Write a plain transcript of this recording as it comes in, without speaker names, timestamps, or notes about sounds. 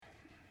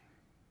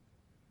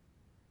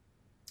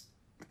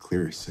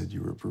Cleary said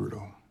you were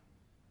brutal.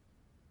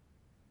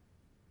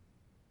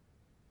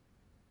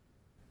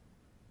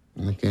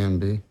 I can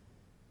be.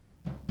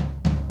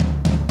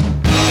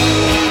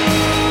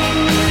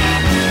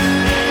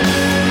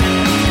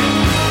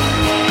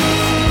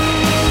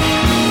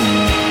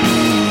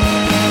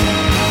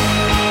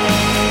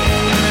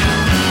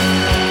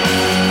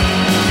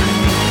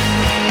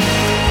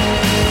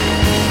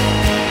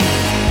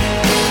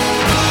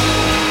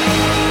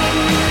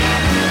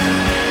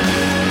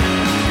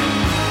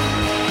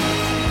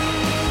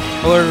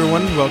 Hello,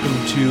 everyone.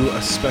 Welcome to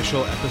a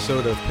special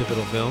episode of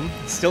Pivotal Film.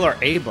 Still our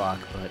A block,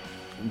 but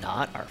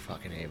not our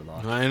fucking A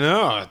block. I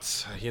know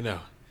it's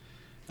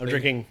I'm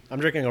drinking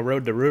a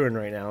Road to Ruin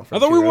right now. I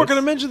thought we weren't going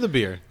to mention the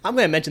beer. I'm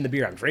going to mention the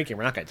beer I'm drinking.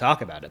 We're not going to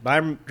talk about it. But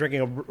I'm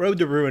drinking a Road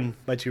to Ruin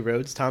by Two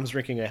Roads. Tom's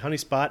drinking a Honey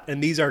Spot,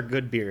 and these are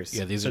good beers.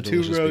 Yeah, these are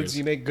Two delicious Roads. beers.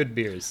 You make good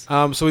beers.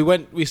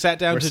 So we sat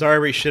down. We're sorry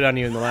we shit on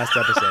you in the last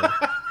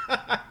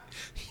episode.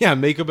 Yeah,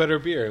 make a better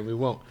beer, and we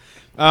won't.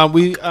 I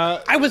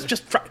was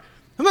just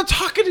I'm not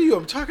talking to you.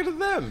 I'm talking to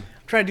them.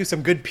 trying to do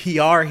some good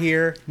PR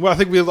here. Well, I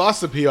think we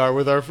lost the PR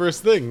with our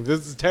first thing.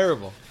 This is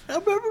terrible. We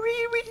tried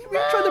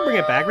to bring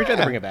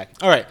it back.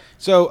 All right,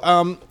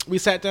 so we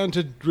sat down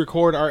to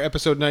record our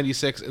episode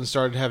 96 and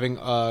started having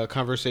a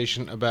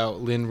conversation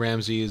about Lynn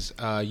Ramsey's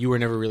 "You Were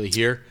Never Really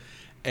Here,"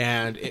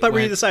 But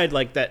we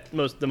decided that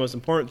the most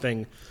important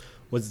thing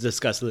was to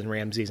discuss Lynn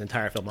Ramsey's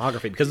entire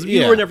filmography, because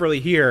You Were Never Really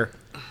Here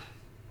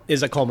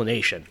is a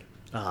culmination.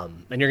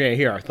 And you're going to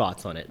hear our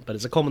thoughts on it, but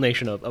it's a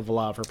culmination of a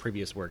lot of her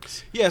previous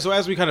works. Yeah, so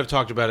as we kind of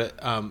talked about it,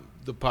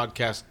 the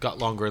podcast got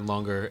longer and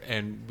longer,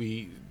 and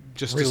we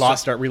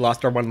lost our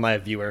one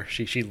live viewer.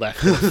 She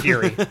left in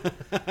fury.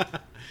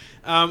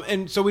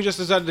 And so we just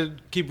decided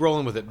to keep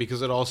rolling with it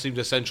because it all seemed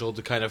essential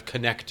to kind of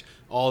connect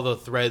all the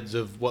threads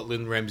of what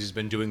Lynn Ramsey's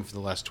been doing for the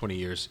last 20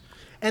 years.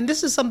 And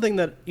this is something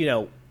that,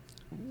 you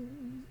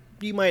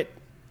might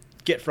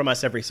get from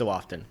us every so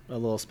often. A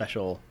little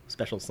special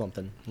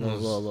something. A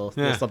little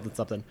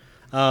something.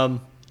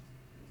 God,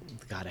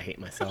 I hate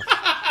myself.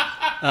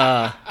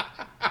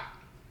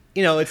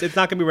 It's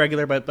not going to be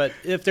regular, but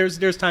if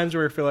there's times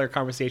where we feel our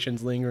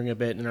conversation's lingering a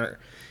bit in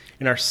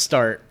our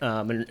start,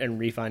 and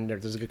we find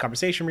that there's a good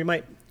conversation, we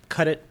might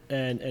cut it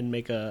and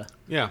make a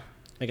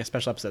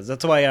special episode.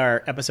 That's why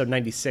our episode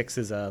 96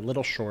 is a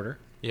little shorter.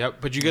 Yep,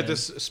 but you get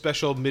this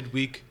special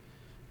midweek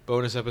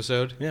bonus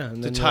episode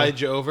to tide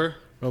you over.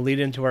 We'll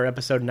lead into our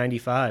episode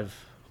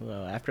 95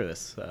 after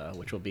this,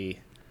 which will be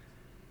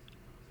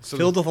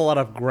filled with a lot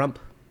of grump.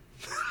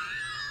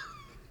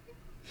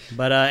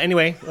 But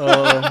anyway,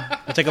 we'll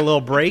take a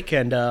little break,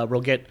 and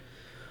we'll get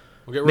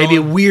maybe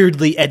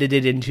weirdly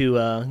edited into,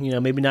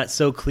 maybe not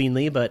so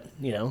cleanly, but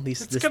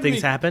these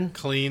things happen.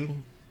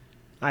 Clean.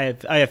 I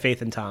have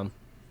faith in Tom.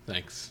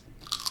 Thanks.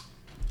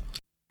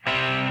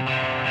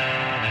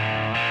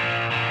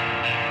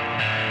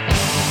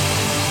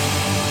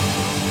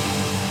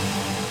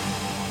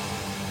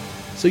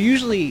 So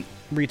usually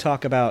we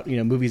talk about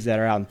movies that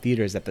are out in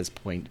theaters at this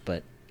point,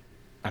 but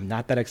I'm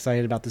not that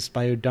excited about The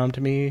Spy Who Dumped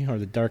Me or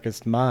The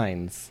Darkest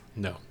Minds.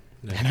 No.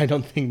 And I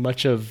don't think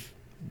much of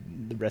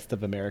the rest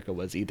of America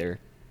was either,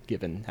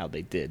 given how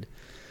they did.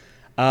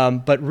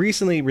 But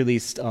recently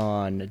released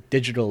on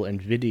digital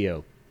and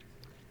video,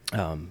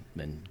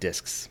 and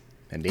discs,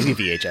 and maybe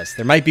VHS.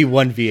 There might be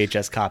one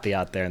VHS copy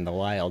out there in the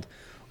wild.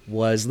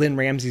 Was Lynn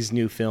Ramsey's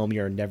new film,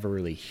 You're Never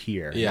Really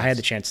Here. Yes. I had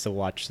the chance to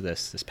watch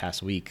this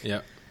past week. Yeah.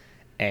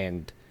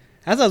 And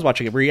as I was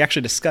watching it, we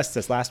actually discussed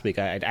this last week.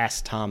 I'd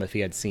asked Tom if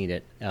he had seen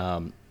it,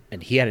 and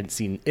he hadn't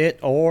seen it,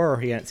 or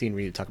he hadn't seen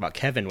Read to Talk About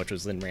Kevin, which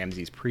was Lynn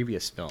Ramsey's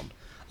previous film.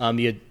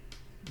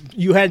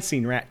 You had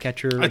seen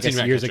Ratcatcher, I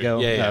guess, years ago.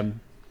 Yeah.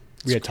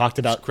 We had talked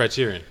about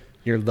Criterion.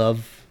 Your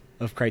love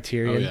of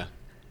Criterion. Oh, yeah.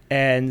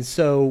 And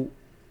so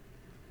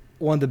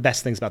one of the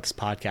best things about this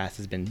podcast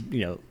has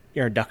been,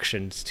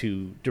 introductions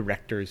to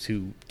directors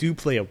who do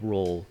play a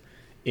role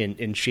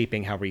in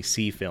shaping how we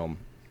see film.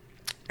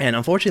 And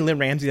unfortunately, Lynn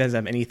Ramsey doesn't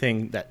have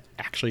anything that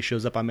actually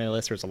shows up on my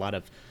list. There's a lot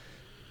of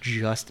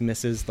just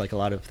misses, like a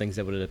lot of things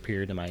that would have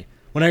appeared in my...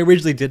 When I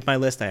originally did my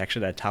list, I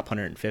actually had a top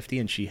 150,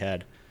 and she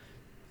had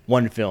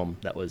one film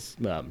that was...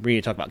 Read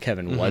to Talk About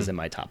Kevin was in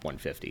my top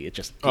 150. It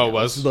just... it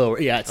was? Lower.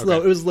 Yeah, it's okay.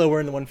 low. It was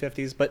lower in the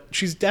 150s, but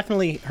she's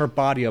definitely... Her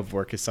body of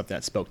work is something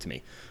that spoke to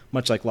me.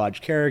 Much like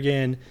Lodge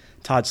Kerrigan,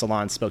 Todd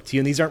Solondz spoke to you,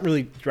 and these aren't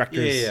really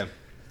directors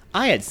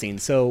I had seen.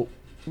 So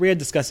we had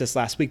discussed this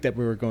last week that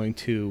we were going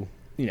to...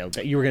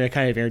 that you were going to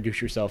kind of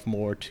introduce yourself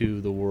more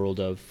to the world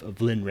of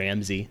Lynn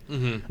Ramsey.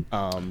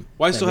 Mm-hmm.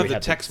 Well, I still have the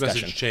text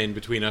message chain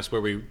between us where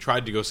we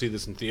tried to go see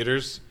this in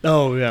theaters.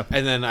 Oh, yeah.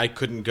 And then I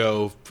couldn't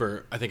go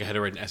for... I think I had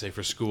to write an essay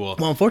for school.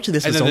 Well, unfortunately,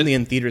 this was only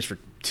in theaters for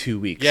 2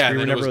 weeks. Yeah, we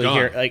were never really gone.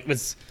 here.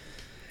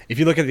 If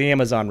you look at the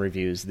Amazon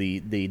reviews, the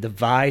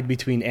divide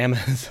between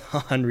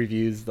Amazon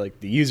reviews, like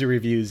the user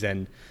reviews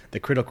and the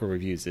critical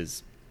reviews,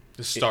 is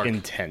stark.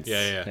 Intense.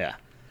 Yeah.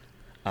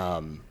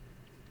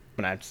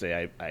 When I have to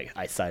say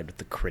I side with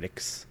the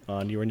critics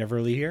on You Were Never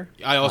Really Here.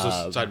 I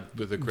also side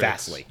with the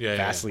critics.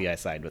 Vastly. I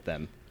side with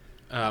them.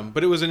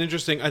 But it was an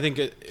interesting... I think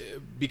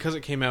because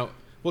it came out...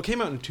 Well, it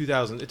came out in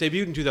 2000. It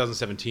debuted in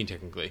 2017,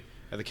 technically,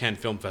 at the Cannes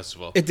Film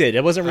Festival. It did.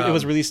 It wasn't. It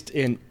was released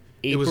in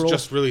April. It was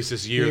just released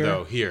this year,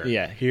 though. Here,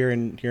 yeah, here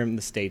in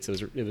the States,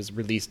 it was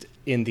released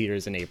in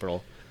theaters in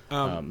April,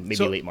 maybe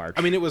so, late March.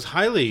 I mean, it was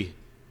highly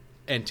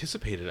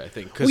anticipated, I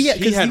think, because Well, yeah,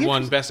 he 'cause had the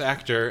won Best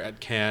Actor at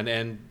Cannes,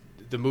 and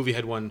the movie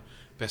had won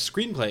Best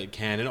Screenplay at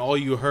Cannes, and all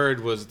you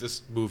heard was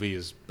this movie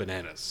is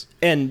bananas.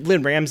 And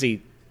Lynn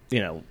Ramsey,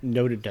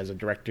 noted as a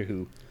director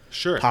who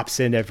Sure. pops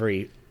in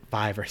every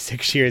 5 or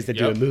 6 years to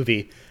do a Yep.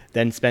 movie,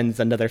 then spends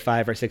another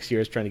 5 or 6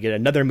 years trying to get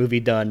another movie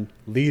done,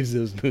 leaves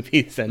those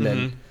movies, and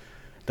then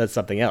does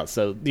something else.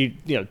 So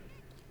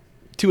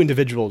two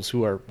individuals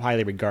who are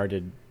highly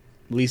regarded,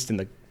 at least in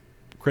the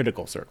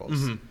critical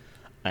circles,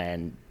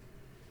 and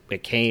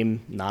it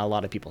came. Not a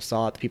lot of people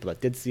saw it. The people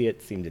that did see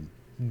it seemed to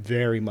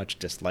very much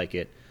dislike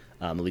it,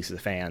 at least the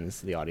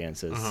fans, the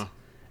audiences.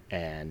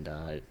 And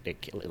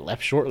it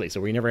left shortly,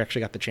 so we never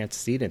actually got the chance to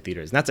see it in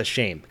theaters. And that's a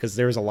shame, because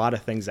there's a lot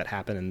of things that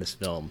happen in this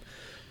film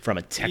from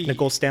a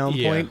technical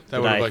standpoint that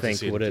that would've I liked to think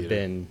see in would have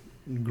theater.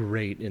 been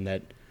great in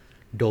that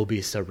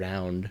Dolby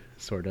surround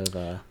sort of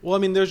Well, I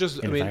mean, there's just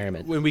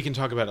environment. when we can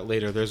talk about it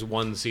later. There's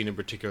one scene in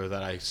particular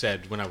that I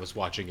said when I was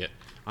watching it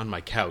on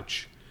my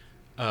couch,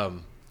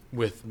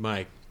 with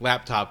my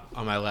laptop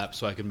on my lap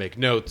so I could make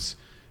notes.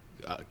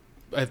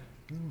 I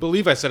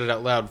believe I said it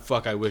out loud.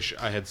 Fuck! I wish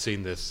I had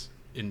seen this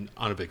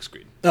on a big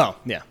screen. Oh,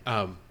 yeah.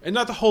 And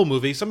not the whole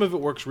movie. Some of it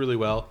works really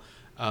well.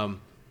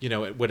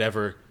 At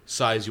whatever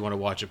size you want to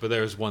watch it. But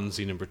there's one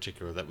scene in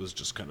particular that was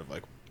just kind of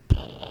like,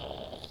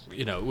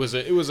 it was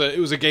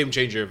a game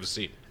changer of a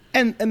scene.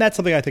 And that's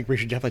something I think we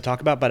should definitely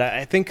talk about. But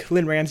I think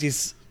Lynn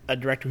Ramsey's a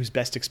director who's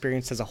best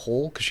experienced as a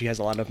whole, because she has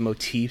a lot of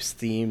motifs,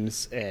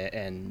 themes,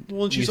 and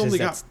Well, and she's uses only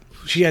that's-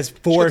 got- she has got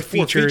four the 4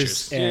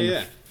 features features. and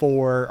Yeah.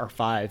 4 or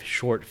 5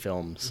 short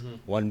films,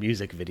 1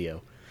 music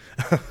video,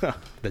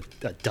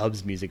 the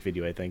Dubs music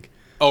video, I think.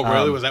 Oh,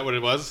 really? Was that what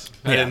it was?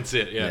 I Yeah. didn't see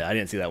it. Yeah. I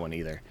didn't see that one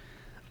either.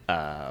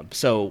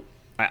 So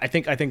I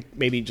think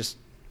maybe just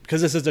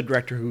because this is a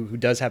director who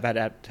has had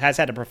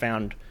a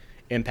profound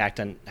impact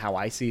on how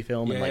I see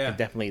film, and Yeah.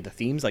 definitely the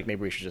themes. Like,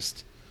 maybe we should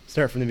just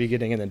start from the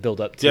beginning and then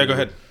build up to. Yeah, go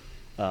ahead.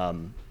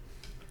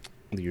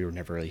 You were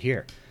never really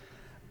here.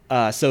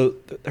 So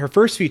her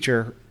first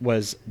feature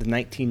was the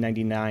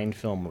 1999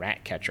 film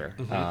Ratcatcher,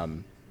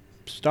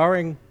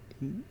 starring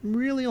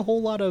really a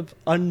whole lot of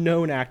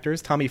unknown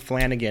actors. Tommy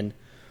Flanagan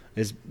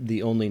is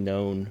the only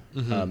known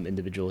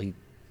individual.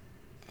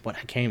 I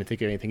can't even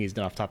think of anything he's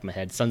done off the top of my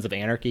head. Sons of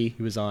Anarchy,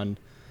 he was on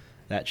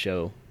that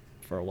show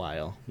for a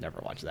while. Never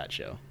watched that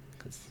show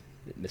because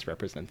it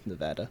misrepresents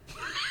Nevada.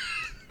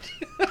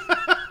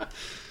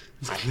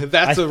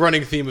 That's a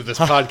running theme of this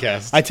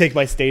podcast. I take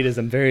my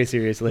statism very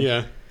seriously.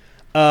 Yeah.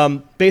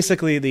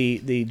 Basically,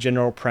 the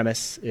general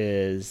premise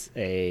is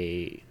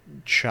a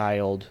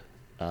child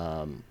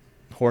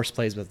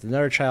horseplays with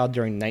another child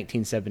during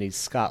 1970s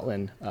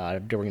Scotland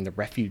during the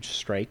refuge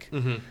strike.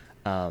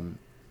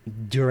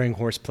 During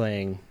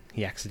horseplaying,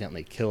 he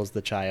accidentally kills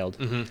the child,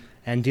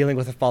 and dealing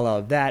with the fallout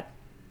of that,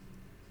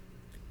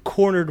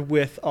 cornered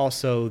with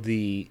also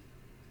the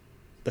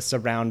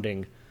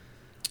surrounding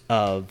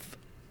of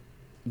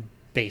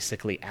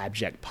basically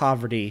abject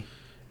poverty.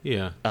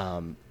 Yeah.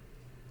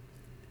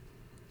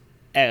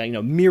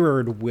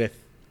 Mirrored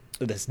with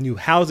this new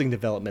housing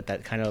development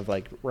that kind of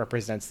like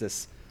represents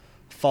this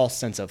false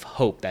sense of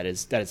hope that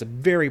is a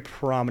very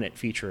prominent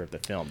feature of the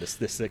film.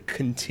 This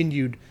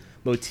continued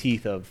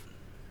motif of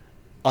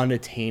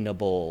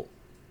unattainable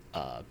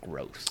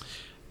growth.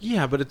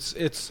 Yeah, but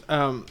it's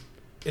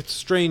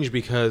strange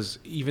because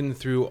even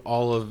through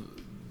all of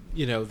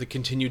the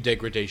continued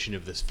degradation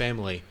of this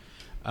family,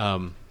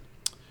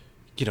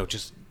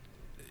 just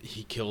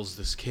he kills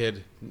this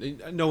kid.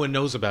 No one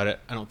knows about it.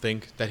 I don't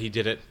think that he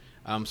did it.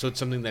 So it's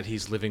something that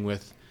he's living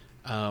with.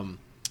 Like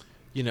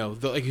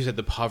you said,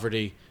 the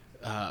poverty,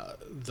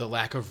 the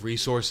lack of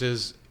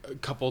resources,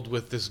 coupled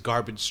with this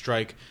garbage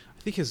strike.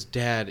 I think his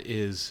dad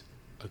is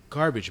a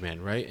garbage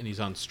man, right? And he's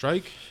on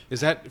strike.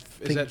 Is that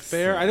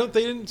fair? So.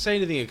 They didn't say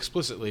anything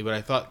explicitly, but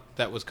I thought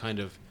that was kind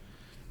of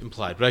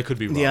implied. But I could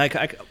be wrong. Yeah, you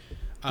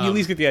at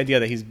least get the idea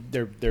that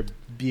they're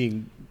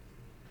being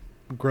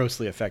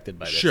grossly affected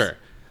by this. Sure.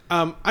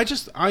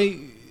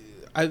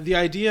 The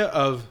idea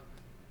of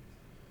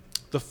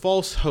the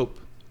false hope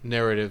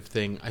narrative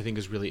thing, I think,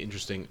 is really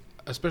interesting,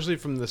 especially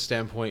from the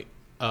standpoint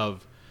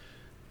of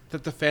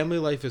that the family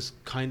life is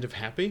kind of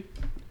happy.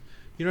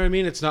 You know what I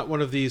mean? It's not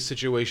one of these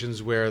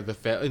situations where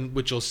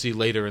which you'll see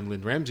later in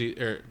Lynn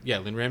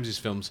Ramsey's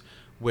films,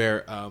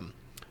 where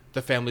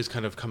the family's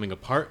kind of coming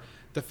apart.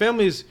 The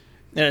family's,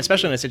 and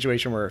especially in a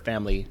situation where a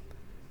family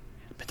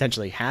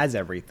potentially has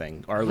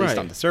everything, or at least Right.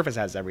 on the surface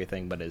has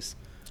everything, but is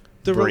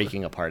The re-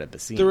 breaking apart at the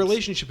seams. the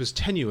relationship is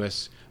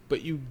tenuous,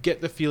 but you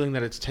get the feeling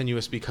that it's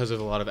tenuous because of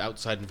a lot of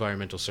outside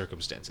environmental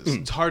circumstances.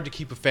 It's hard to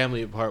keep a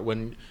family apart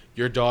when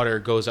your daughter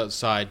goes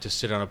outside to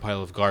sit on a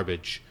pile of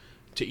garbage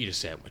to eat a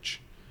sandwich.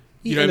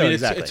 You know what I mean?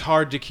 Exactly. It's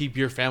hard to keep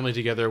your family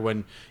together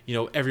when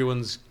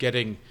everyone's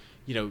getting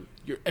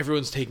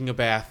everyone's taking a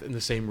bath in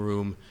the same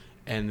room,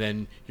 and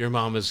then your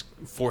mom is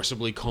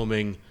forcibly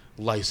combing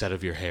lice out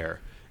of your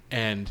hair.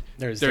 And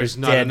there's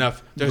not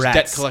enough. There's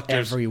debt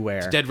collectors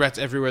everywhere. Dead rats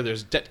everywhere.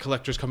 There's debt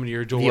collectors coming to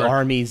your door. The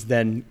army's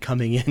then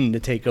coming in to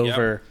take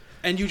over.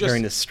 And you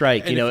during the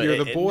strike, and if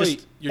you're the boy,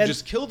 you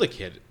just killed a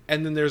kid,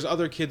 and then there's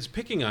other kids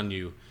picking on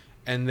you,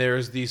 and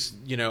there's these,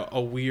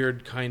 a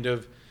weird kind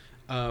of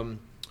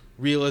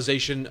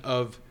realization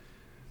of,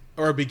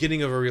 or a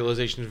beginning of a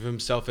realization of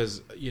himself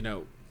as,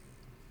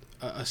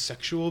 a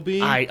sexual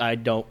being. I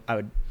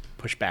would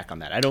push back on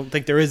that. I don't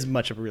think there is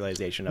much of a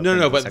realization of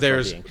but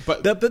there's being.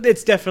 But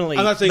it's definitely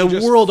I'm not saying the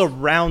world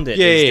around it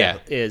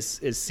is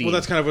seen. Well,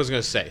 that's kind of what I was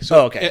going to say.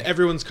 So okay.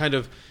 Everyone's kind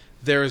of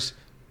there's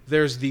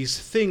these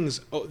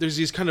things, there's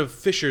these kind of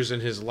fissures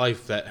in his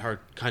life that are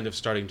kind of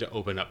starting to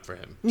open up for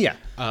him. Yeah.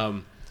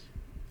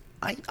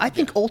 I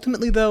think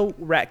ultimately, though,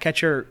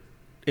 Ratcatcher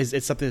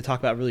is something to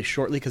talk about really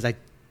shortly, because I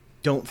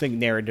don't think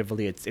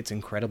narratively it's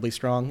incredibly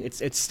strong.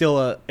 It's still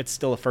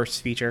a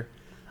first feature.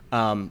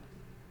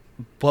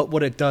 But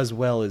what it does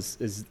well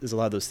is a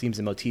lot of those themes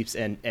and motifs,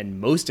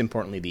 and most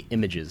importantly, the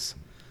images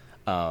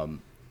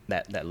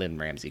that Lynn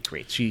Ramsey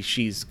creates.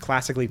 She's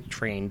classically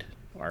trained,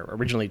 or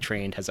originally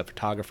trained, as a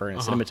photographer and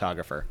a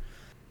cinematographer.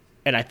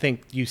 And I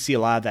think you see a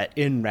lot of that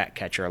in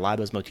Ratcatcher. A lot of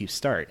those motifs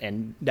start,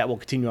 and that will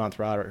continue on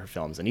throughout her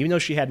films. And even though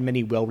she had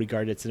many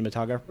well-regarded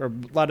cinematographers, or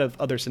a lot of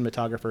other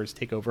cinematographers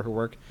take over her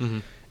work,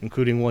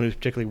 including one who's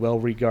particularly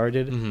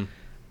well-regarded,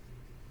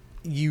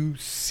 you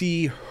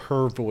see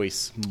her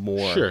voice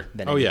more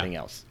than anything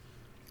else.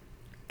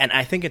 And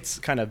I think it's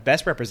kind of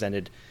best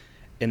represented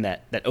in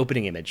that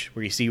opening image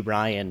where you see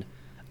Ryan,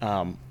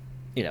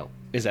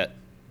 is that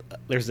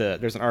there's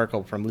an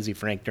article from Lizzie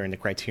Frank during the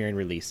Criterion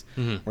release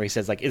where he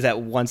says, like, is that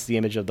once the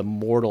image of the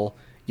mortal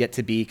yet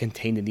to be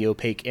contained in the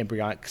opaque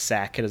embryonic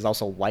sac, it is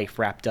also life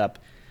wrapped up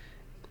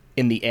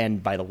in the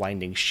end by the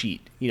winding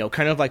sheet.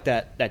 Kind of like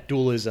that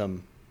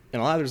dualism.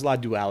 And there's a lot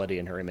of duality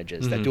in her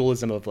images. That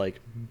dualism of, like,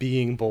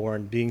 being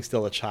born, being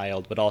still a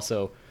child, but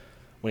also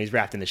when he's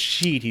wrapped in the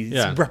sheet, he's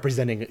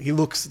representing. He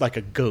looks like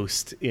a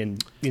ghost in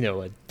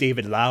a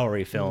David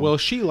Lowery film. Well,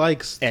 she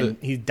likes,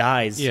 he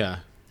dies.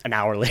 An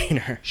hour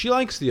later. She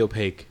likes the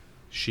opaque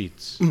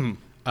sheets. She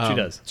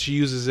does. She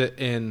uses it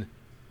in.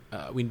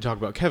 We need to talk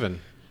about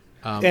Kevin.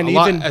 And a even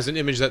lot as an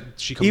image that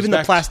she comes even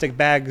back the plastic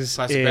bags,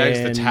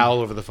 the towel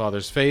over the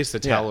father's face, the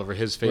towel over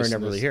his face. We're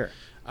never really here.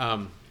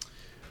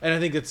 And I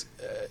think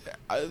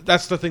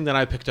that's the thing that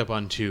I picked up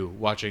on too,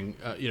 watching,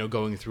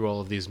 going through all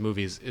of these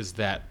movies, is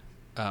that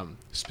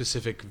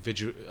specific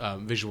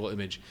visual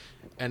image.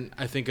 And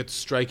I think it's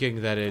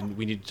striking that in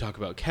We Need to Talk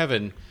About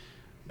Kevin,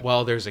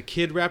 while there's a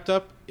kid wrapped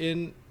up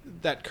in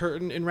that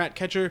curtain in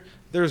Ratcatcher,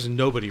 there's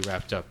nobody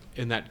wrapped up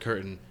in that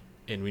curtain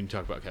in We Need to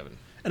Talk About Kevin.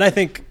 And I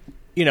think,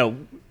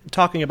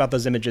 talking about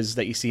those images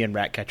that you see in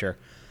Ratcatcher,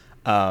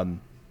 I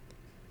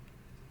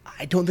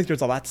don't think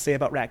there's a lot to say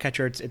about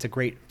Ratcatcher. It's a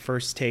great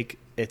first take.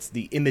 It's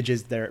the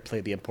images there that play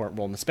the important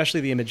role, and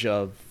especially the image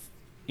of,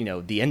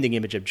 the ending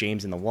image of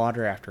James in the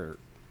water after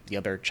the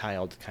other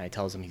child kind of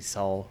tells him he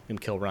saw him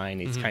kill Ryan.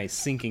 He's kind of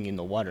sinking in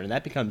the water, and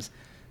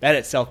that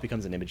itself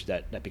becomes an image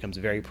that becomes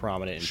very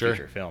prominent in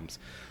future films.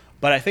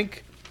 But I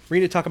think we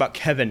need to talk about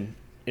Kevin.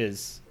 We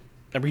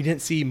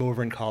didn't see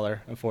Mover and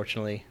Collar,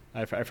 unfortunately.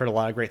 I've heard a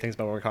lot of great things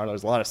about Mover and Collar.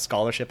 There's a lot of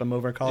scholarship on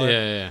Mover and Collar.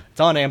 Yeah. It's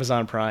on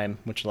Amazon Prime,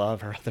 which a lot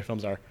of her other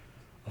films are.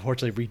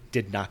 Unfortunately, we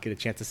did not get a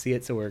chance to see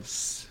it, so we're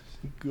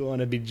going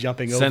to be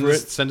jumping over it.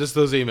 Send us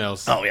those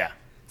emails. Oh, yeah.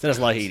 Send us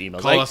a lot of hate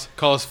emails.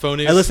 Call us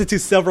phonies. I listened to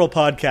several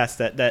podcasts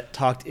that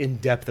talked in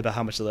depth about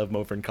how much I love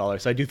Mover and Collar,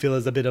 so I do feel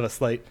there's a bit of a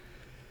slight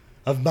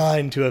of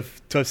mine to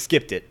have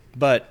skipped it.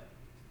 But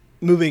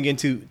moving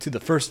into the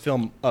first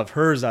film of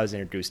hers I was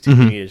introduced to,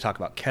 we need to talk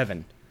about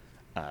Kevin.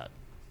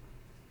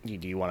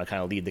 Do you want to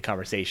kind of lead the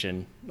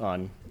conversation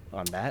on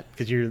that?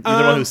 Because you're the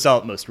one who saw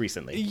it most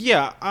recently.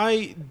 Yeah,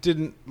 I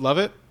didn't love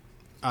it.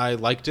 I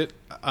liked it.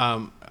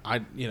 I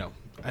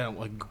don't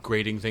like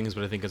grading things,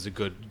 but I think it's a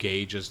good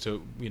gauge as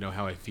to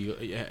how I feel,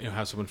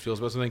 how someone feels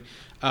about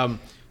something.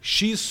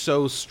 She's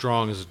so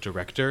strong as a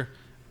director.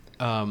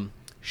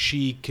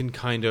 She can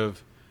kind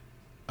of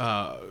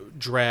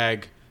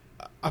drag,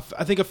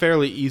 I think, a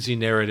fairly easy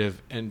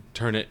narrative and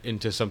turn it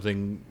into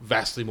something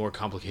vastly more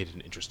complicated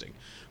and interesting,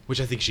 which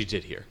I think she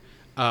did here.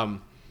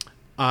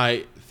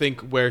 I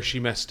think where she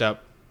messed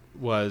up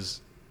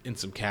was in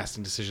some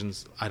casting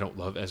decisions. I don't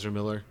love Ezra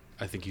Miller.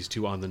 I think he's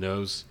too on the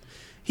nose.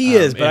 He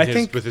is, but I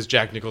think with his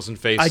Jack Nicholson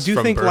face. I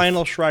do think birth.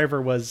 Lionel Shriver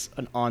was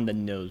an on the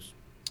nose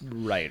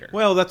writer.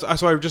 Well,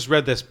 so I just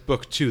read this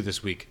book too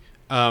this week,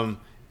 and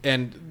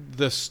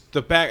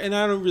the back, and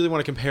I don't really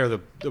want to compare the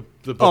book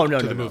to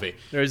the movie.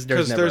 There's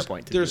never a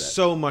point to there's do that.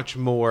 so much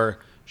more.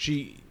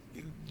 She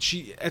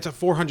it's a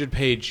 400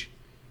 page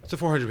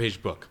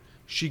book.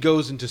 She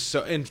goes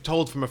into and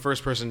told from a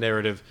first person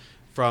narrative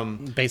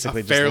from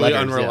basically a fairly just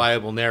letters,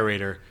 unreliable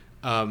narrator.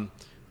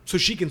 So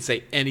she can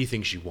say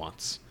anything she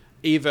wants.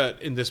 Ava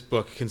in this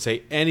book can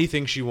say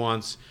anything she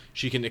wants.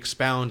 She can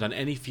expound on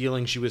any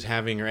feeling she was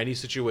having or any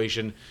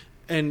situation.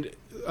 And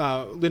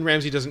Lynn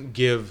Ramsey doesn't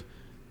give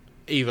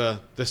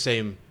Ava the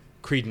same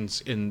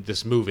credence in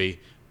this movie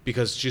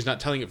because she's not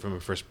telling it from a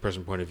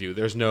first-person point of view.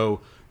 There's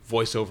no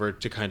voiceover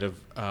to kind of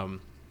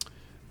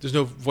there's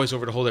no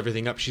voiceover to hold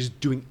everything up. She's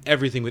doing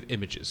everything with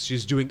images.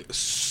 She's doing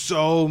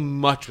so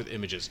much with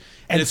images,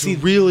 and it's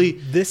really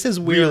this is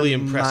where really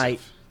my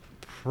impressive.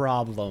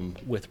 problem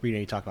with reading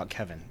you talk about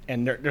Kevin,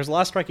 and there's a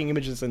lot of striking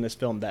images in this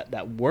film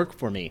that work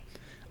for me,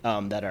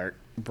 that are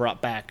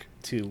brought back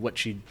to what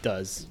she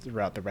does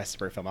throughout the rest of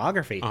her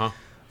filmography.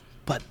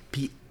 But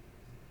the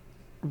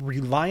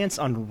reliance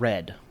on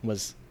red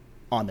was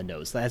on the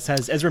nose. As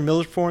Ezra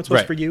Miller's performance was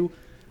Right. for you,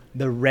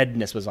 the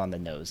redness was on the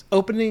nose.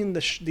 Opening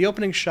the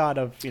opening shot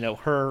of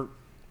her,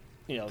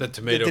 The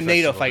tomato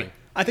tomato festival fight. thing.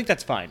 I think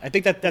that's fine. I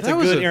think that's That a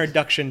was good a-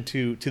 introduction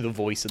to the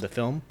voice of the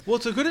film. Well,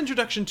 it's a good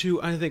introduction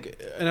to, I think,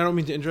 and I don't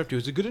mean to interrupt you.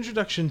 It's a good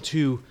introduction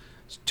to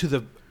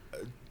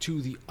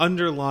the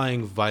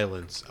underlying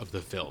violence of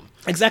the film.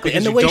 Exactly, Because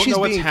and the you way don't she's know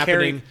what's being happening,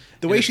 carried, the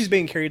and way it's- she's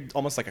being carried,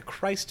 almost like a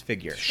Christ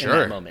figure in Sure.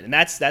 that moment, and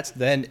that's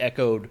then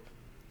echoed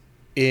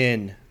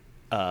in,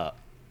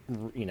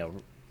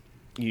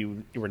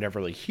 you were never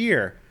really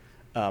here.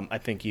 I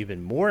think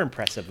even more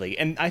impressively,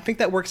 and I think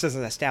that works as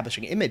an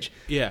establishing image.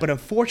 Yeah. But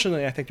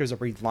unfortunately, I think there's a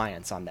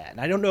reliance on that,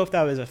 and I don't know if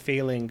that was a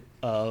failing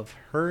of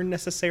her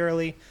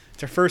necessarily.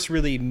 It's her first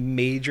really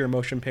major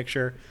motion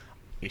picture.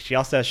 She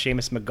also has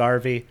Seamus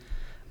McGarvey,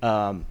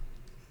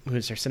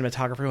 who's her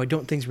cinematographer, who I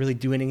don't think is really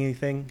doing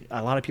anything.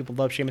 A lot of people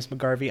love Seamus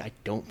McGarvey. I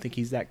don't think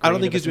he's that great. I don't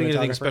think of a he's doing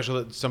anything cinematographer. special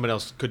that someone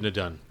else couldn't have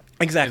done.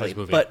 Exactly, in this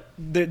movie. but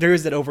there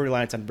is that over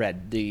reliance on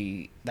red.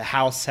 The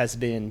house has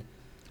been,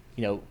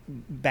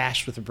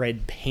 bashed with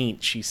red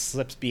paint. She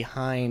slips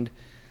behind,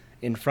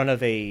 in front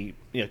of a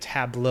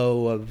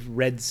tableau of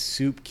red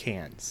soup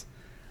cans.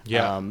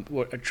 Yeah.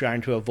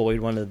 Trying to avoid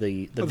one of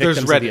the There's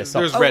victims red- of the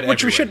assault. there's red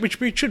which everywhere.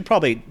 we should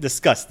probably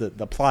discuss the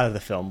plot of the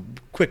film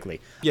quickly.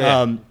 Yeah.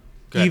 Go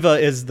ahead. Eva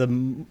is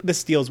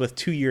this deals with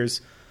 2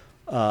 years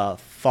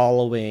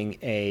following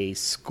a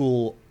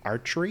school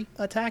archery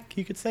attack.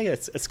 You could say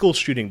it's a school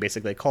shooting,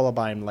 basically a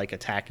Columbine-like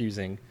attack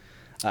using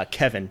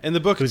Kevin, In the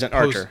book, who's an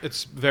post- archer.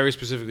 It's very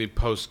specifically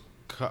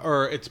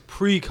it's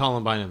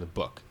pre-Columbine in the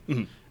book,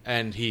 Mm-hmm.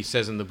 and he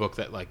says in the book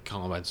that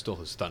Columbine stole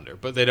his thunder,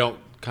 but they don't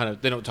talk. Yeah,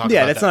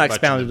 about that's that not much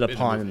expounded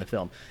upon in the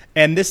film.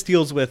 And this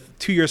deals with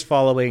 2 years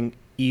following.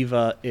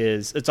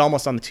 It's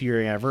almost on the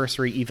 2-year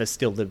anniversary. Eva's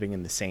still living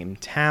in the same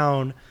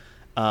town.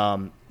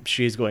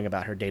 She's going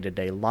about her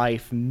day-to-day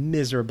life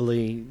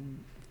miserably,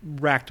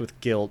 racked with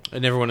guilt,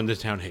 and everyone in the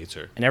town hates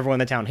her. and everyone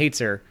in the town hates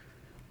her.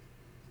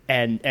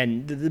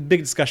 And the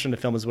big discussion in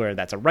the film is whether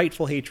that's a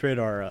rightful hatred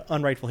or an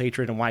unrightful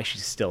hatred, and why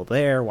she's still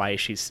there, why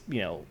she's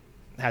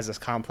has this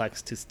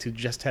complex to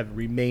just have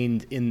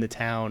remained in the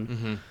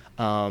town.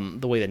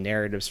 The way the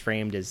narrative's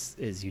framed is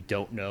you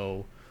don't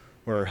know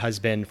where her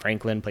husband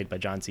Franklin, played by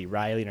John C.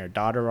 Reilly, and her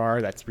daughter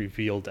are. That's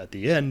revealed at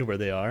the end where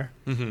they are,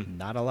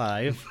 not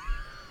alive.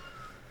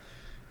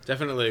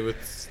 Definitely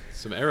with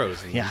some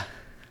arrows. In Yeah,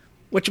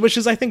 which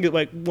is I think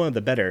one of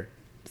the better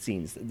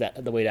scenes,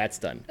 that the way that's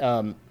done.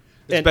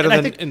 It's better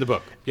than in the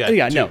book.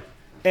 Yeah, too. no,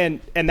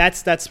 and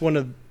that's one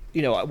of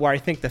where I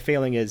think the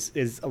failing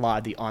is a lot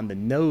of the on the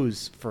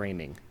nose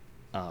framing.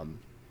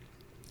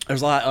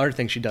 There's a lot of other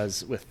things she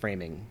does with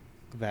framing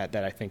that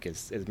I think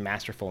is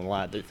masterful, and a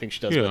lot of the things she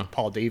does with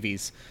Paul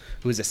Davies,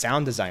 who is a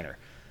sound designer,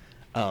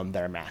 that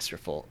are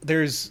masterful.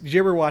 Did you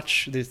ever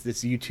watch this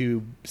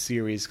YouTube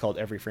series called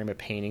Every Frame a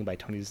Painting by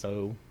Tony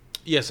Zhou?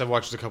 Yes, I've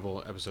watched a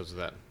couple episodes of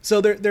that.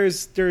 So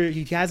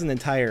he has an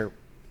entire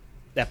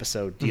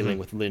episode dealing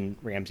with Lynn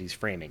Ramsey's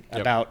framing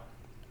about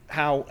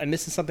how, and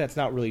this is something that's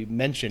not really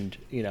mentioned,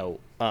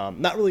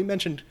 not really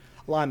mentioned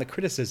a lot in the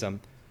criticism.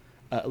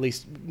 At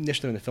least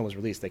initially when the film was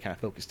released, they kind of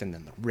focused in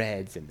on the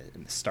reds and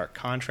the stark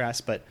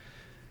contrast. But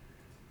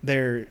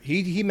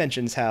he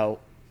mentions how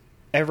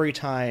every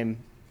time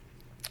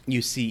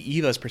you see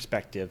Eva's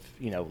perspective,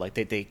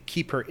 they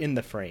keep her in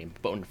the frame,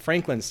 but when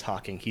Franklin's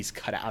talking, he's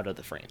cut out of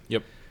the frame.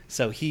 Yep.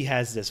 So he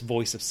has this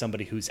voice of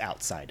somebody who's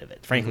outside of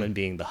it. Franklin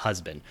being the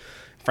husband.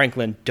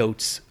 Franklin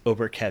dotes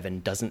over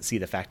Kevin, doesn't see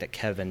the fact that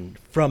Kevin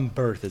from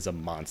birth is a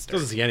monster.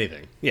 Doesn't see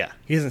anything. Yeah,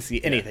 he doesn't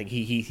see anything.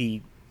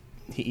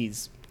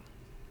 He's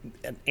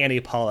an Annie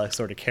Pollock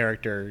sort of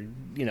character,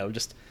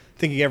 just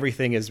thinking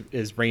everything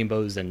is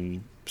rainbows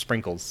and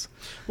sprinkles.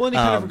 Well, and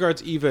he kind of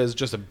regards Eva as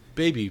just a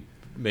baby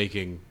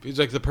making. He's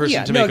like the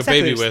person to no, make exactly.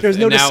 a baby with, There's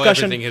no and now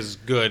discussion. everything is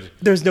good.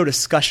 There's no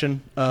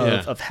discussion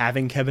Yeah. of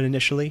having Kevin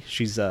initially.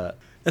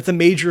 That's a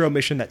major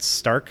omission that's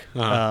stark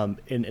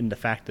in the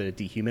fact that it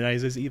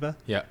dehumanizes Eva.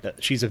 Yeah.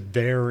 That she's a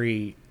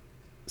very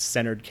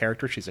centered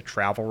character. She's a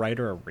travel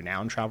writer, a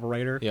renowned travel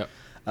writer. Yeah.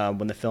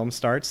 When the film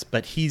starts,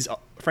 but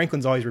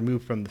Franklin's always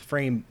removed from the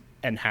frame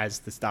and has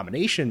this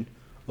domination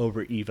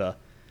over Eva,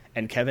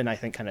 and Kevin, I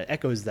think, kind of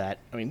echoes that.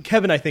 I mean,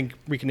 Kevin, I think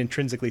we can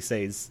intrinsically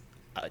say is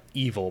an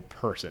evil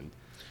person.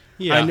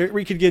 Yeah. And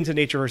we could get into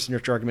nature versus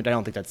nurture argument. I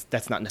don't think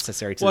that's not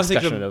necessary to the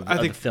discussion of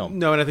the film.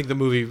 No, and I think the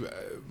movie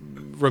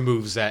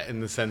removes that in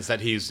the sense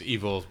that he's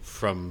evil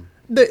from.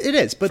 It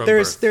is, but from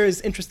there's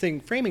birth. interesting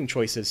framing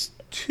choices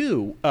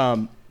too.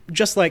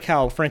 Just like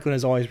how Franklin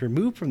is always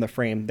removed from the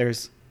frame,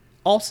 there's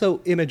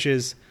also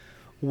images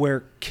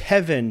where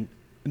Kevin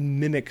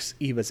mimics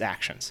Eva's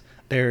actions.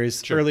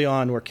 There's early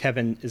on where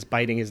Kevin is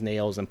biting his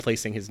nails and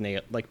placing his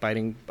nail, like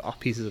biting off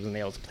pieces of his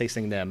nails,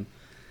 placing them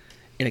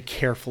in a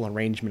careful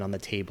arrangement on the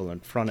table in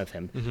front of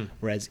him.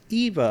 Whereas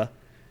Eva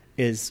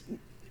is,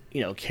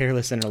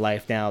 careless in her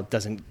life now,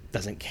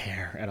 doesn't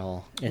care at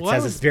all. It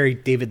has this very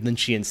David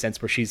Lynchian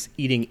sense where she's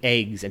eating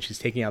eggs and she's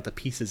taking out the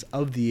pieces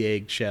of the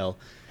eggshell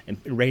and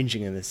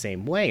arranging in the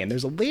same way. And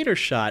there's a later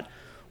shot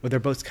where they're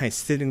both kind of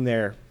sitting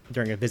there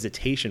during a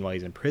visitation while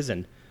he's in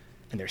prison,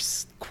 and they're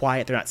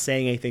quiet. They're not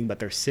saying anything, but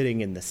they're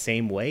sitting in the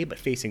same way, but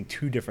facing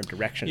two different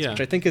directions, which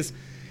I think is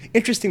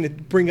interesting to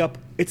bring up.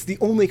 It's the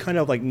only kind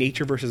of like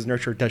nature versus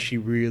nurture.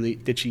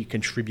 Did she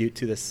contribute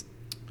to this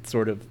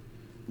sort of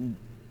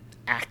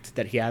act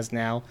that he has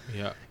now?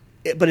 Yeah.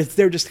 But it's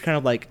there just to kind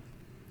of like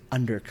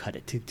undercut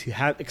it, to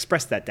have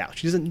express that doubt.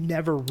 She doesn't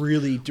never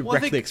really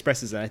directly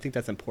expresses it. I think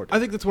that's important. I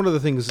think that's one of the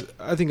things.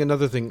 I think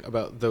another thing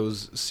about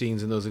those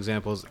scenes and those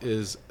examples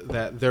is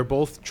that they're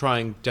both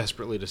trying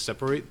desperately to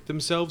separate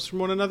themselves from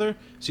one another.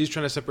 She's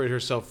trying to separate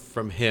herself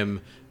from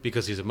him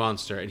because he's a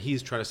monster, and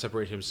he's trying to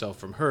separate himself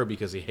from her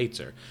because he hates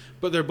her.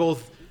 But they're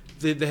both,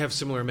 they have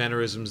similar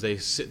mannerisms. They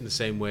sit in the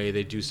same way.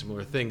 They do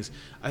similar things.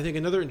 I think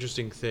another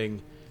interesting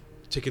thing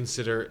to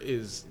consider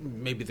is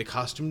maybe the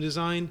costume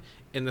design,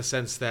 in the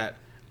sense that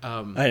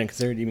I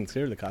didn't even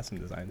consider the costume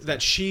design.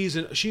 That she's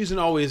an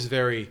always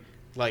very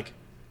like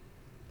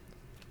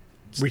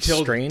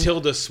restrained,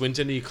 Tilda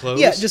Swinton-y clothes.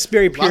 Yeah, just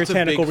very Lots of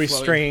puritanical, big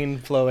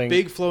restrained,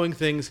 big flowing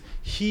things.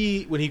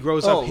 When he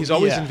grows up, he's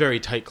always in very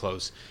tight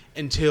clothes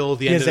until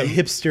the end of the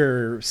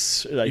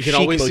hipster. You can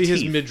always see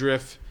his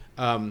midriff.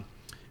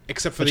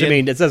 Except for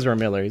it's Ezra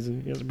Miller.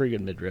 He has a pretty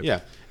good midriff.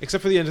 Yeah,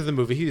 except for the end of the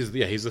movie, he's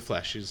the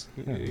Flesh. He's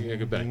a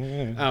good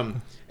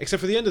betting.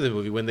 Except for the end of the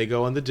movie, when they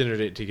go on the dinner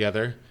date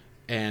together,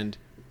 and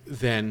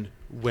then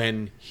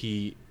when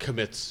he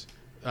commits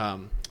the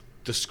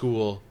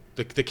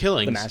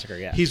killings, the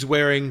massacre, he's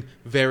wearing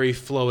very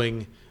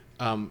flowing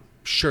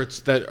shirts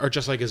that are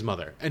just like his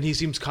mother, and he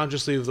seems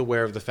consciously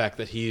aware of the fact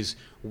that he's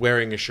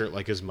wearing a shirt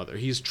like his mother.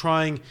 He's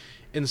trying,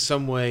 in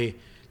some way,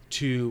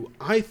 to,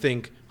 I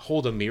think,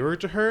 hold a mirror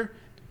to her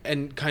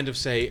and kind of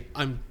say,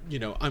 I'm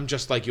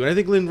just like you. And I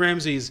think Lynn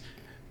Ramsey's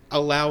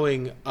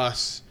allowing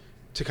us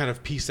to kind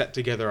of piece that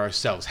together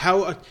ourselves.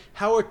 How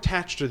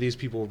attached are these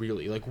people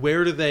really? Like,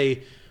 where do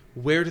they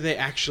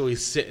actually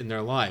sit in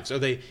their lives? Are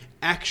they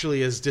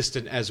actually as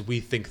distant as we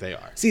think they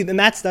are? See, and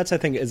that's I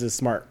think is a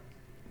smart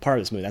part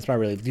of this movie. That's why I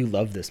really do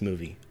love this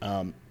movie.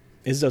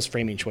 Is those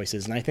framing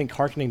choices, and I think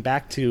harkening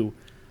back to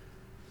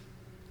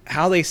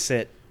how they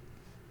sit,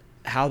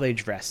 how they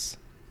dress,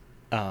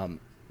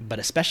 but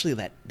especially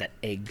that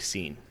egg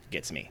scene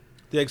gets me.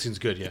 The egg scene's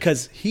good, yeah.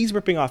 Because he's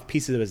ripping off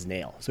pieces of his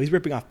nail. So he's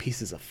ripping off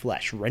pieces of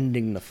flesh,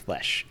 rending the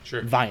flesh.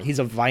 Sure. He's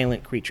a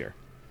violent creature.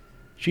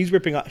 She's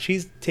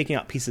taking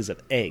out pieces of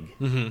egg.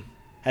 Mm-hmm.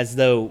 As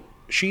though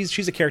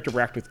she's a character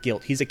wrapped with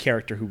guilt. He's a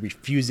character who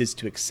refuses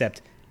to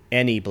accept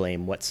any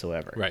blame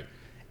whatsoever. Right.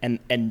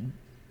 And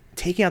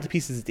taking out the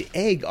pieces of the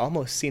egg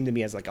almost seemed to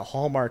me as like a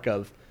hallmark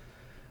of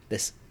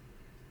this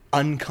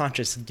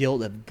unconscious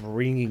guilt of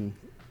bringing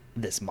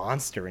this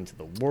monster into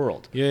the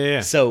world.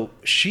 Yeah. So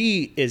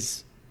he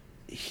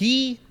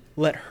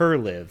let her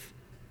live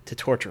to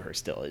torture her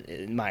still,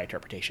 in my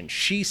interpretation.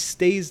 She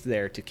stays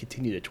there to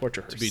continue to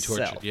torture herself. To be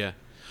tortured, yeah.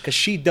 Because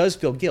she does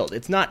feel guilt.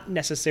 It's not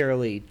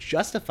necessarily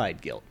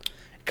justified guilt.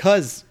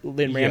 Because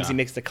Lynn Ramsey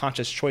makes the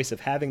conscious choice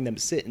of having them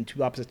sit in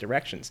two opposite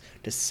directions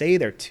to say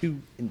they're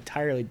two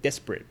entirely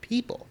disparate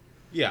people.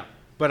 Yeah,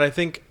 but I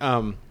think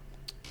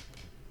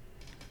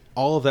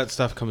all of that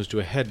stuff comes to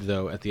a head,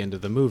 though, at the end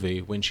of the movie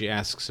when she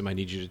asks him, I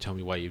need you to tell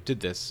me why you did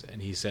this.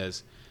 And he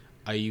says,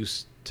 I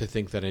used to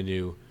think that I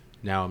knew,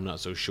 now I'm not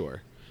so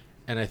sure.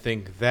 And I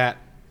think that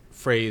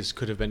phrase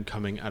could have been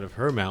coming out of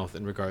her mouth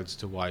in regards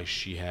to why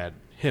she had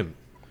him.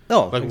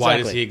 Oh, like, exactly. Why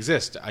does he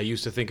exist? I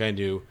used to think I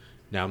knew,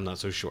 now I'm not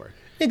so sure.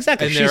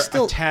 Exactly. And She's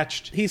still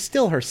attached. He's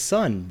still her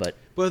son, but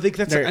well, I think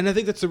that's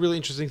the really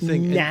interesting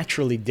thing.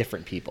 Naturally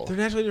different people. They're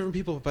naturally different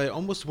people, but I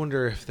almost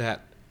wonder if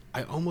that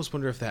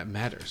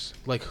matters.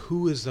 Like,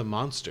 who is the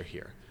monster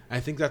here? I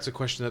think that's a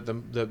question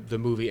that the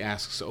movie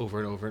asks over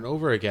and over and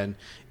over again.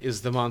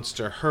 Is the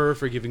monster her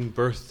for giving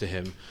birth to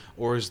him,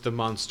 or is the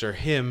monster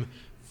him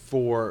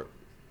for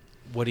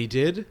what he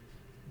did?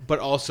 But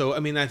also, I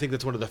mean, I think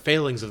that's one of the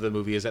failings of the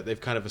movie is that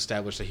they've kind of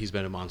established that he's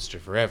been a monster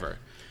forever.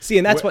 See,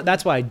 and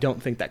that's why I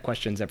don't think that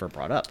question's ever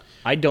brought up.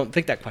 I don't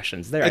think that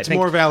question's there. It's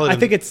more valid. I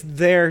think it's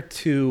there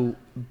to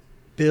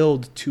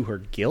build to her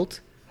guilt,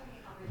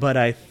 but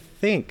I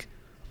think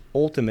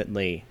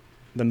ultimately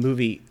the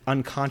movie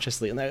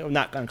unconsciously,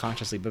 not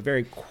unconsciously, but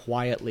very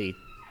quietly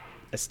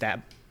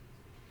establishes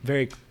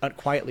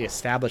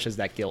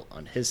that guilt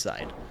on his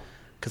side.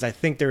 Because I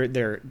think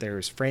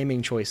there's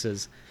framing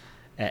choices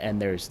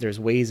and there's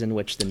ways in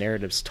which the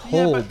narrative's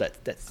told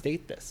that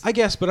state this. I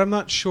guess, but I'm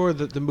not sure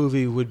that the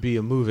movie would be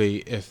a movie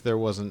if there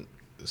wasn't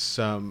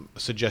some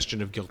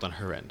suggestion of guilt on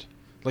her end.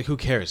 Like, who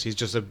cares? He's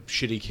just a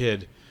shitty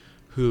kid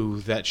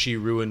that she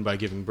ruined by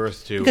giving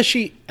birth to. Because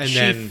she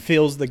then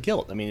feels the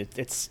guilt. I mean,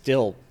 it's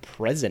still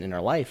present in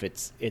her life.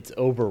 It's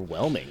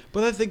overwhelming.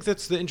 But I think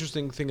that's the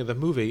interesting thing of the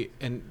movie,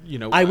 and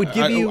I would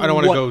give you. I don't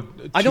want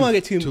to go. I don't want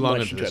to get too long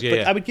much into this.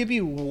 but I would give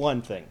you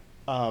one thing.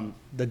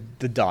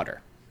 The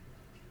daughter.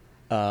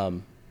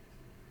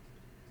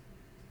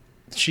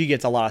 She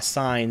gets a lot of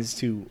signs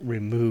to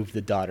remove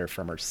the daughter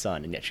from her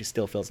son, and yet she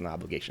still feels an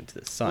obligation to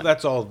the son.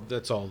 Well,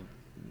 that's all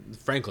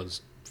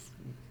Franklin's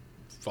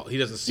fault. He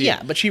doesn't see.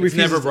 Yeah, but she it's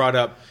refuses. never brought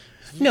up.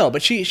 No,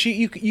 but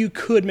you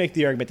could make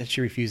the argument that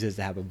she refuses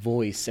to have a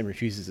voice and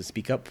refuses to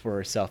speak up for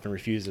herself and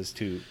refuses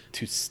to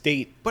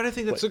state. But I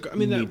think that's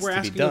we're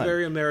asking a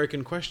very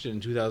American question in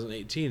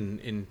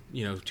 2018. In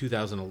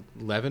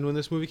 2011 when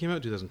this movie came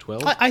out,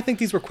 2012. I think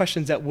these were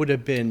questions that would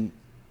have been.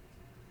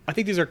 I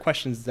think these are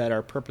questions that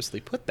are purposely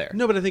put there.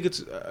 No, but I think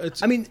it's.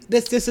 I mean,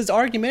 this is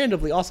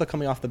argumentatively also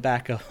coming off the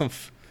back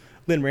of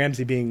Lynn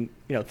Ramsey being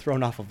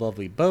thrown off of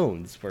Lovely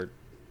Bones for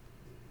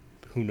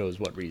who knows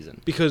what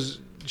reason. Because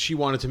she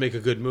wanted to make a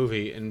good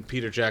movie, and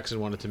Peter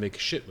Jackson wanted to make a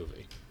shit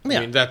movie. Yeah.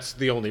 I mean, that's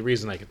the only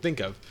reason I could think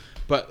of.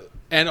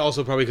 And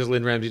also probably because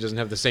Lynn Ramsey doesn't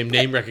have the same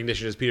name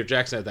recognition as Peter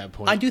Jackson at that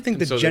point. I do think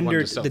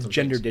the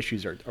gendered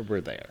issues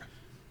were there.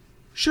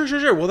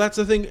 Sure. Well, that's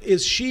the thing.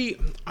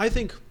 I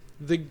think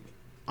the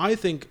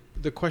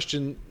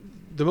question,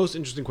 the most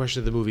interesting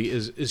question of the movie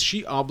is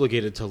she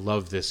obligated to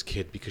love this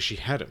kid because she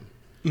had him?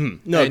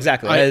 Mm-hmm. No, and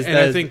exactly.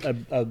 I think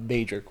a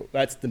major.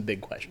 That's the big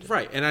question,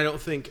 right? And I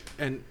don't think,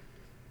 and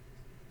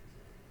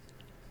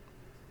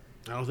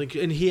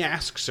he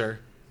asks her,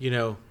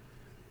 when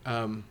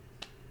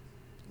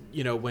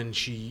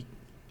she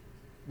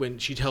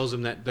tells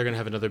him that they're gonna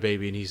have another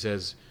baby, and he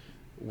says,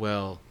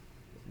 "Well,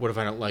 what if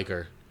I don't like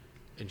her?"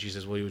 And she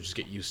says, "Well, you would just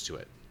get used to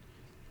it."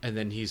 And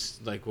then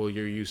he's like, "Well,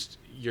 you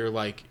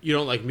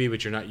don't like me,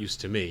 but you're not used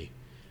to me."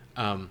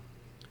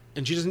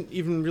 And she doesn't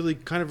even really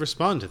kind of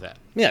respond to that.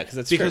 Yeah,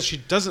 because she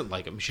doesn't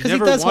like him. She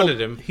never wanted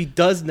him. He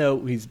does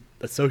know he's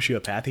a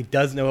sociopath. He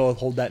does know he'll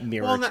hold that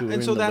mirror to her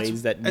in the ways that need to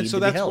be held. And so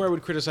that's where I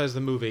would criticize the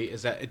movie,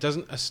 is that it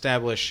doesn't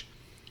establish.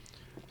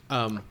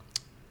 I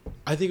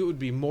think it would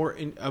be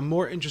a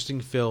more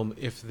interesting film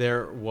if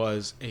there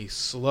was a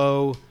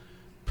slow,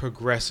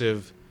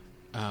 progressive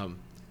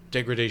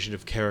degradation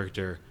of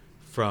character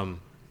from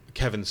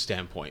Kevin's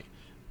standpoint.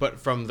 But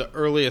from the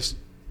earliest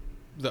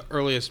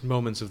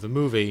moments of the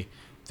movie,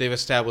 they've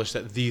established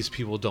that these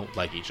people don't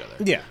like each other.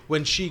 Yeah.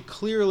 When she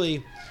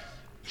clearly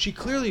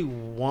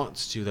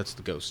wants to. That's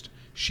the ghost.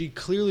 She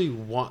clearly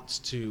wants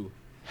to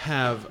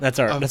have. That's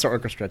our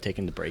orchestra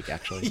taking the break.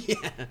 Actually. Yeah.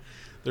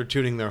 They're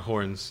tuning their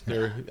horns.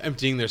 They're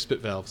emptying their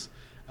spit valves.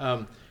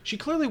 She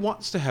clearly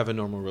wants to have a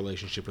normal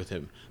relationship with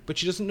him, but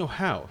she doesn't know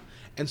how.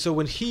 And so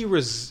when he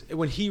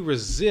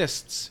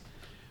resists,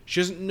 she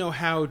doesn't know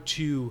how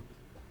to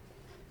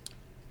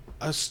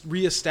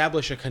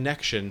reestablish a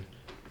connection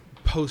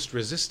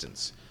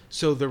post-resistance.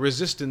 So the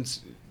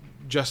resistance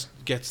just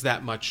gets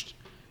that much,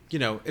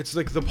 it's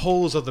like the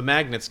poles of the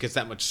magnets gets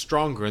that much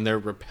stronger, and they're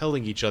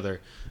repelling each other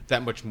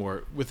that much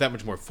more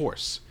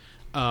force.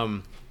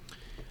 I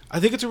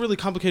think it's a really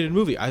complicated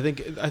movie. I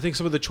think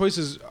some of the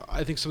choices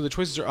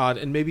are odd,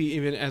 and maybe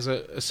even as a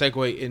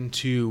segue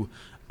into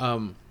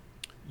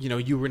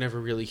You Were Never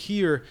Really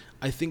Here,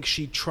 I think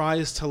she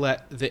tries to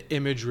let the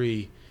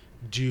imagery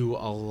do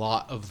a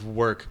lot of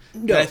work.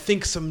 No. I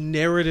think some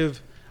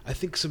narrative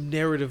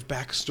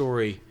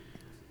backstory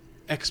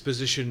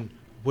exposition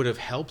would have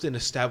helped in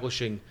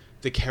establishing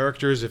the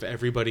characters of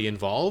everybody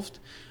involved.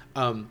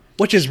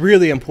 Which is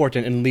really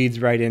important and leads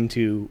right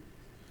into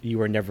You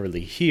Were Never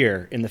Really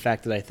Here, in the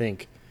fact that I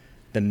think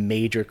the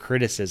major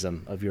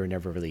criticism of You Were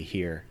Never Really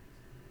Here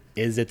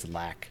is its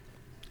lack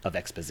of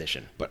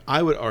exposition. But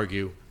I would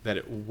argue that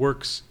it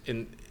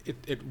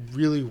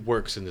really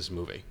works in this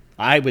movie.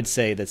 I would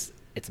say that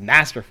it's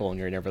masterful in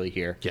You're Never Really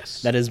Here.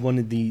 Yes. That is one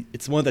of the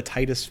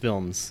tightest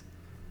films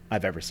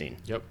I've ever seen.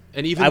 Yep.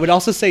 And even I would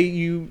also say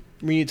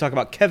when you talk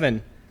about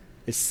Kevin,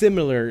 is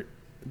similarly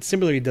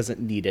doesn't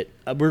need it.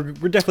 We're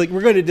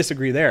going to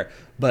disagree there,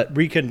 but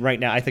we can right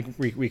now. I think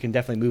we can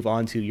definitely move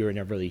on to You're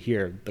Never Really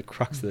Here, the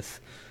crux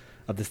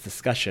of this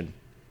discussion.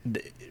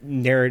 The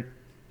narrative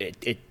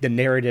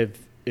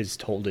is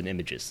told in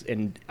images,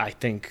 and I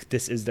think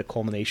this is the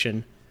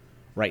culmination.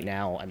 Right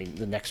now, I mean,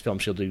 the next film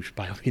she'll do should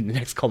probably be the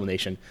next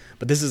culmination,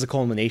 but this is a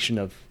culmination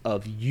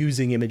of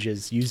using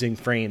images, using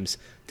frames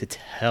to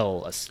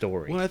tell a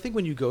story. Well, I think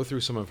when you go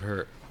through some of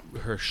her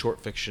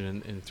short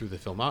fiction and through the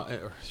film,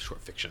 or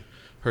short fiction,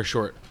 her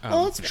short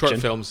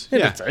films,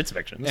 it's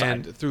fiction,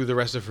 and through the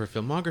rest of her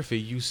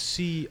filmography, you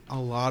see a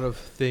lot of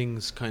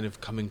things kind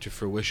of coming to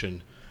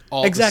fruition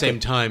all at the same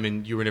time,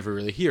 and You Were Never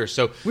Really Here.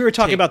 So we were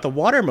talking about the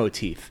water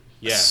motif.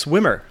 Yeah.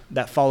 Swimmer,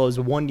 that follows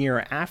 1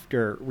 year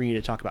after we need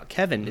to talk about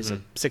Kevin, is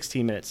a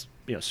 16 minutes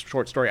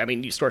short story. I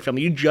mean, short film.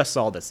 You just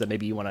saw this, so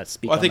maybe you want to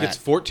speak on that. I think it's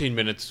 14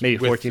 minutes.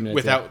 Maybe 14 minutes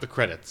without the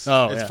credits.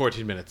 Oh, it's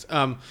 14 minutes.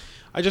 I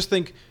just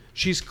think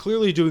she's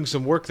clearly doing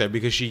some work there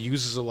because she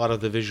uses a lot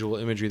of the visual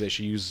imagery that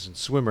she uses in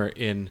Swimmer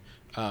in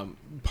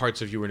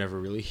parts of You Were Never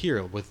Really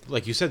Here, with,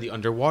 like you said, the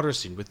underwater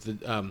scene with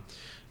the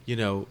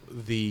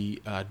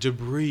the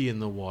debris in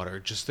the water,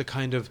 just the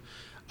kind of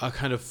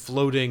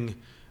floating,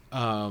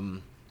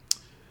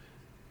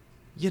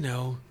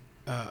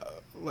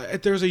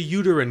 there's a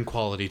uterine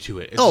quality to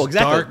it. It's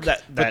exactly.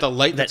 Dark, but the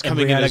light that's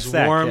coming in is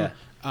sac, warm.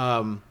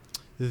 Yeah.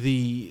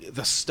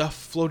 The stuff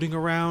floating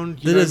around,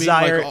 the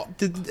desire,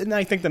 and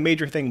I think the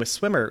major thing with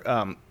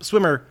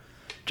Swimmer,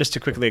 just to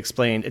quickly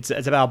explain, it's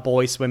about a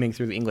boy swimming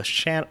through the English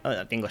Channel,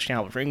 but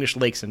for English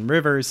lakes and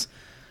rivers.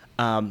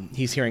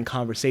 He's hearing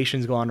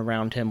conversations go on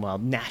around him while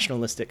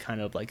nationalistic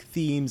kind of like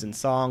themes and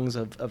songs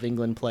of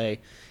England play.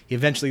 He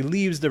eventually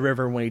leaves the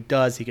river. When he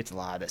does, he gets a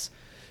lot of this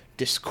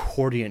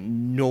discordant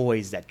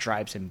noise that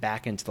drives him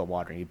back into the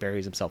water, and he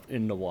buries himself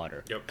in the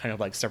water, kind of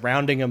like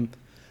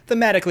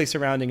thematically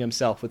surrounding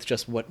himself with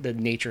just what the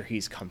nature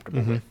he's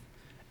comfortable with.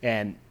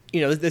 And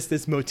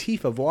this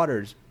motif of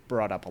water is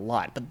brought up a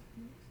lot, but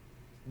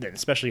then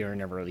especially You're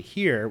Never Really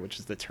Here, which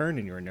is the turn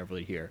in You're Never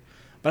Really Here.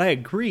 But I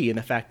agree in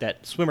the fact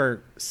that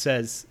Swimmer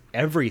says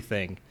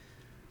everything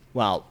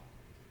while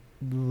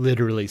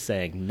literally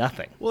saying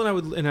nothing.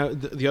 Well,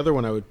 the other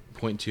one I would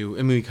point to,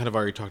 I mean, we kind of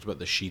already talked about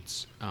the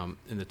sheets and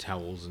the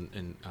towels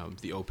and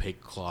the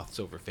opaque cloths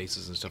over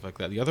faces and stuff like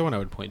that. The other one I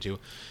would point to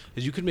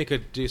is you could make a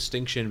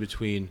distinction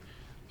between,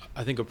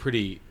 I think a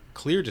pretty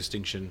clear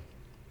distinction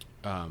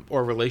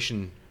or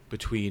relation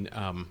between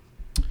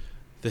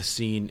the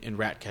scene in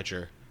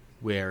Ratcatcher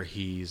where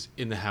he's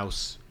in the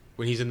house,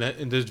 when he's in the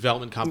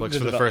development complex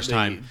for the first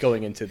time,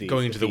 going into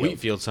the wheat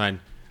field sign,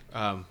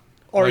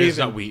 or even it's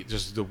not wheat,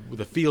 just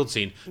the field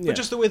scene, but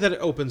just the way that it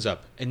opens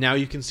up, and now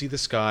you can see the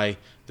sky.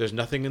 There's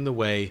nothing in the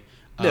way.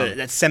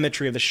 That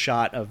symmetry of the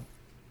shot of,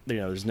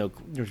 there's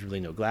really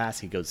no glass.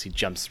 He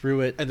jumps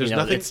through it, and there's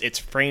nothing. It's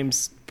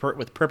frames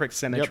with perfect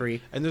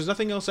symmetry, and there's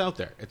nothing else out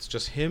there. It's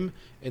just him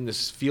in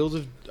this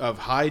field of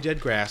high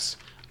dead grass,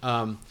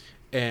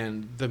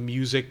 and the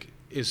music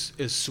is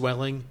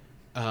swelling.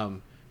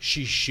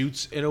 She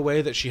shoots in a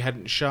way that she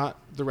hadn't shot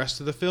the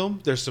rest of the film.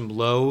 There's some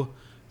low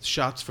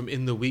shots from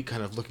in the wheat,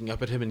 kind of looking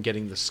up at him and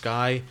getting the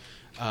sky,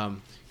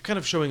 kind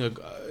of showing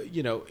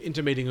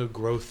intimating a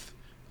growth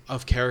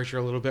of character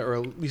a little bit, or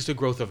at least a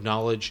growth of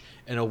knowledge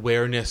and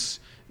awareness,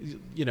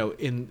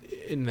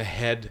 in the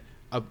head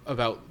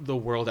about the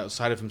world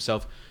outside of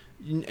himself.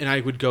 And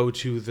I would go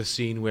to the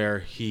scene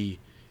where he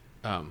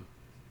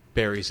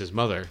buries his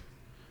mother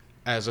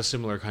as a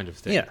similar kind of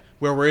thing,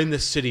 where we're in the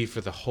city for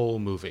the whole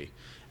movie.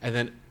 And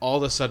then all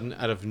of a sudden,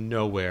 out of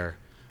nowhere,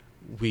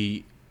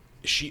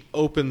 she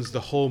opens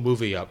the whole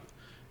movie up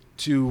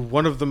to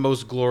one of the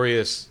most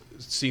glorious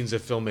scenes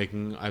of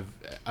filmmaking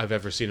I've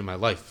ever seen in my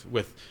life,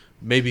 with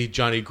maybe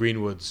Johnny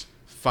Greenwood's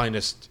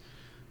finest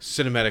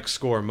cinematic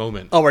score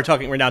moment. Oh, we're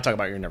now talking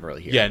about You're Never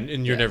Really Here. Yeah,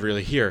 and You're Never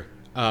Really Here.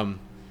 And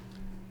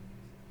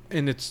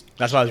that's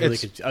why I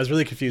was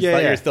really confused. I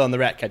thought you were still on the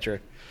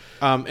Ratcatcher.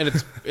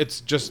 And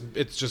it's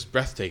just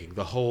breathtaking.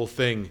 The whole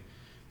thing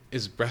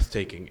is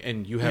breathtaking,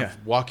 and you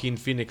have Joaquin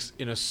Phoenix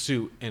in a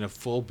suit and a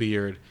full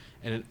beard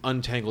and an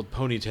untangled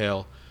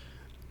ponytail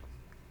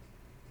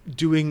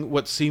doing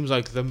what seems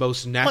like the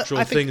most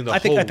natural thing in the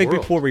whole world. I think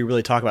before we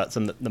really talk about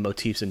some of the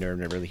motifs in You're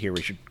Never Really Here,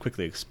 we should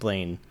quickly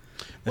explain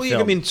the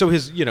film. I mean, so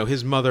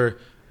his mother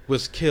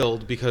was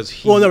killed because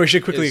he... Well, no, we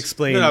should quickly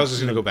explain... No, I was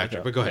just going to go back to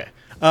it, but go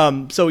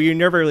ahead. So You're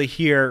Never Really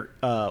Here,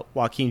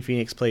 Joaquin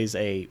Phoenix plays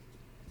a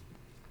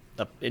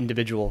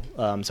individual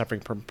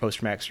suffering from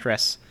post-traumatic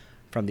stress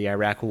from the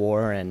Iraq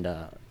War, and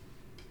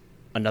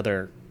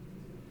another...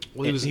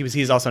 Well,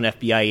 he's also an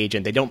FBI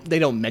agent. They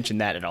don't mention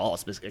that at all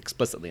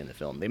explicitly in the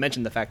film. They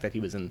mention the fact that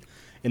he was in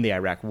the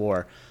Iraq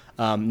War.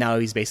 Now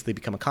he's basically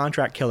become a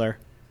contract killer,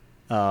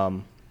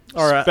 or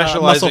a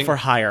muscle for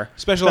hire,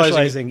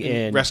 specializing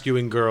in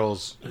rescuing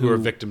girls who are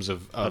victims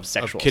of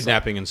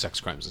kidnapping and sex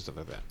crimes and stuff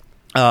like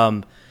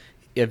that.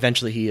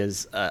 Eventually, he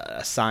is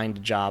assigned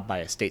a job by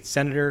a state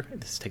senator.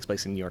 This takes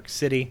place in New York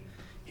City.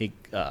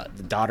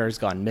 The daughter's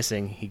gone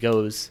missing. He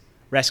goes,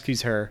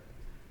 rescues her.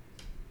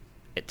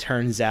 It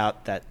turns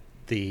out that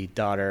the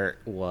daughter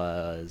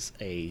was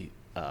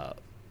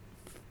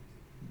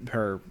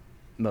her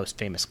most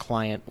famous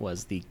client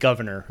was the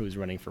governor who was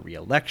running for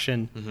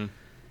re-election,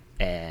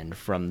 and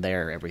from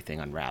there everything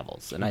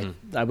unravels. And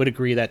I would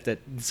agree that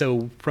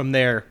so from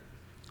there,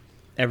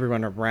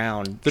 everyone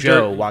around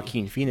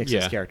Joaquin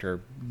Phoenix's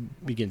character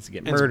begins to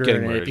get murdered,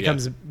 and it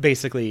becomes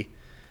basically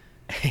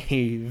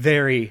a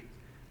very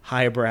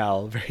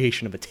highbrow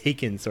variation of a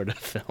Taken sort of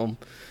film,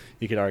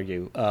 you could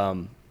argue.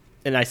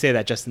 And I say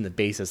that just in the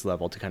basis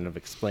level to kind of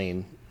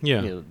explain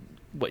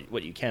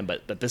what you can,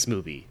 but this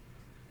movie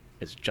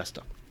is just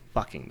a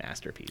fucking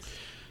masterpiece.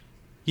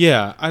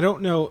 Yeah, I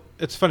don't know.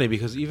 It's funny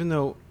because even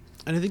though,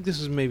 and I think this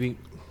is maybe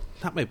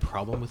not my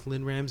problem with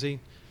Lynn Ramsey,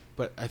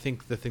 but I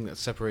think the thing that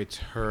separates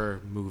her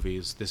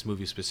movies, this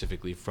movie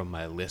specifically, from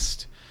my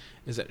list,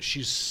 is that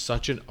she's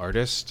such an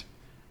artist.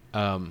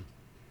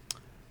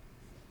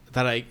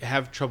 that I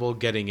have trouble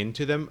getting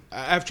into them.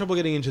 I have trouble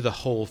getting into the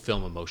whole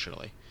film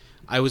emotionally.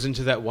 I was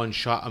into that one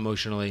shot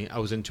emotionally. I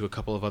was into a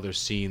couple of other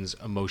scenes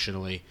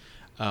emotionally.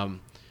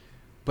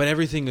 But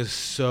everything is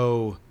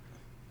so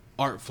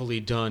artfully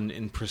done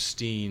and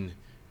pristine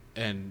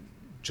and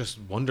just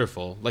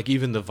wonderful. Like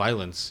even the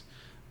violence,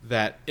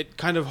 that it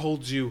kind of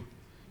holds you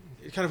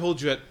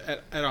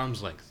at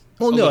arm's length.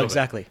 Well, no,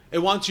 exactly. It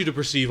wants you to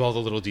perceive all the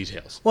little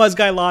details. Well, as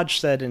Guy Lodge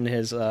said in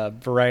his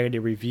Variety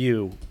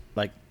review,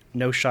 like,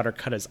 no shot or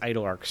cut is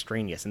idle or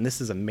extraneous, and this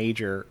is a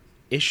major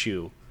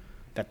issue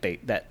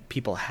that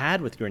people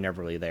had with You're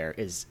Never Really There.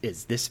 Is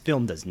this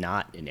film does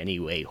not in any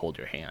way hold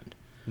your hand.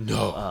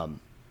 No.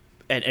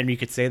 And you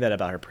could say that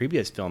about her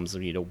previous films,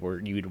 you know, where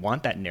you'd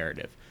want that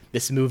narrative.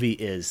 This movie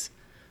is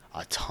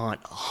a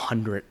taunt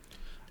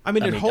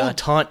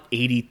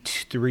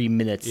 83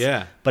 minutes.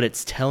 Yeah. But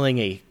it's telling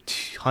a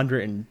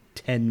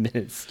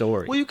 110-minute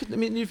story. Well,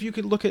 if you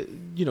could look at,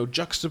 you know,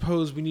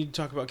 juxtapose, we need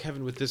to talk about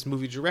Kevin with this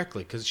movie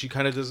directly, because she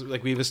kind of does,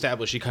 like we've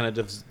established, she kind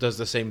of does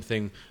the same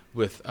thing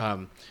with,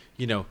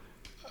 you know,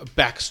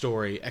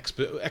 backstory,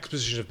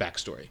 exposition of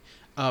backstory.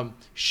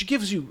 She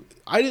gives you,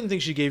 I didn't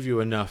think she gave you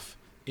enough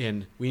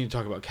in We Need to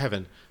Talk About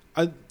Kevin.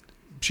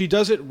 She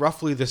does it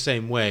roughly the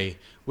same way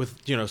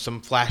with, you know,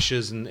 some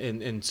flashes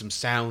and some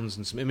sounds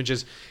and some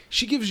images.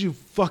 She gives you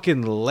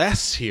fucking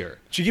less here.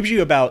 She gives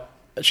you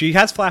she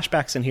has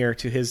flashbacks in here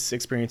to his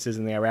experiences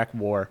in the Iraq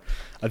War.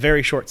 A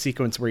very short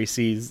sequence where he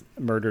sees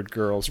murdered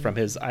girls from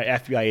his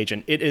FBI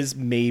agent. It is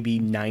maybe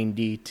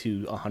 90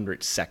 to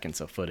 100 seconds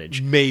of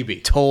footage.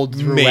 Maybe. Told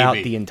throughout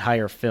the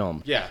entire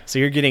film. Yeah. So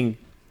you're getting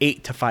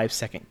 8 to 5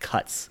 second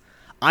cuts.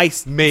 I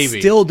Maybe.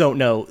 still don't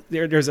know.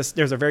 There's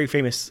a very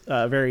famous, one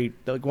of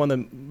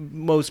the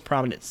most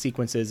prominent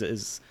sequences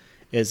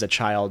is a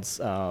child's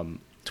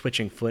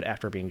twitching foot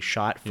after being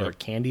shot for a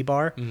candy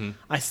bar. Mm-hmm.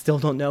 I still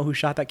don't know who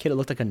shot that kid. It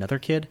looked like another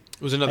kid.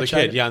 It was another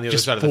kid, on the other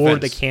side of the fence. fence. For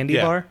the candy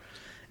bar.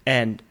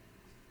 And,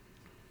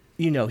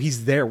 you know,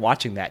 he's there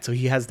watching that, so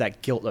he has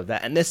that guilt of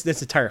that. And this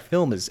entire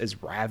film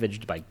is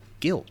ravaged by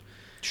guilt.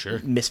 Sure.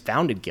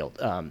 Misfounded guilt.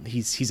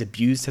 He's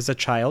abused as a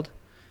child.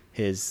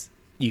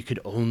 You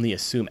could only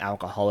assume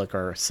alcoholic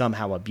or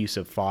somehow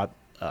abusive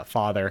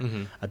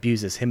father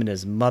abuses him and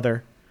his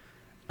mother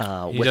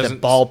with a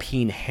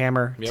ball-peen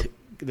hammer. Yep.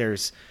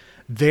 There's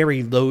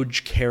very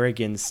Loge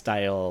Kerrigan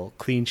style,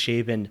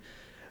 clean-shaven,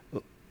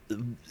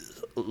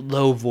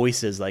 low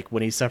voices, like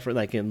when he's suffering,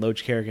 like in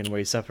Loge Kerrigan, where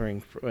he's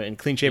suffering, in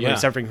Clean Shaven, when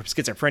he's suffering from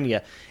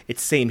schizophrenia.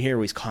 It's same here,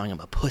 where he's calling him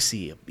a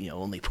pussy. You know,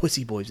 only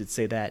pussy boys would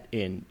say that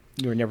in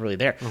You're Never Really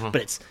There. Uh-huh.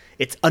 But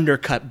it's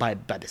undercut by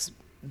this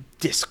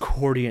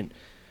discordant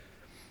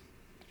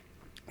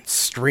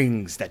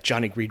strings that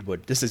Johnny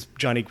Greenwood. This is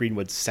Johnny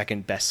Greenwood's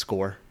second best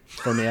score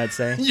for me, I'd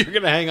say. You're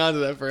gonna hang on to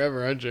that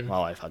forever, aren't you?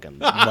 Well, I fucking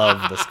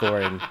love the score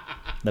in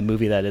the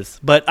movie, that is.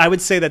 But I would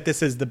say that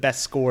this is the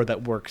best score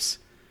that works.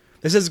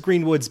 This is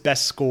Greenwood's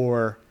best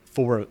score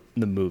for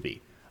the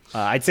movie.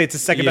 I'd say it's the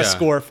second best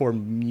score for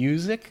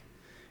music,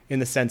 in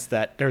the sense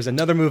that there's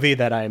another movie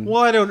that I'm.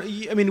 Well,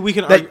 I mean, we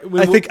can.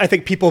 I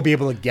think people will be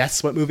able to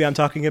guess what movie I'm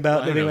talking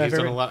about. I don't know, he's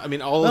done a lot. I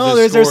mean, all of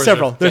his his there's scores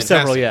several. are There's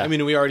several. fantastic. Yeah. I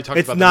mean, we already talked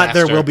about. It's not The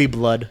Master. There Will Be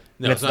Blood.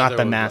 No, and it's not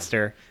The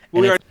Master.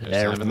 Well,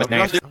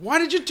 Master. Why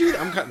did you do that?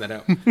 I'm cutting that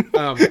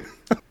out.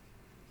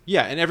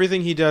 Yeah, and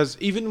everything he does,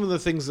 even with the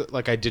things that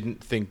like I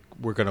didn't think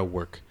were gonna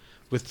work,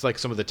 with like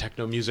some of the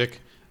techno music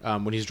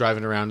when he's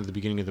driving around at the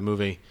beginning of the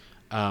movie.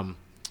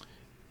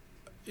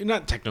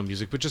 Not techno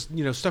music, but just,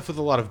 you know, stuff with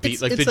a lot of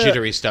beat, like the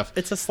jittery stuff.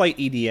 It's a slight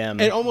EDM.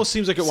 It almost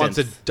seems like it wants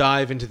to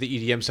dive into the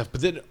EDM stuff,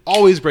 but then it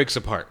always breaks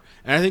apart.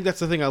 And I think that's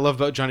the thing I love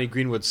about Johnny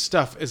Greenwood's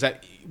stuff, is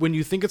that when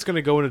you think it's going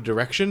to go in a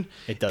direction,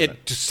 it doesn't.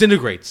 It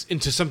disintegrates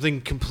into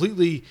something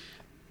completely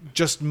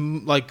just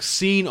like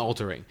scene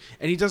altering.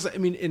 And he does, I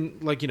mean, in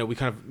like, you know, we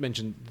kind of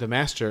mentioned The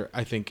Master,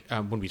 I think,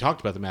 when we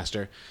talked about The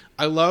Master.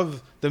 I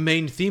love the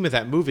main theme of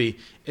that movie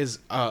is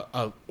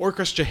a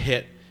orchestra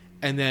hit,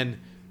 and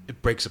then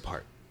it breaks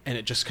apart. And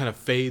it just kind of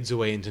fades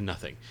away into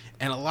nothing.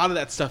 And a lot of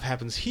that stuff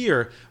happens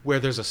here, where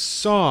there's a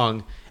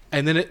song,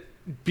 and then it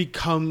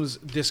becomes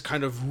this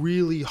kind of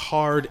really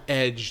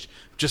hard-edged,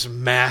 just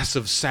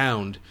massive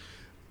sound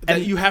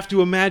that you have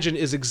to imagine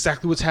is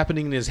exactly what's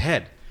happening in his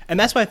head. And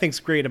that's what I think's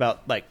great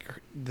about like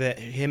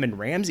him and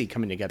Ramsey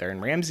coming together.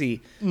 And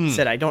Ramsey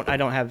said, "I don't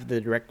have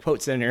the direct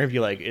quotes in an interview.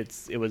 Like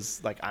it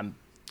was like I'm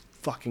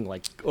fucking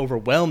like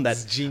overwhelmed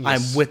that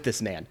I'm with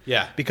this man."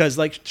 Yeah, because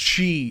like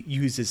she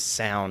uses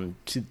sound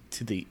to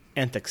the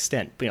nth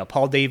extent. You know,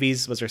 Paul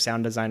Davies was her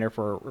sound designer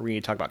for We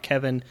Need to Talk About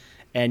Kevin,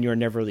 and You're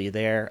Never Really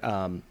There,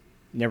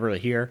 Never Really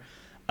Here.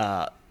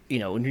 You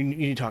know, when you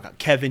need to talk about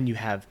Kevin, you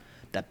have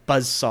that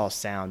buzzsaw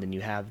sound, and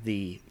you have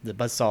the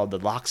buzzsaw, the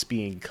locks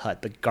being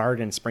cut, the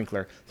garden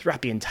sprinkler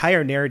throughout the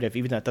entire narrative,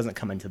 even though it doesn't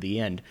come into the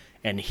end.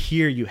 And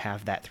here you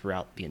have that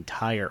throughout the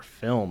entire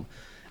film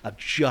of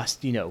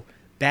just, you know,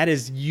 that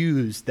is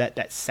used,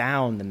 that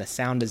sound and the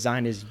sound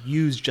design is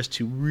used just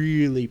to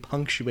really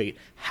punctuate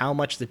how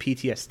much the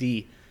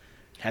PTSD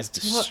has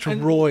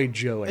destroyed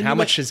Joe, and how you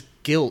much his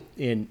guilt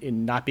in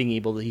not being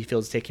able to, he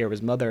feels, to take care of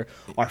his mother,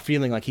 or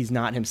feeling like he's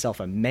not himself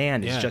a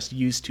man, is just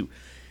used to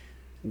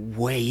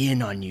weigh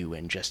in on you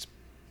and just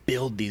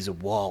build these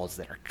walls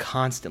that are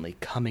constantly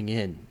coming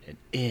in and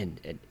in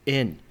and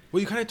in.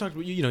 Well, you kind of talked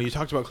about, you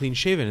talked about Clean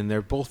Shaven, and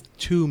they're both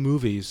two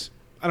movies.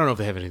 I don't know if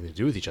they have anything to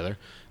do with each other.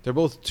 They're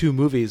both two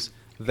movies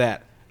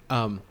that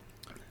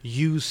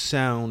use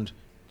sound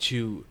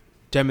to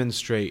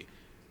demonstrate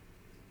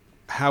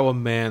how a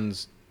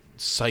man's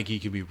psyche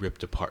can be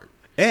ripped apart.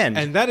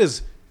 And that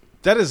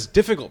is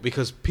difficult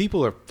because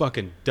people are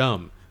fucking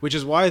dumb, which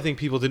is why I think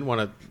people didn't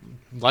want to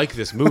like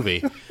this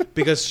movie,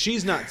 because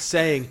she's not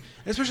saying,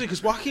 especially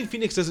because Joaquin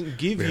Phoenix doesn't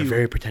give you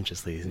very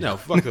pretentiously. No,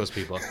 fuck those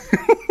people.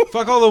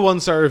 Fuck all the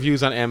 1-star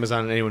reviews on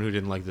Amazon and anyone who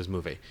didn't like this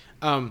movie.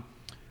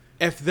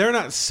 If they're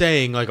not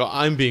saying like, "Oh,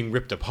 I'm being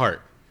ripped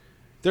apart,"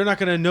 they're not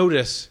going to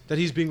notice that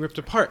he's being ripped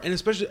apart. And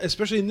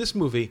especially in this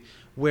movie,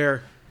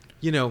 where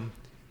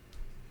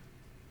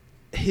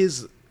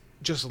his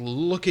just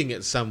looking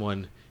at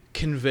someone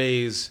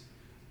conveys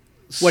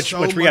which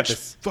we have to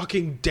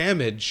fucking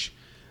damage.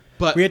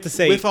 But we have to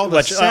say, with all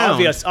the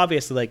sound,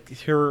 obviously, like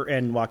her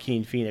and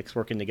Joaquin Phoenix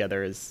working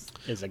together is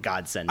a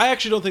godsend. I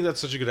actually don't think that's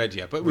such a good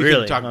idea, but we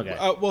really? can talk.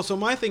 Okay. Well, so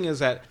my thing is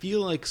that I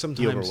feel like sometimes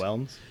he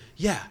overwhelms.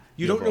 Yeah,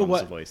 you don't know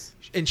what,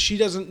 and she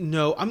doesn't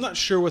know. I'm not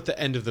sure what the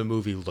end of the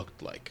movie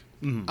looked like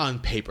on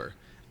paper.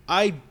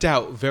 I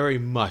doubt very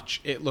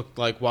much it looked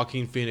like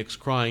Joaquin Phoenix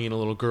crying in a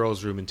little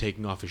girl's room and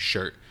taking off his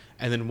shirt,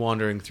 and then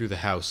wandering through the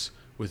house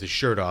with his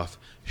shirt off,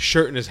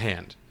 shirt in his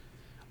hand.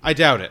 I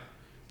doubt it,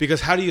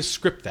 because how do you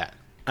script that?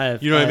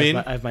 You know what I mean?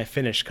 I have my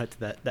finish cut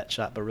to that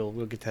shot, but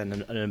we'll get to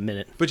that in a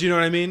minute. But you know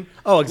what I mean?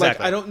 Oh,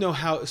 exactly. Like, I don't know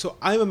how. So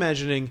I'm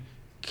imagining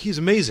he's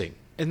amazing,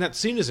 and that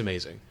scene is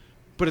amazing,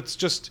 but it's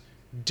just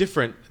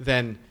different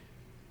than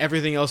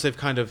everything else. With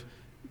a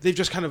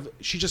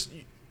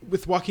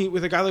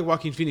guy like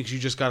Joaquin Phoenix, you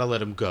just got to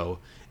let him go.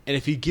 And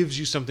if he gives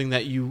you something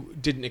that you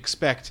didn't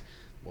expect,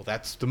 well,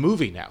 that's the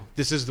movie now.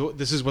 This is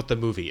what the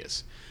movie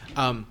is.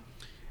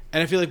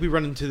 And I feel like we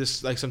run into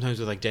this like sometimes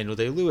with like Daniel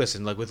Day-Lewis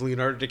and like with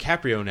Leonardo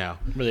DiCaprio now.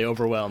 Where they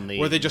overwhelm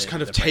where they just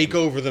kind of take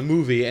over the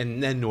movie,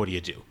 and then what do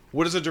you do?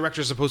 What is a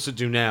director supposed to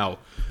do now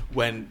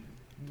when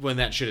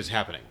that shit is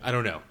happening? I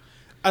don't know.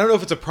 I don't know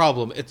if it's a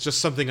problem. It's just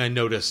something I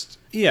noticed.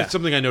 Yeah. It's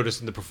something I noticed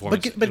in the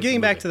performance. But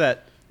getting back to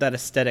that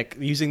aesthetic,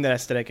 using that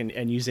aesthetic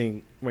and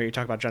using where you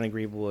talk about Johnny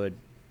Greenwood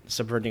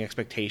subverting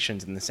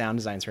expectations and the sound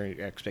design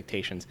subverting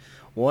expectations,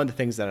 one of the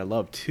things that I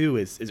love too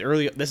is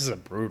early. This is a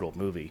brutal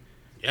movie.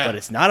 Yeah. But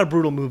it's not a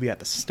brutal movie at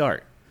the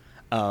start.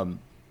 And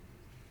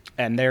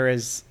there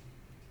is,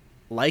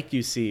 like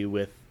you see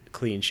with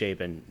Clean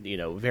Shaven,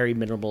 very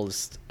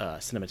minimalist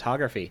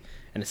cinematography.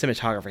 And the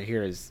cinematographer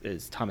here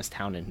is Thomas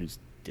Townend, who's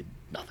did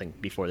nothing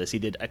before this. He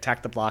did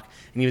Attack the Block,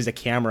 and he was a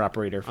camera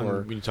operator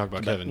for... We talk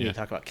about Kevin,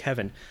 talk about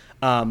Kevin.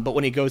 But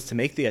when he goes to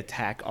make the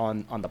attack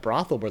on the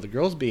brothel where the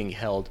girl's being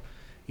held,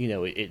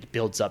 it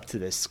builds up to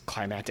this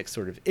climactic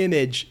sort of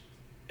image,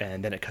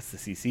 and then it cuts the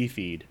CC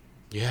feed,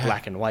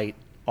 black and white.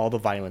 All the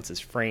violence is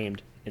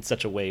framed in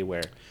such a way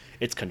where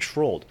it's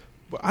controlled.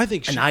 Well, I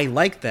think, and I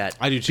like that.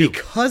 I do too,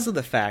 because of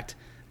the fact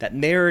that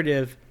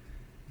narrative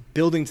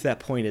building to that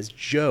point is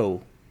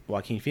Joe,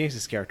 Joaquin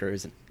Phoenix's character,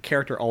 is a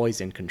character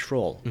always in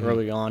control. Mm-hmm.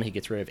 Early on, he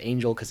gets rid of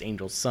Angel because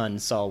Angel's son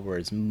saw where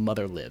his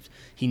mother lived.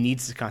 He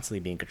needs to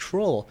constantly be in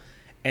control,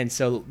 and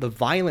so the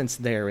violence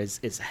there is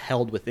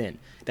held within.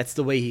 That's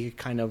the way he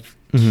kind of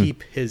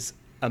keep his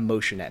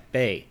emotion at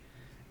bay.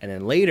 And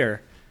then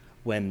later,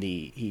 when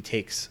he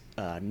takes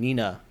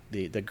Nina,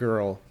 the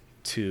girl,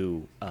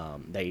 to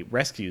that he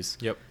rescues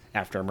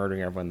after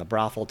murdering everyone in the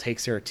brothel,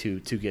 takes her to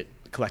get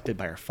collected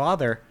by her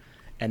father,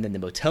 and then the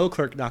motel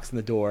clerk knocks on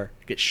the door,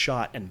 gets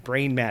shot, and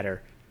brain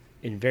matter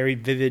in very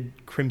vivid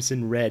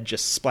crimson red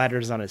just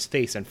splatters on his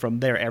face, and from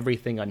there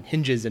everything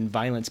unhinges and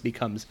violence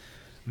becomes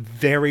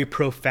very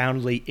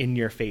profoundly in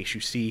your face.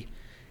 You see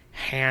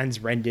hands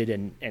rended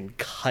and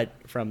cut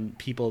from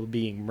people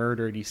being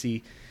murdered. You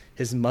see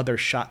his mother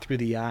shot through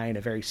the eye in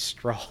a very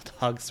straw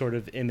dog sort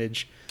of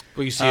image.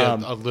 Well, you see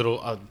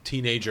a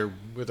teenager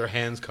with her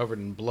hands covered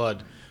in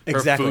blood, her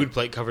food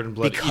plate covered in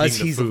blood, because eating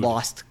the he's food.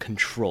 Lost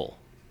control.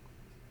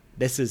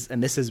 This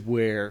is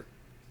where,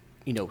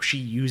 she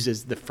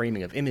uses the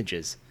framing of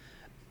images.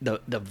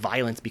 The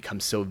violence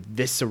becomes so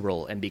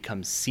visceral and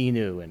becomes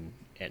sinew and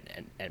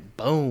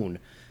bone,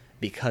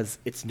 because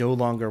it's no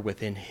longer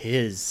within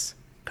his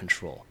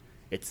control.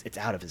 It's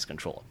out of his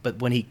control. But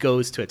when he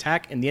goes to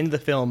attack, in the end of the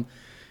film,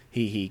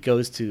 he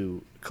goes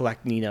to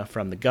collect Nina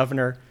from the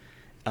governor.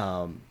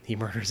 He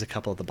murders a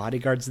couple of the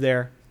bodyguards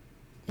there.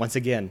 Once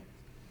again,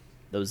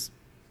 those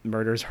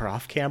murders are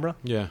off camera.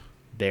 Yeah.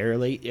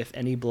 Barely, if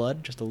any,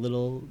 blood. Just a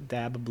little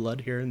dab of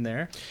blood here and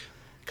there.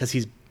 Because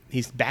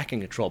he's back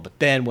in control. But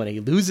then when he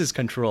loses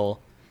control,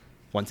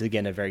 once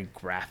again, a very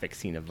graphic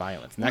scene of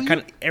violence. And that kind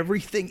of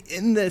everything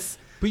in this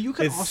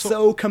is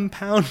so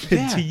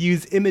compounded to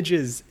use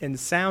images, and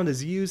sound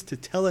is used to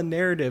tell a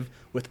narrative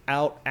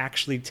without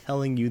actually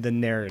telling you the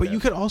narrative. But you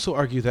could also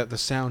argue that the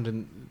sound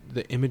and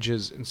the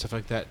images and stuff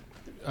like that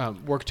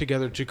work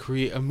together to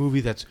create a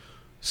movie that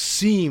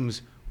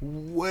seems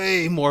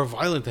way more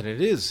violent than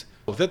it is.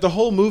 That the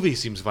whole movie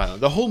seems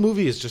violent. The whole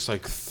movie is just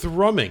like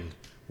thrumming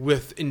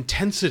with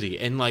intensity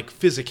and like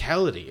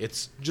physicality.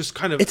 It's just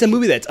kind of... It's a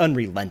movie that's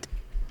unrelenting.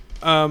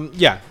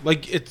 Yeah,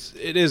 like it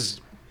is...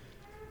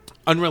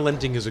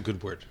 Unrelenting is a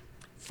good word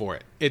for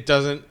it. It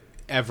doesn't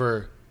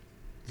ever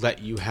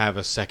let you have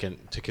a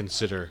second to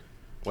consider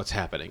what's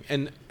happening.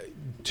 And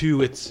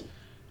to its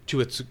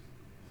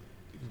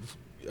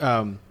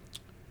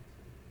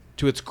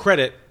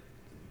credit,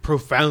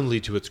 profoundly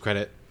to its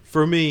credit,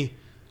 for me,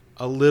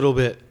 a little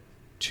bit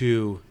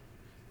to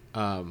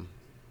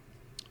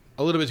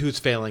its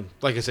failing.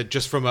 Like I said,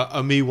 just from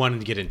a me wanting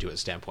to get into it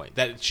standpoint,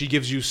 that she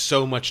gives you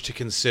so much to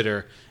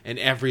consider, and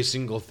every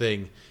single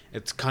thing,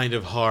 it's kind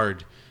of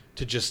hard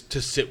to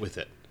sit with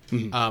it.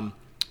 Mm-hmm.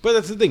 But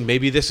that's the thing.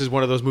 Maybe this is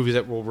one of those movies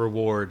that will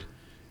reward.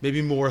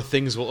 Maybe more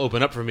things will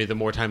open up for me the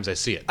more times I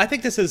see it. I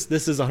think this is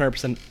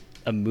 100%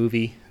 a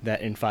movie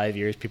that in 5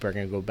 years people are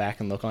going to go back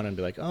and look on and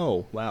be like,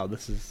 oh, wow,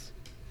 this is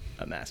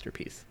a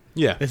masterpiece.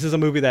 Yeah. This is a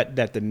movie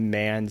that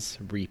demands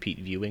repeat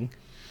viewing.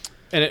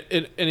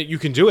 And you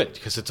can do it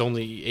because it's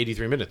only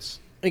 83 minutes.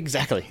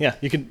 Exactly, yeah.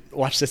 You can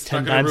watch this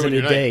 10 not gonna times in ruin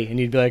a your day night. and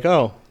you'd be like,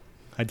 oh,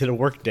 I did a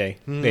work day,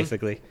 Mm-hmm.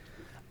 basically.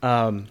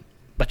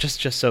 But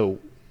just so,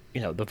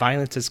 the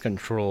violence is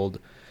controlled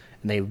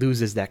and they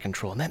loses that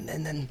control. And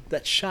then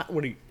that shot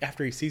when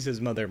after he sees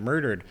his mother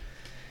murdered,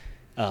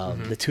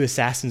 the two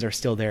assassins are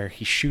still there.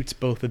 He shoots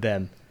both of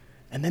them.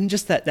 And then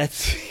just that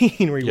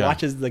scene where he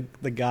watches the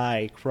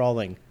guy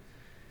crawling.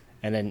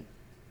 And then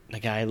the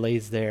guy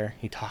lays there.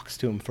 He talks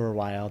to him for a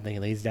while. Then he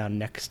lays down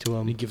next to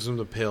him. He gives him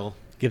the pill.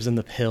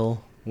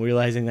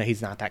 Realizing that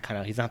he's not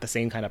the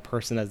same kind of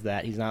person as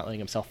that. He's not letting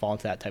himself fall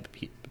into that type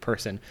of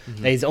person.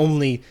 Mm-hmm. That he's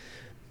only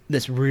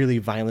this really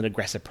violent,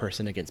 aggressive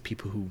person against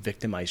people who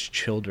victimize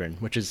children,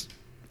 which is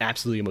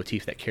absolutely a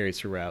motif that carries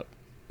throughout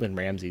Lynn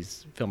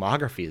Ramsey's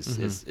filmography.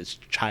 Is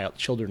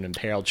children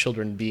imperiled,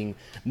 children being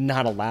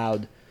not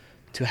allowed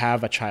to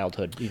have a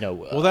childhood,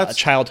 a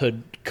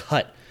childhood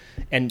cut.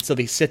 And so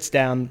he sits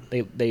down.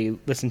 They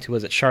listen to,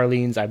 was it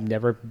Charlene's "I've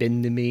Never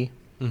Been to Me,"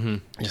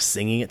 just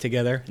singing it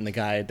together, and the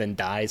guy then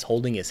dies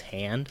holding his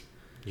hand.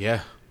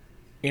 Yeah,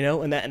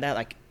 and that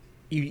like,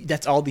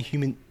 that's all the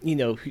human.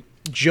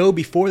 Joe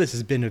before this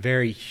has been a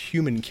very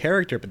human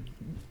character, but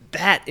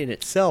that in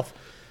itself,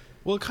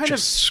 it kind of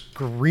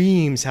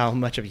screams how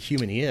much of a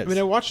human he is. I mean,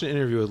 I watched an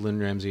interview with Lynn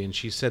Ramsey, and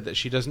she said that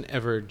she doesn't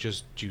ever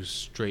just do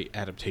straight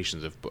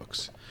adaptations of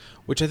books,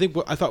 which I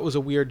thought was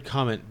a weird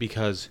comment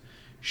because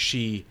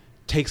she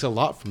takes a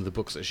lot from the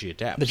books that she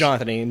adapts. The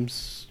Jonathan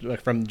Ames,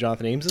 from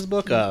Jonathan Ames's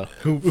book,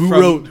 who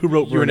wrote You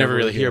Were Never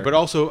Really Here, but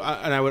also,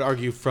 and I would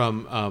argue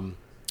from,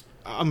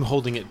 I'm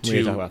holding it to We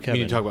Need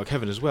to Talk About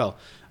Kevin as well.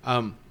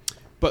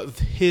 But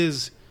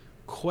his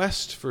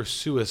quest for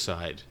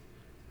suicide,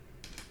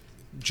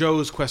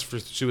 Joe's quest for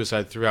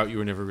suicide throughout You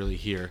Were Never Really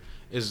Here,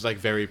 is like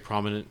very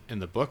prominent in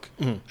the book.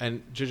 Mm-hmm.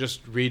 And to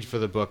just read for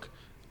the book,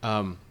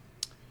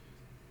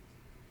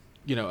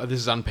 this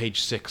is on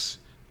page 6.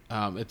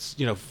 It's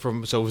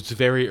it's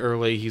very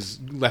early. He's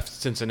left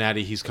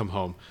Cincinnati. He's come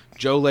home.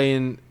 Joe lay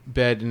in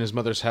bed in his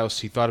mother's house.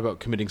 He thought about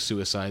committing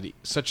suicide.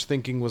 Such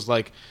thinking was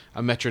like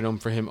a metronome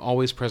for him,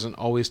 always present,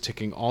 always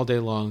ticking, all day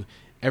long.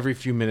 Every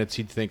few minutes,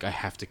 he'd think, "I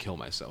have to kill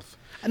myself."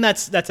 And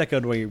that's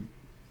echoed where he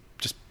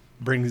just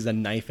brings a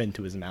knife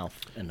into his mouth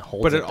and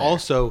holds. But it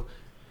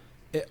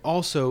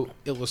also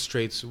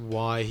illustrates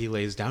why he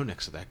lays down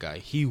next to that guy.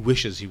 He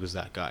wishes he was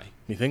that guy.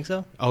 You think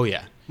so? Oh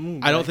yeah.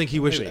 I don't think he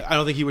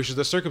wishes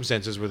the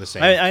circumstances were the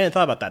same. I hadn't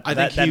thought about that.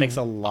 That makes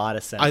a lot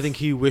of sense. I think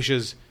he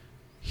wishes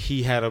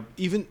he had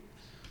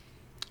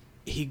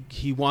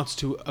he wants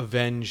to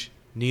avenge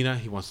Nina.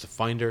 He wants to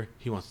find her.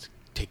 He wants to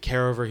take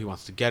care of her. He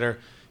wants to get her.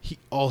 He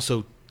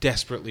also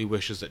desperately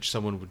wishes that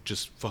someone would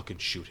just fucking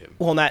shoot him.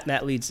 Well, and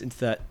that leads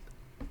into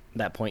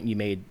that point you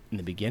made in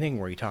the beginning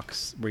where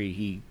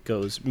he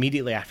goes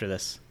immediately after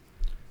this.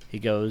 He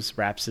goes,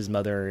 wraps his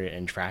mother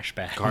in trash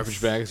bags.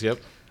 Garbage bags, yep.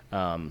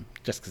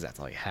 Just because that's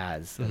all he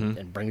has,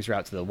 and brings her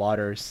out to the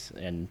waters.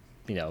 And,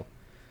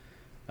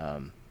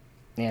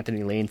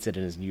 Anthony Lane said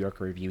in his New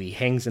Yorker review, he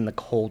hangs in the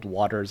cold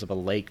waters of a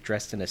lake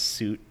dressed in a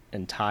suit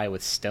and tie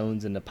with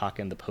stones in the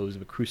pocket in the pose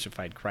of a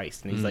crucified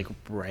Christ. And he's like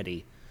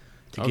ready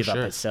to give up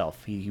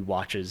himself. He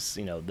watches,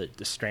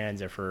 the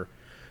strands of her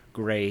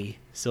gray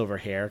silver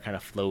hair kind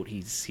of float.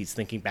 He's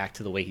thinking back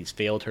to the way he's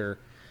failed her,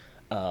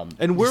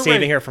 and we're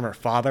saving her from her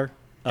father.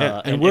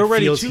 And we're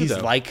ready feels too, he's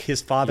though. like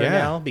his father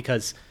now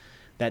because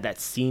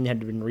that scene had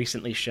been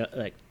recently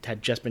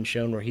had just been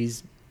shown where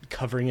he's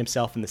covering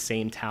himself in the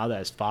same towel that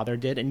his father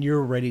did, and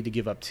you're ready to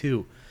give up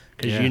too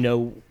because you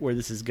know where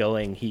this is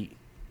going. He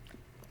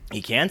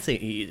can't say.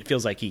 It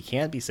feels like he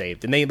can't be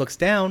saved, and then he looks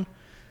down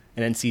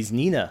and then sees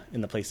Nina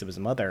in the place of his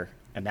mother,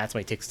 and that's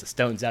why he takes the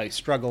stones out. He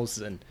struggles,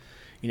 and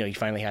he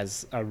finally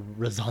has a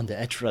raison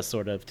d'etre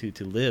sort of to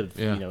live.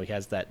 Yeah. He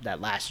has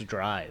that last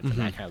drive, and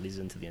that kind of leads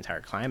into the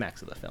entire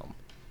climax of the film.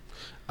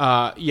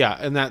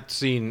 And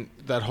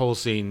that whole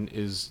scene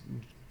is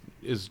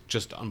is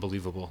just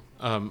unbelievable.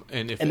 And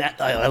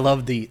I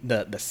love the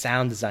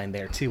sound design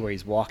there too, where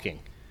he's walking.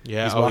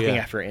 Yeah, he's walking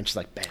after an inch,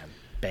 like bam,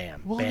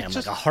 bam, Well, bam, it's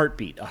like just-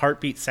 a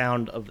heartbeat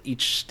sound of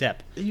each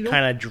step, You don't-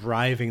 kind of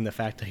driving the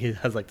fact that he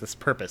has like this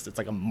purpose. It's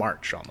like a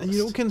march almost. And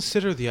you don't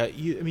consider I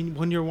mean,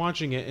 when you're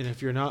watching it, and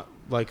if you're not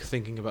like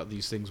thinking about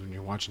these things when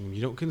you're watching them,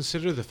 you don't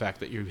consider the fact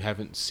that you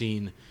haven't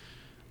seen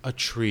a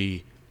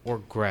tree or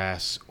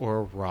grass or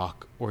a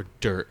rock or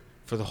dirt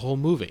for the whole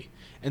movie.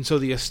 And so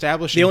the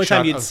establishing The only shot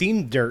time you'd of-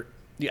 seen dirt,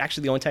 the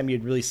only time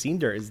you'd really seen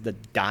dirt is the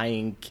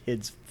dying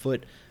kid's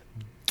foot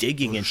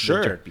digging into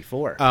Sure. the dirt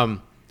before.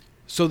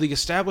 So the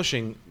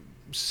establishing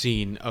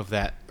scene of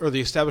that, or the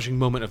establishing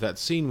moment of that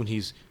scene when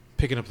he's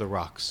picking up the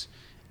rocks,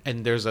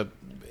 and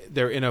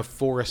they're in a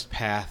forest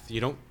path. You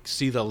don't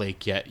see the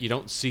lake yet. You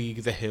don't see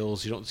the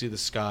hills. You don't see the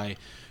sky.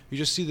 You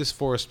just see this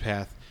forest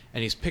path,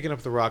 and he's picking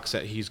up the rocks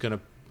that he's gonna,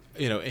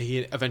 he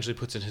eventually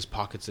puts in his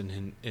pockets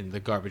in the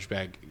garbage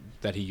bag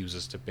that he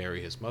uses to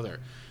bury his mother.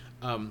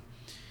 And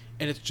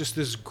it's just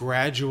this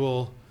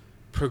gradual,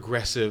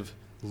 progressive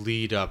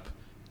lead up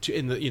to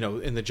in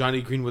the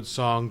Johnny Greenwood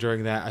song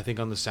during that. I think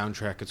on the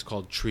soundtrack it's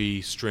called Tree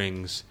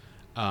Strings.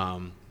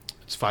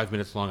 It's 5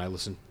 minutes long. I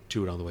listened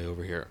to it on the way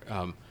over here.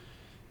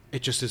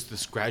 It just is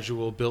this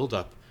gradual build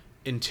up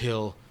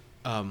until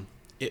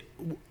it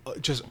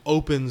just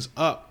opens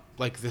up,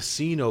 like the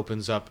scene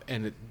opens up,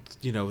 and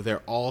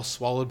they're all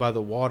swallowed by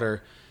the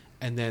water,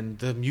 and then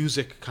the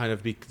music kind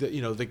of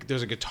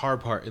there's a guitar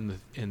part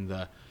in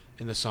the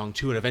song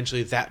too, and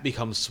eventually that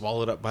becomes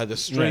swallowed up by the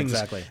strings,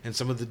 exactly. and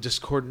some of the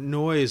discordant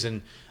noise,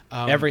 and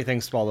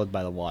Everything's swallowed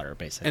by the water,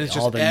 basically. and it's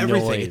all just the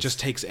everything. noise. It just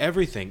takes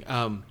everything.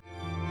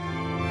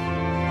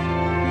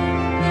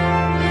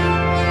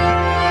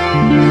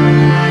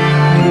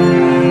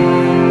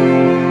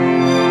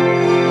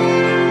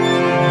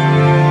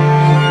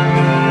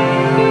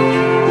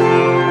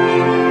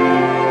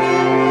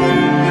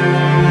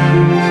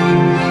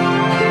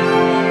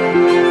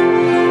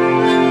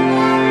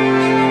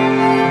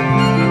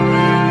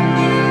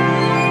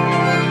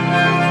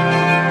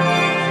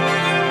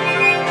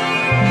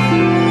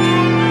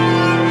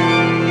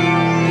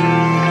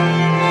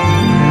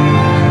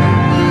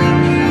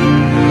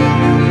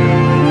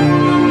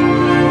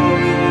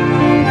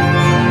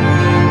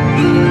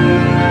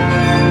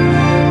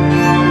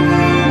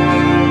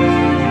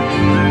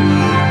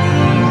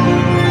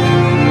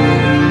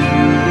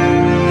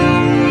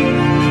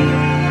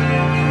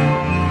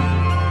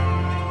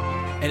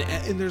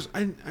 And there's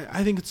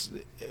I think it's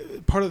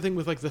part of the thing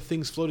with like the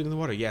things floating in the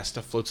water. Yeah,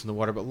 stuff floats in the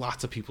water, but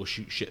lots of people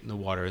shoot shit in the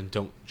water and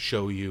don't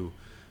show you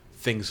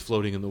things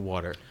floating in the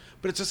water.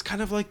 But it's just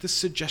kind of like the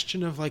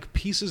suggestion of like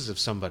pieces of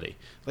somebody,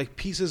 like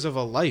pieces of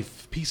a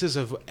life, pieces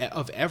of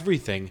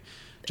everything.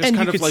 Just And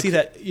kind you of could like see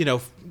that-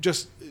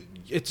 just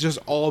it's just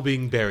all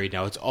being buried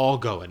now. It's all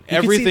going. You could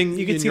Everything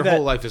see- you could in see your that-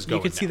 whole life is going.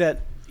 You could see now.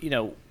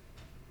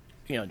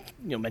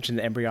 that, mention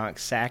the embryonic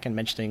sac and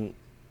mentioning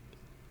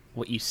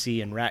what you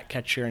see in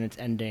Ratcatcher and its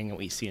ending and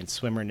what you see in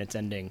Swimmer and its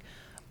ending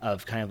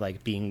of kind of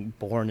like being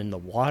born in the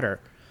water.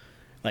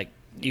 Like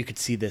you could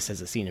see this as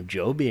a scene of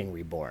Joe being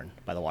reborn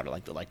by the water,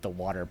 like the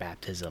water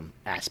baptism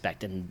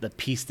aspect, and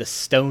the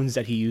stones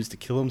that he used to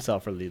kill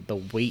himself, or the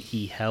weight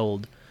he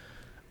held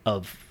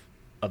of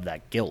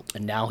that guilt.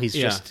 And now he's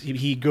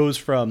he goes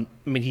from,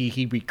 I mean,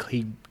 he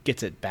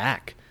gets it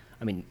back.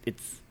 I mean,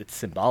 it's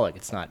symbolic.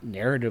 It's not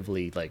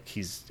narratively like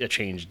he's a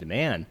changed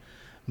man,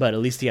 but at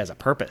least he has a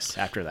purpose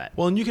after that.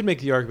 Well, and you can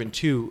make the argument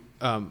too,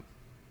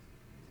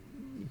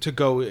 to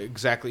go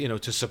exactly,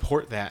 to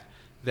support that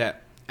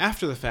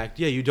after the fact,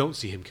 yeah, you don't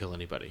see him kill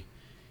anybody.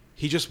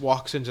 He just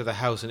walks into the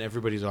house and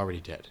everybody's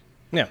already dead.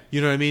 Yeah. You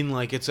know what I mean?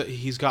 Like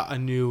he's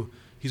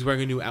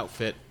wearing a new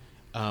outfit.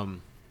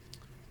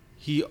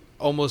 He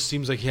almost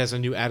seems like he has a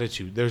new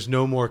attitude. There's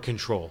no more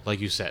control, like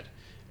you said.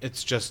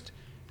 It's just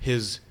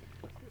his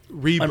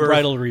rebirth.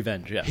 Unbridled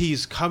revenge, yeah.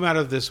 He's come out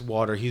of this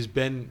water. He's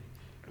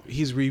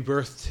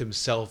rebirthed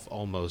himself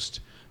almost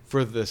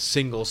for the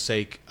single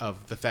sake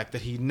of the fact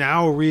that he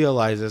now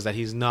realizes that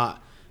he's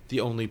not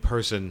the only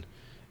person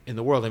in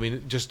the world. I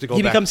mean, just to go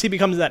He back,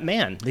 becomes that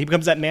man. He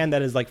becomes that man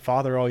that his like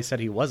father always said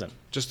he wasn't.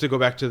 just to go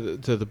back to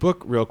the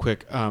book real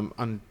quick,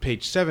 on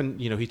page 7,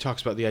 he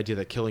talks about the idea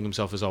that killing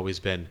himself has always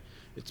been,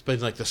 it's been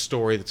like the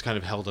story that's kind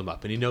of held him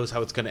up, and he knows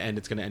how it's going to end.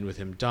 It's going to end with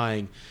him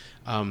dying.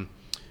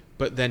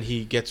 But then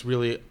he gets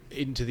really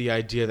into the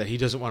idea that he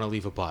doesn't want to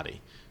leave a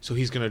body. So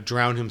he's going to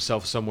drown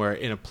himself somewhere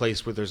in a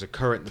place where there's a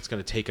current that's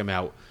going to take him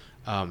out.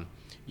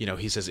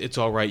 He says, it's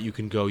all right, you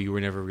can go, you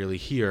were never really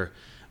here.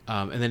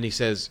 And then he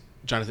says,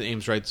 Jonathan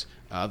Ames writes,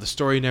 the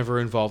story never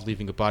involved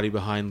leaving a body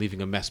behind,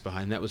 leaving a mess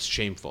behind. That was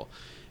shameful.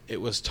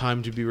 It was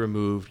time to be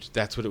removed.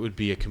 That's what it would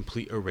be, a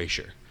complete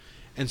erasure.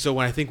 And so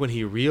when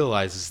he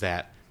realizes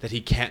that he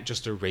can't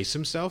just erase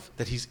himself,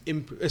 that he's,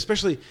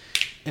 especially,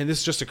 and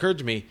this just occurred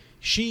to me,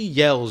 she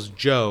yells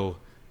Joe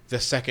the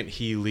second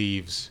he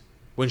leaves.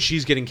 When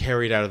she's getting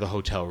carried out of the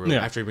hotel room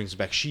after he brings her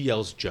back, she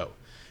yells Joe.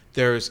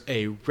 There's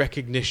a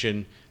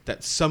recognition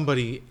that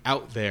somebody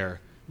out there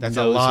that's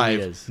Knows who he alive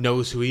is.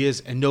 knows who he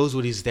is and knows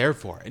what he's there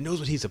for and knows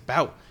what he's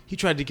about. He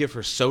tried to give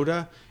her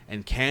soda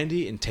and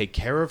candy and take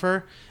care of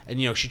her, and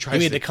she tries I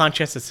mean, to the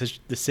conscious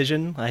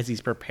decision as he's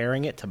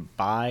preparing it to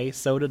buy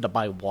soda, to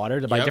buy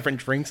water, to buy Yep. different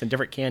drinks and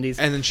different candies,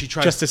 and then she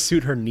tries just to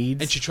suit her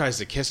needs. and she tries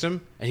to kiss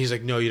him, and he's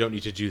like, "No, you don't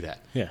need to do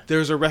that." Yeah.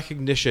 There's a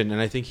recognition, and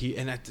I think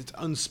it's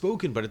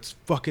unspoken, but it's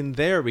fucking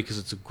there because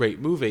it's a great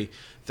movie,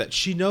 that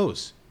she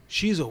knows.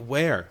 She's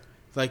aware.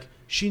 Like,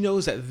 she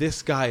knows that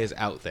this guy is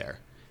out there,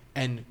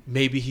 and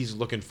maybe he's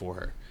looking for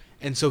her.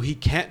 And so he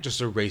can't just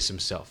erase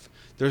himself.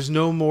 There's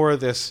no more of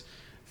this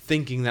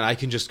thinking that I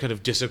can just kind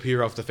of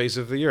disappear off the face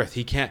of the earth.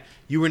 He can't.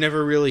 You were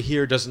never really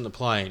here doesn't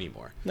apply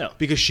anymore. No.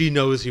 Because she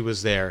knows he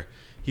was there.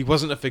 He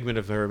wasn't a figment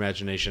of her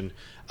imagination.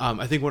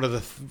 I think one of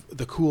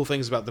the cool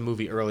things about the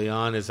movie early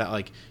on is that,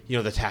 like,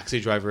 the taxi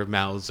driver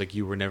mouths, like,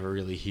 you were never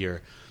really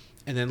here.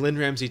 And then Lynn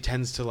Ramsey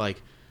tends to,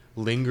 like,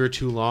 linger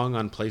too long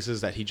on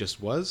places that he just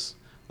was.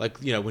 Like,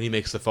 when he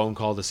makes the phone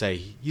call to say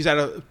he's at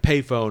a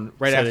payphone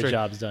right So after the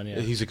job's done, yeah.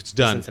 He's like, it's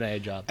done. Cincinnati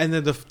job. And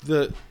then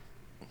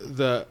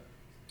the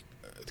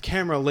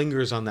camera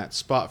lingers on that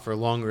spot for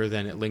longer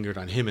than it lingered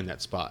on him in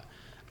that spot.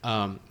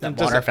 That and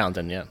does water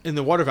fountain, yeah. in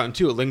the water fountain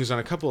too, it lingers on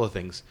a couple of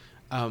things.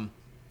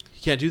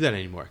 He can't do that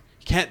anymore.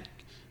 He can't.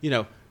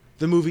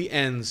 The movie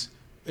ends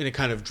in a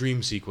kind of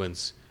dream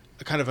sequence,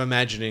 a kind of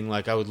imagining,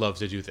 like, I would love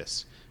to do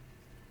this,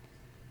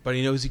 but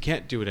he knows he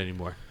can't do it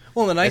anymore.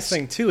 Well, the nice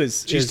thing too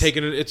is She's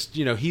taking it. It's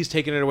he's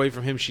taking it away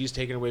from him. She's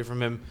taking it away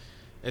from him.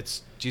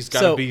 She's got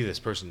to So- be this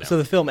person now. So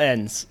the film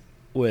ends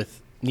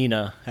with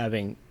Nina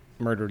having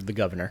murdered the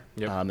governor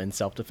Yep. in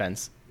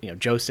self-defense.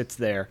 Joe sits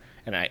there,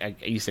 and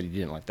you said he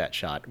didn't like that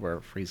shot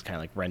where he's kind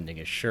of like rending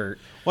his shirt.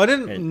 Well, I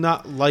didn't And-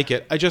 not like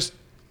it.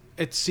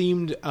 It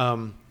seemed,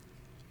 I'm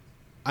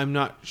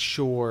not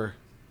sure.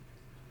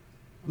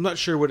 I'm not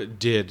sure what it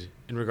did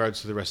in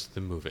regards to the rest of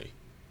the movie.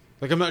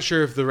 Like, I'm not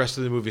sure if the rest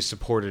of the movie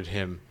supported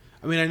him.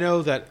 I mean, I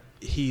know that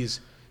he says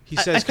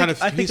I think- kind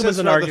of, I he think it says was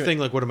an throughout the argument- thing,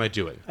 like, what am I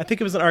doing? I think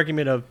it was an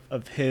argument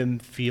of him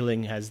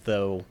feeling as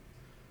though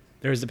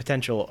there is a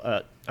potential.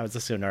 I was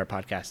listening to our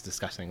podcast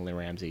discussing Lynn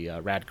Ramsey,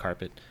 Rad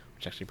Carpet,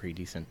 which is actually pretty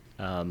decent.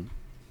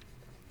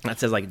 That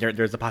says, like,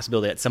 there's a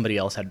possibility that somebody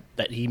else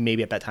that he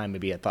maybe at that time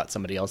maybe had thought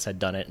somebody else had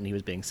done it and he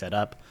was being set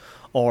up,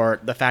 or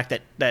the fact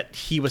that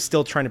he was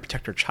still trying to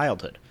protect her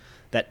childhood,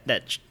 that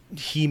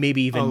he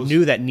maybe even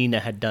knew that Nina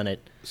had done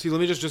it. See,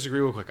 let me just disagree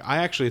real quick. I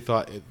actually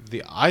thought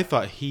I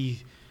thought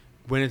he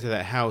went into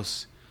that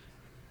house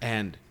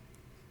and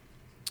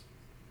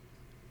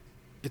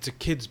it's a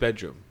kid's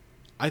bedroom.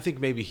 I think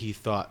maybe he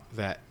thought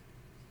that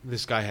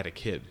this guy had a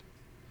kid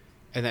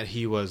and that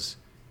he was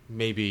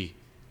maybe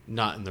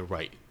not in the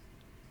right.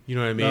 You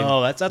know what I mean?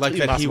 Oh, that's like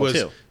that he possible, was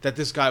too. that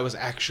this guy was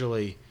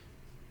actually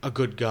a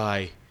good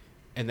guy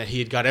and that he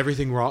had got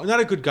everything wrong. Not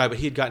a good guy, but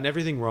he had gotten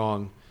everything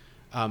wrong.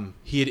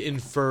 He had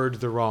inferred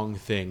the wrong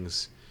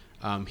things.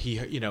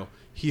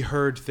 He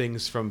heard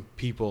things from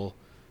people.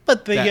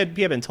 But he had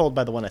been told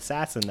by the one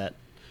assassin that.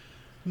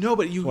 No,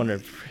 but one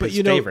of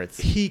his favorites.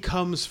 He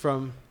comes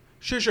from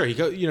sure. He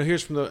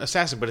hears from the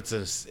assassin, but it's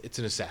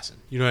an assassin.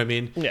 You know what I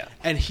mean? Yeah.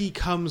 And he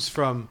comes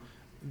from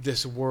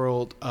this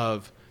world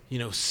of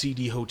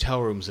seedy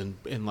hotel rooms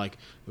and like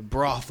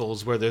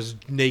brothels where there's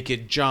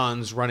naked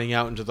Johns running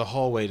out into the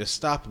hallway to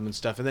stop him and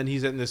stuff. And then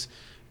he's in this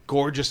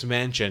gorgeous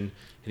mansion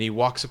and he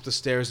walks up the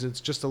stairs and it's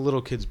just a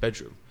little kid's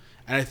bedroom.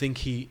 And I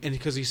think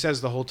because he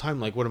says the whole time,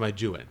 like, what am I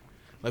doing?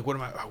 Like, what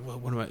am I,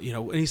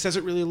 and he says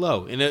it really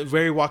low in a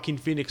very Joaquin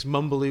Phoenix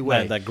mumbly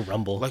way. That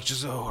grumble. Like,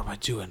 just, what am I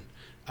doing?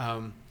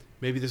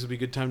 Maybe this would be a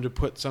good time to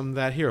put some of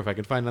that here if I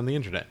can find it on the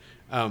internet.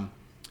 I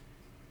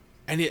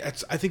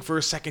think for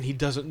a second he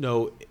doesn't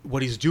know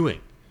what he's doing.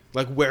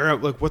 Like,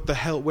 what the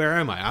hell, where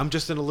am I? I'm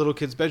just in a little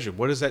kid's bedroom.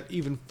 What does that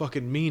even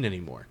fucking mean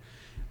anymore?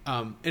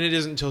 And it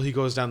isn't until he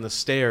goes down the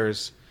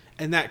stairs,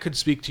 and that could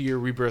speak to your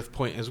rebirth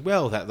point as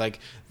well, that, like,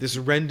 this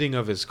rending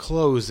of his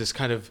clothes, this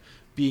kind of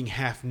being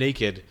half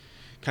naked,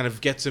 kind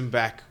of gets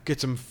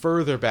him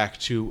further back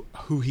to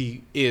who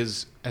he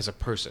is as a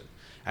person.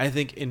 And I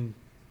think in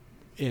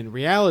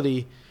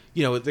reality,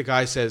 the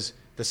guy says,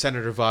 the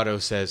Senator Votto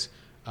says,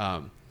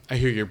 I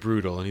hear you're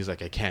brutal, and he's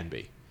like, I can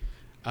be.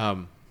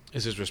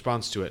 Is his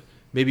response to it.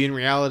 Maybe in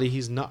reality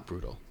he's not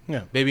brutal.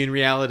 Yeah. Maybe in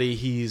reality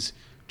he's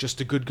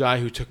just a good guy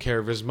who took care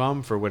of his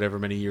mom for whatever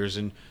many years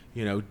and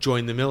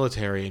joined the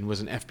military and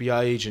was an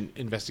FBI agent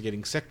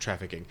investigating sex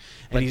trafficking.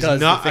 And But he's does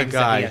not the a things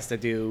guy that he has to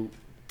do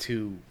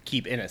to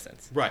keep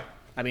innocence. right.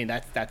 I mean,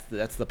 that's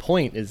the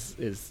point.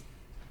 Is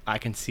I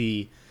can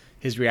see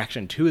his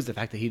reaction too is the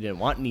fact that he didn't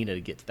want Nina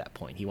to get to that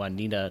point. He wanted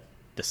Nina,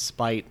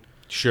 despite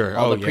Sure.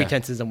 all the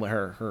pretenses and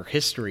her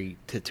history,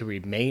 to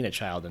remain a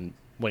child. And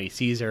when he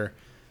sees her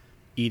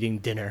eating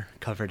dinner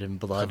covered in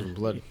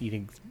blood,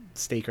 eating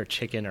steak or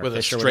chicken or with a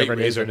fish or straight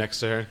whatever it is, razor next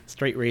to her.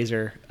 straight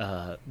razor,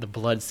 the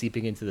blood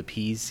seeping into the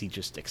peas, he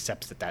just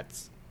accepts that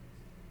that's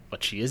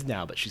what she is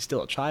now, but she's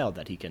still a child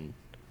that he can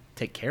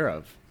take care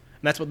of.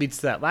 And that's what leads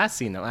to that last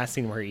scene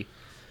where he,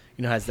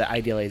 has the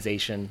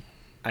ideation.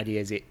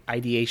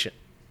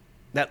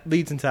 That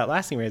leads into that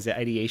last scene where he has the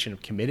ideation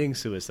of committing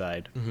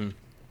suicide. Mm-hmm.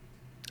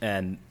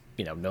 and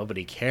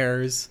nobody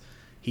cares.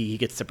 He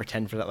gets to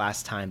pretend for that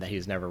last time that he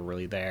was never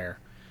really there.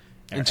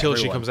 Until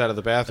she Everyone. comes out of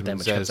the But bathroom then and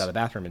when she comes says, out of the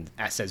bathroom and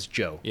says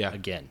Joe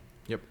again.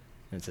 Yep.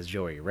 And it says,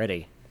 Joe, are you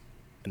ready?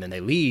 And then they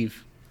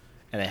leave,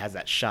 and it has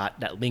that shot,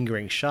 that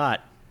lingering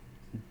shot.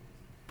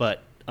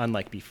 But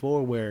unlike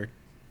before where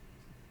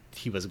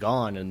he was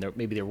gone and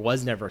maybe there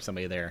was never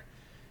somebody there,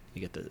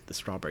 you get the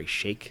strawberry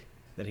shake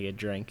that he had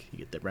drank. You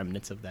get the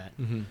remnants of that.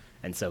 Mm-hmm.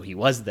 And so he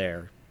was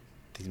there.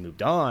 He's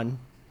moved on.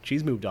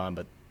 She's moved on,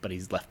 but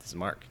he's left his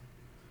mark.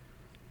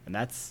 And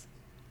that's,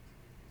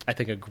 I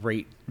think, a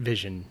great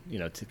vision,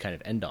 to kind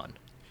of end on.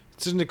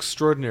 It's an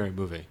extraordinary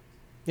movie.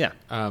 Yeah.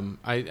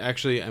 I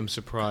actually am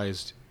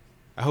surprised.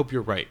 I hope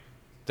you're right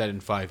that in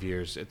 5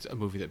 years it's a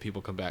movie that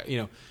people come back.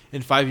 In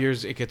 5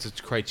 years it gets its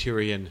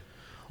Criterion,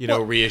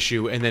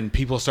 reissue, and then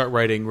people start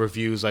writing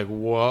reviews like,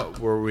 what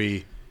were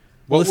we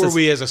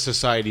as a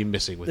society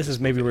missing with this? This is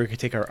maybe where we could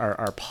take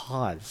our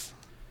pause.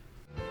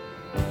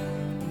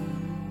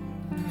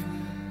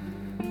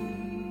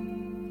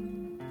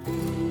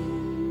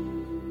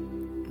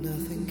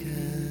 Nothing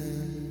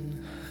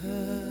can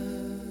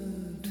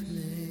hurt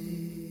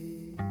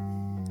me.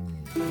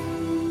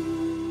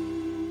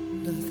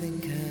 Nothing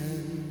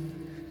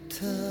can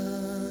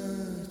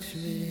touch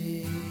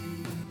me.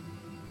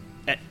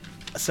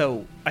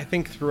 So I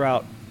think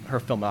throughout her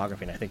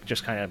filmography, and I think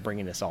just kind of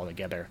bringing this all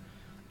together,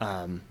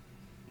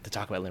 to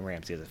talk about Lynn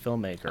Ramsey as a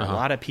filmmaker, a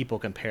lot of people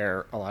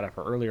compare a lot of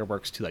her earlier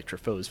works to like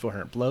Truffaut's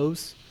 400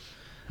 Blows,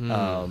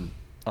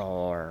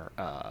 or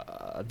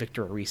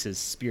Victor Reese's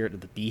Spirit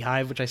of the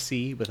Beehive, which I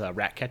see with a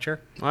Ratcatcher.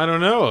 I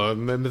don't know.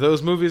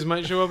 Those movies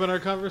might show up in our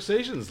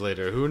conversations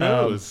later. Who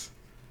knows?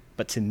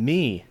 But to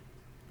me,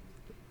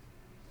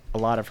 a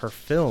lot of her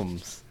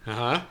films,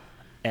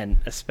 and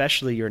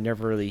especially You're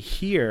Never Really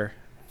Here,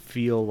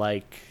 feel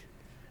like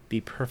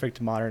the perfect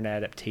modern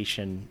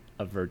adaptation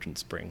of Virgin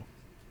Spring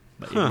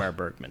by Ingmar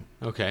Bergman.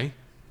 Okay.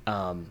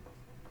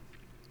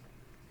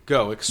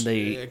 Go.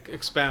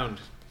 Expound.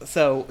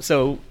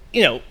 So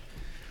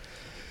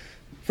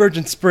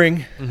Virgin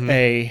Spring,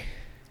 a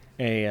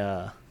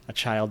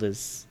child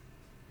is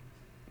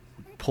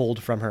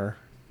pulled from her.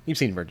 You've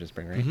seen Virgin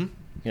Spring, right?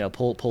 Mm-hmm.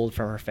 Pulled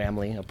from her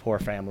family, a poor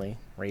family,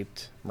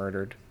 raped,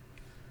 murdered.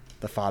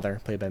 The father,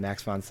 played by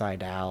Max von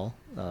Sydow.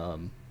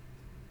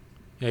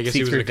 Yeah, I guess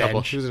he was in a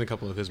couple. He was in a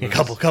couple of his movies.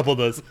 A couple of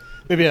those.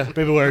 Maybe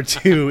one or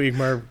two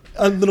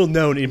little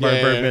known Ingmar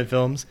Bergman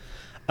films.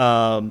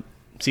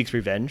 Seeks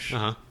revenge,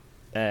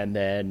 and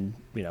then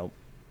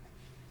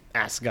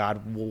asks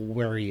God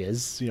where he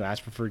is.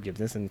 Ask for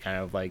forgiveness, and kind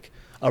of like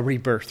a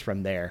rebirth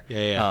from there.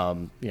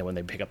 When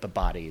they pick up the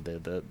body,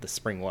 the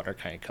spring water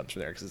kind of comes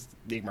from there because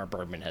Ingmar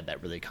Bergman had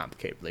that really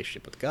complicated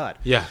relationship with God.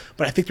 Yeah,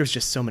 but I think there's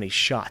just so many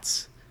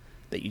shots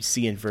that you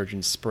see in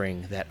Virgin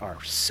Spring that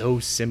are so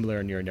similar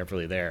and You're Never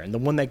Really There. And the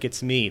one that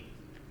gets me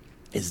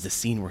is the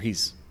scene where he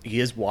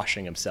is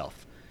washing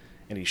himself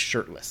and he's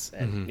shirtless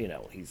and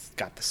he's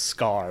got the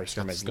scars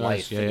from his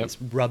life and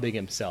he's rubbing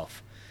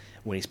himself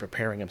when he's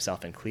preparing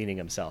himself and cleaning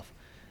himself.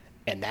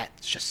 And that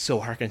just so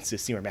harkens to the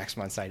scene where Max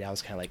von Sydow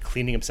is kind of like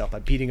cleaning himself by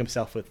beating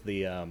himself with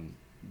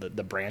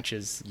the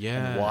branches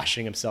and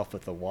washing himself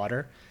with the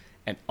water.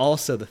 And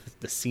also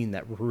the scene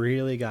that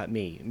really got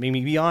me,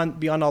 maybe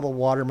beyond all the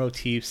water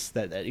motifs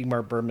that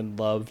Ingmar Bergman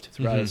loved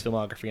throughout his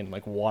filmography, and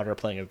like water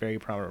playing a very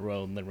prominent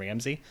role in Lynn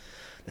Ramsey,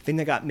 the thing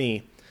that got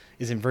me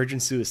is in Virgin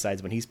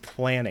Suicides when he's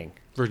planning...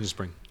 Virgin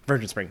Spring,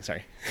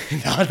 sorry.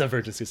 Not the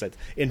Virgin Suicides.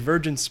 In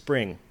Virgin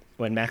Spring,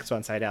 when Max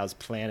von Sydow is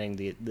planning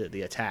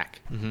the attack,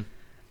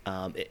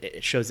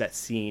 it shows that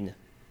scene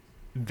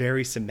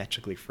very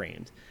symmetrically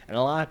framed. And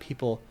a lot of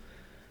people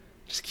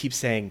just keep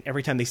saying,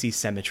 every time they see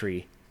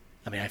symmetry...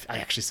 I mean, I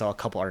actually saw a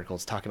couple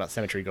articles talking about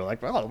symmetry. Go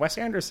like, well, Wes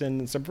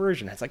Anderson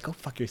Subversion. It's like, go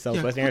fuck yourself.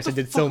 Yeah, Wes Anderson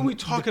did so. What are we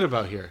talking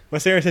about here?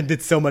 Wes Anderson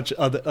did so much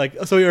other,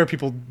 so many other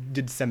people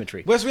did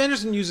symmetry. Wes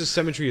Anderson uses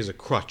symmetry as a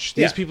crutch.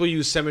 These people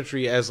use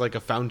symmetry as like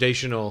a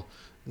foundational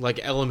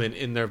element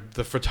in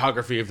the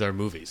photography of their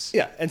movies.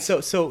 Yeah, and so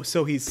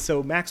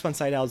Max von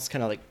Sydow is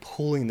kind of like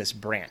pulling this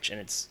branch,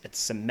 and it's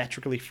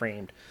symmetrically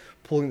framed,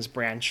 pulling this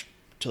branch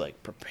to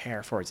like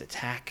prepare for his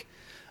attack.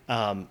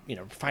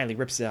 Finally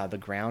rips it out of the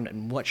ground.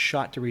 And what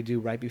shot do we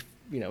do right before,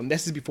 and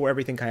this is before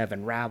everything kind of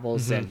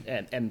unravels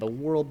and the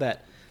world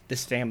that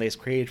this family has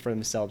created for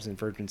themselves in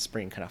Virgin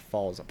Spring kind of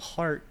falls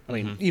apart. I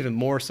mean, even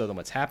more so than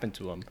what's happened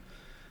to him.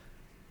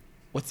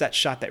 What's that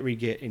shot that we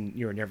get in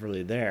You're Never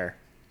Really There,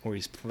 where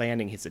he's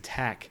planning his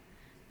attack,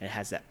 and it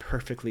has that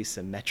perfectly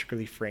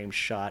symmetrically framed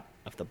shot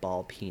of the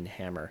ball peen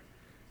hammer,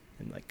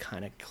 and like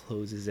kind of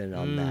closes in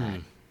on that.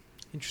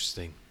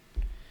 Interesting.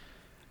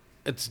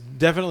 It's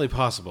definitely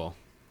possible.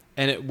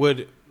 And it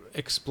would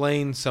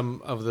explain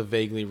some of the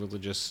vaguely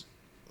religious,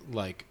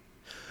 and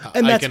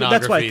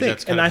that's why I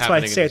think, and that's why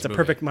I say it's a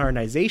perfect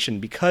modernization,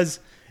 because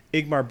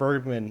Ingmar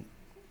Bergman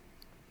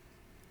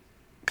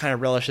kind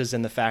of relishes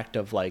in the fact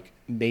of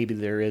maybe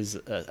there is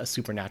a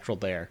supernatural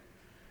there.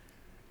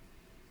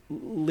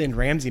 Lynn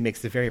Ramsey makes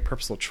the very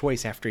purposeful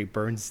choice after he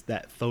burns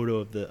that photo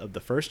of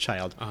the first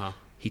child.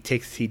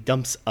 He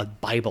dumps a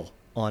Bible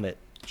on it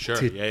Sure.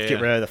 to Yeah, yeah, get yeah.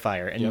 rid of the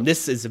fire. And Yep.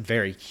 this is a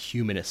very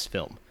humanist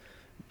film,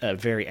 a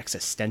very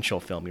existential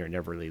film. You're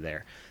never really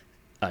there.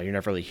 You're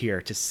never really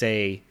here to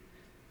say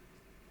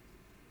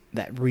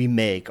that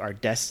remake our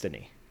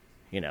destiny,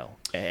 and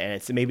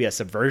it's maybe a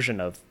subversion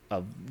of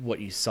what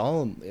you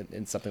saw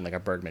in something like a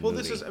Bergman Well,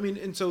 movie. this is, I mean,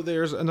 and so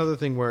there's another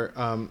thing where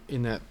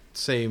in that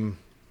same.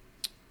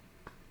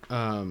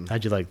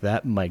 How'd you like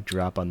that mic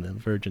drop on the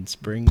Virgin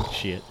Springs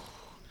shit?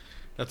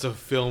 That's a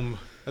film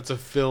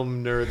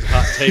nerd's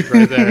hot take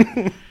right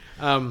there.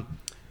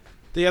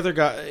 The other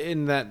guy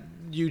in that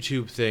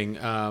YouTube thing,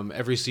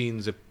 every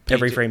scene's a painting,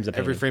 Every frame's a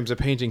painting. Every frame's a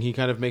painting. He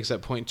kind of makes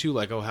that point too,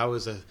 like, oh, how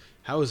is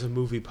a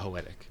movie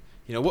poetic?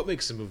 What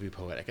makes a movie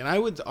poetic? And I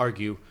would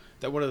argue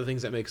that one of the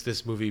things that makes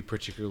this movie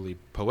particularly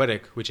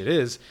poetic, which it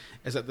is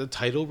that the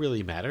title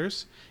really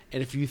matters.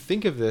 And if you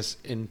think of this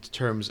in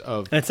terms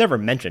of, And it's never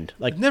mentioned.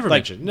 Never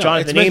mentioned. No,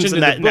 Jonathan it's Ames mentioned in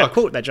in that, the in that book.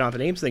 quote, that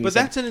Jonathan Ames thing. but he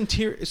said, that's an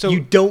interior. So you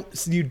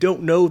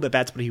don't know that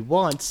that's what he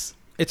wants,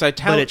 it's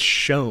but it's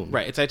shown.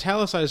 Right, it's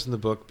italicized in the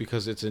book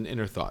because it's an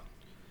inner thought.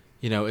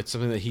 It's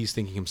something that he's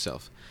thinking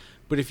himself.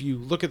 But if you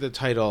look at the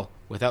title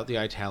without the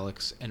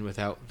italics and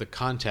without the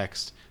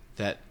context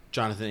that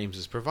Jonathan Ames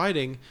is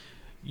providing,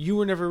 you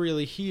were never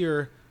really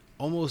here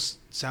almost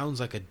sounds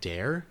like a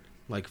dare,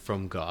 like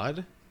from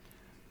God.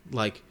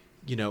 Like,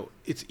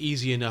 it's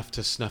easy enough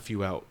to snuff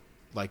you out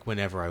like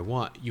whenever I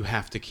want. You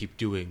have to keep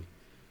doing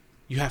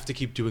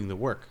the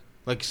work.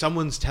 Like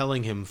someone's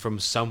telling him from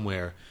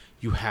somewhere,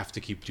 you have to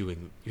keep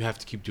doing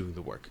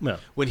the work. Yeah.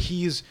 When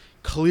he's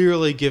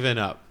clearly given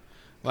up,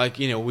 like,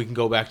 we can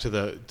go back to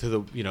the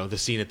the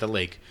scene at the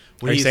lake.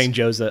 When Are you he's- saying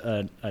Joe's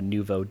a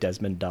nouveau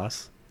Desmond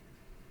Doss?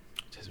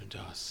 Desmond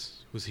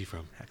Doss? Who's he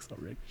from?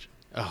 Hacksaw Ridge.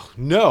 Oh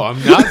no,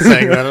 I'm not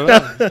saying that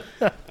at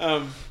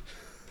all.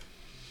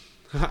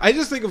 I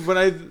just think of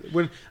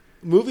when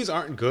movies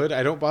aren't good,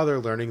 I don't bother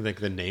learning like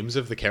the names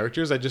of the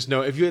characters. I just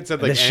know if you had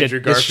said like this Andrew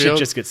shit, this Garfield, shit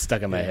just gets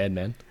stuck in my head,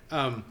 man.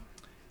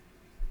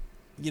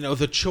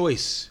 the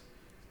choice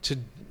to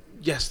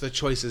the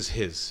choice is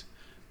his,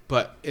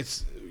 but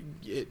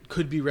it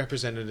could be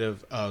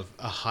representative of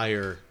a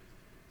higher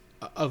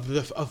of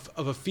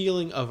a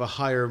feeling of a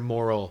higher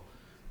moral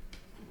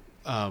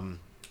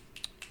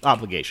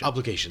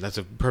Obligation. That's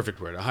a perfect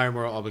word. A higher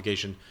moral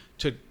obligation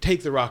to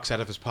take the rocks out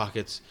of his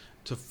pockets,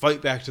 to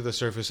fight back to the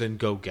surface and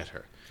go get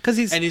her.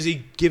 And is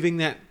he giving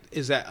that?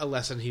 Is that a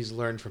lesson he's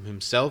learned from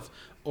himself,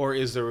 or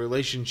is the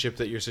relationship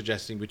that you're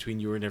suggesting between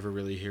You Were Never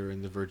Really Here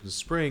and the Virgin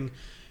Spring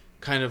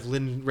kind of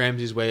Lynn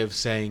Ramsey's way of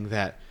saying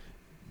that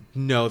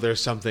no, there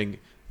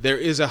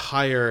is a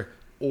higher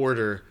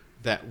order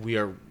that we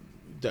are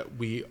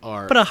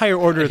but a higher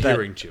order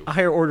adhering to. a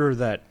higher order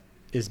that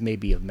is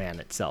maybe of man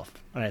itself.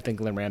 And I think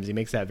Lynn Ramsey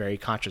makes that very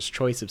conscious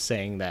choice of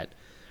saying that,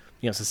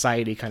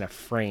 society kind of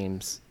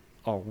frames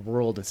our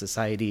world, and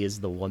society is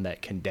the one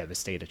that can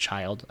devastate a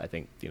child. I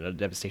think, the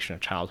devastation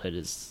of childhood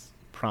is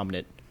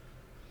prominent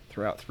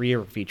throughout 3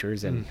 of her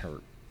features and her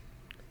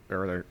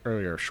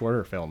earlier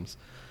shorter films.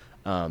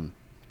 And,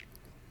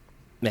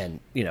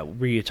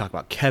 where you talk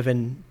about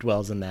Kevin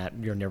dwells in that,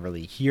 You're Never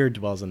Really Here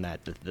dwells in that,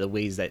 the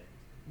ways that...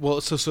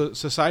 Well, so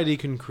society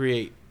can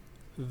create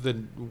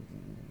the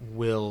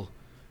will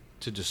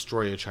to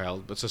destroy a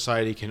child, but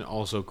society can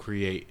also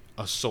create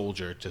a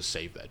soldier to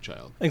save that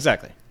child.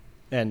 Exactly.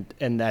 And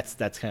that's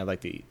kind of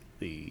like the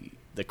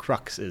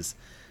crux is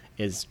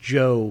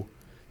Joe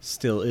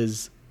still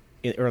is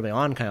early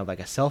on kind of like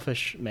a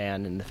selfish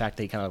man, and the fact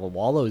that he kind of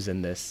wallows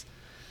in this,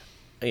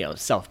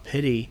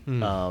 self-pity,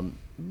 not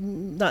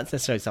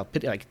necessarily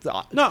self-pity, like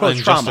Not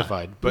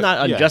unjustified, trauma. but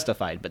not yeah.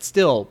 unjustified, but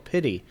still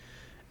pity.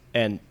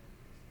 And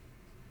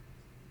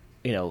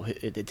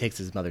it takes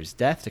his mother's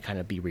death to kind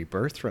of be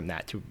rebirthed from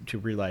that, to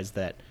realize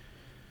that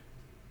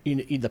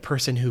the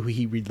person who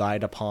he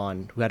relied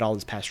upon, who had all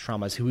his past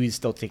traumas, who he's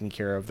still taking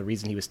care of, the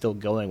reason he was still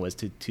going was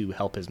to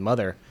help his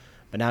mother.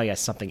 But now he has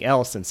something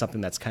else, and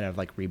something that's kind of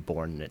like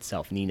reborn in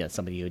itself. Nina,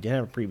 somebody who didn't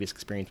have a previous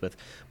experience with,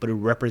 but who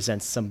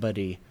represents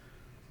somebody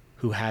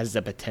who has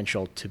the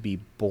potential to be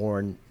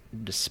born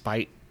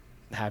despite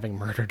having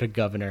murdered a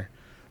governor,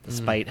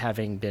 despite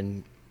having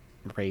been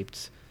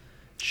raped.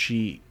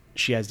 She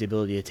has the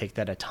ability to take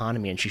that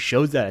autonomy, and she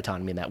shows that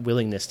autonomy and that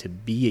willingness to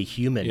be a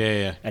human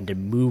and to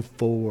move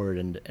forward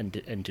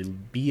and to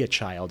be a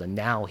child. And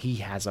now he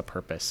has a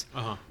purpose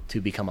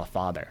to become a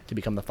father, to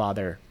become the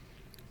father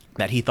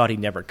that he thought he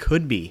never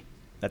could be.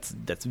 That's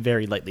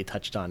very lightly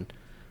touched on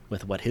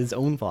with what his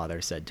own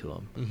father said to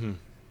him. Mm-hmm.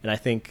 And I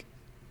think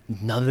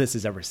none of this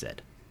is ever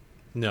said.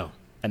 No.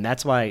 And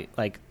that's why,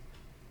 like,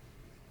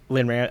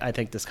 I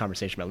think this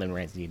conversation about Lynn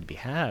Ramsey need to be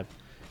had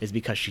is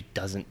because she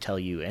doesn't tell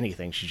you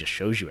anything. She just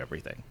shows you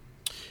everything.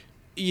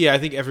 Yeah, I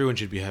think everyone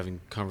should be having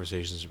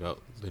conversations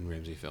about Lynn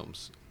Ramsey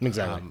films.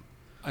 Exactly.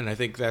 And I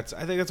think that's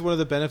one of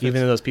the benefits.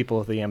 Even those people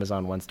with the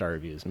Amazon 1-star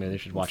reviews, maybe they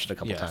should watch it a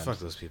couple times. Yeah, fuck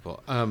those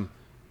people.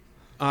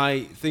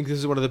 I think this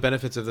is one of the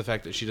benefits of the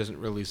fact that she doesn't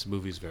release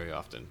movies very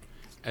often,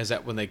 is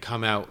that when they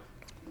come out,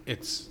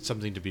 it's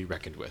something to be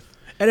reckoned with.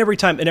 And every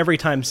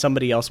time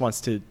somebody else wants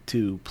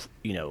to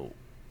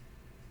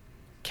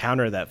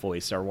counter that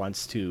voice or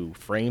wants to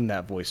frame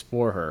that voice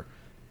for her,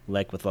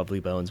 like with Lovely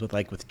Bones,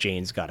 with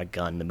Jane's Got a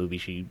Gun, the movie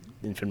she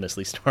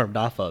infamously stormed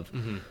off of,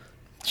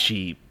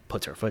 she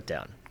puts her foot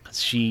down.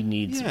 She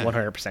needs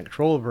 100%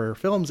 control over her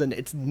films, and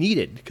it's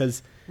needed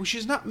because... Well,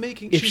 she's not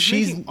making... If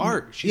she's making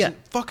art. She's a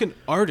fucking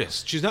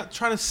artist. She's not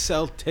trying to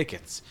sell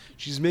tickets.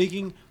 She's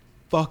making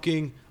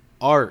fucking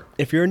art.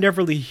 If Your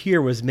Endeavor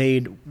Here was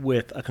made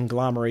with a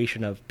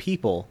conglomeration of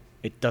people,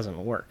 it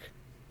doesn't work.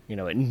 You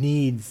know, it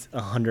needs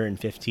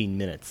 115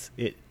 minutes.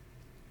 And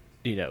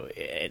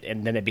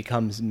then it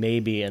becomes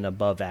maybe an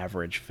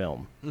above-average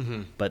film.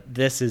 Mm-hmm. But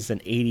this is an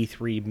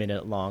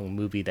 83-minute-long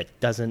movie that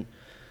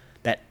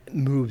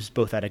moves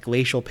both at a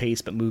glacial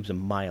pace but moves a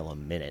mile a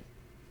minute.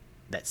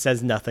 That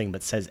says nothing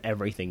but says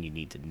everything you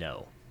need to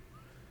know.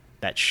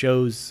 That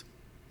shows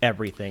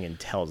everything and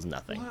tells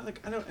nothing. Well,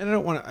 I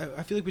don't want to.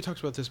 I feel like we talked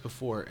about this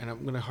before, and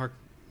I'm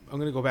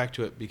gonna go back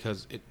to it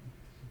because it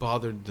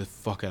bothered the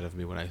fuck out of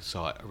me when I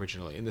saw it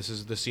originally. And this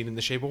is the scene in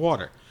The Shape of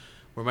Water,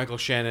 where Michael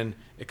Shannon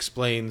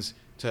explains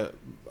to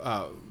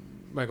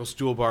Michael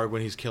Stuhlbarg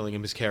when he's killing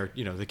him,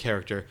 the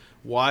character,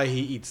 why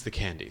he eats the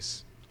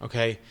candies.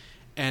 Okay,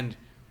 and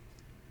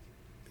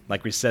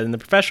like we said in The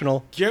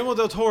Professional, Guillermo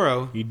del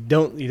Toro, you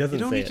don't need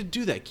to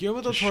do that.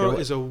 Guillermo del Toro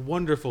is a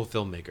wonderful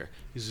filmmaker.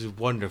 He's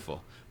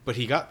wonderful, but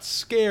he got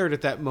scared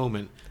at that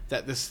moment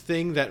that this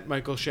thing that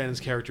Michael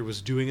Shannon's character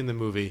was doing in the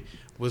movie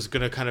was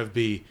going to kind of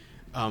be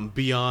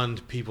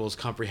beyond people's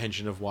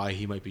comprehension of why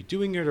he might be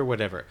doing it or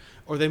whatever,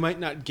 or they might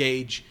not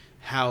gauge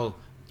how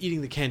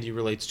eating the candy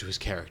relates to his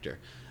character.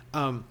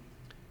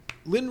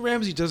 Lynn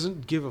Ramsey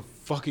doesn't give a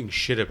fucking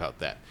shit about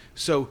that.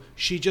 So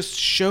she just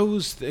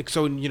shows...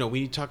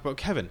 we talk about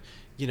Kevin.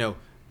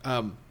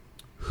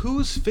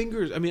 Whose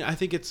fingers... I mean, I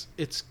think it's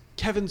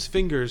Kevin's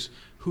fingers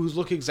who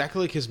look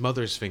exactly like his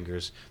mother's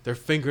fingers. They're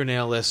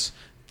fingernailless.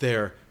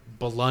 They're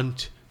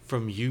blunt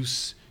from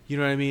use. You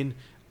know what I mean?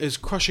 Is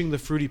crushing the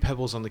Fruity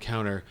Pebbles on the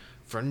counter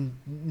for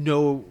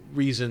no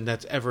reason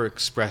that's ever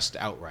expressed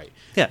outright.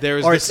 Yeah,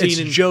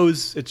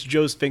 it's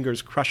Joe's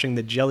fingers crushing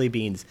the jelly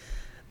beans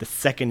the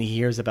second he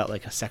hears about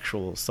like a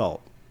sexual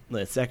assault,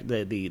 the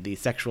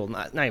sexual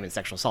not even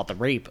sexual assault, the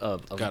rape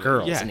of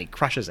girls, and he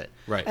crushes it.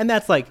 Right, and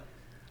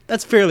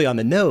that's fairly on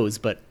the nose,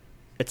 but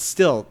it's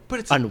still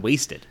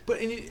unwasted. But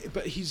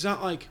he's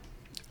not like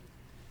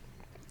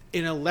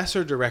in a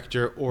lesser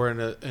director or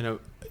in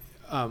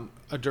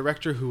a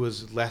director who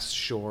was less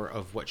sure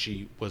of what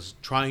she was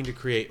trying to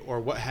create or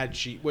what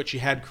she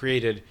had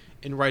created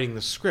in writing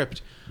the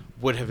script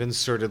would have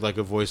inserted like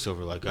a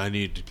voiceover like, I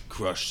need to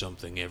crush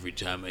something every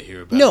time I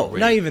hear about rape.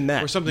 Not even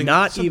that. Or something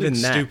even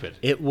stupid.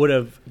 That. It would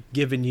have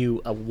given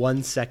you a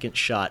 1-second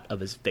shot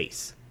of his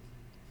face.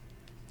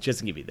 It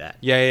doesn't give you that.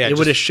 Yeah. It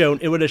would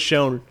have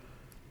shown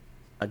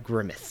a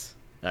grimace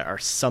or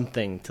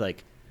something to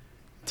like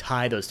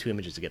tie those two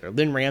images together.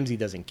 Lynn Ramsey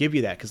doesn't give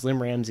you that because Lynn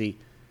Ramsey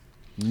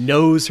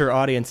knows her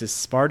audience is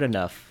smart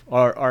enough,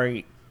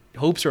 or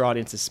hopes her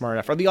audience is smart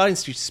enough, or the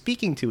audience she's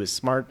speaking to is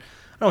smart.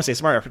 I don't want to say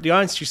smart enough, but the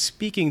audience she's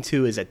speaking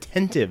to is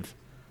attentive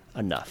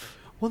enough.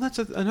 Well, that's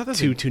another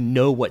thing to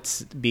know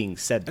what's being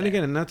said there. And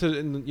again, and not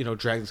to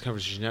drag this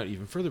conversation out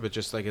even further, but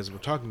just like as we're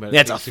talking about it,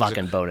 that's a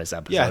fucking bonus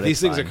episode. Yeah, these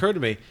things occur to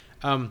me.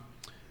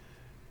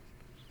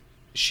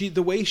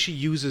 The way she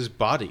uses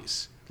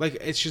bodies,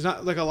 like she's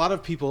not like a lot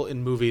of people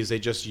in movies. They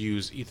just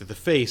use either the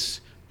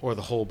face or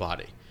the whole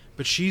body.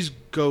 But she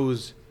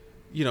goes,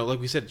 like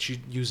we said,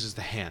 she uses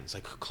the hands,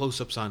 like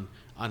close-ups on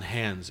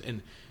hands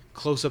and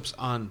close-ups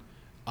on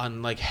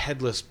like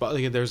headless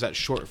body. There's that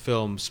short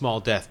film, Small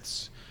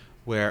Deaths,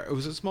 where...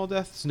 Was it Small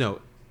Deaths?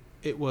 No.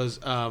 It was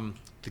The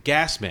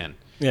Gas Man.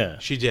 Yeah.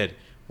 She did,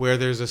 where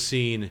there's a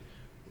scene...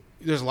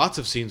 There's lots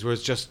of scenes where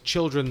it's just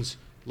children's,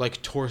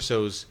 like,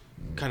 torsos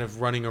kind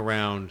of running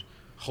around,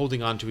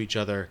 holding onto each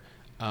other,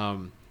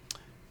 and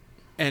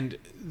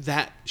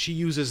that... She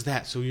uses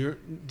that, so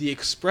the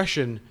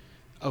expression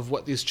of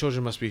what these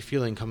children must be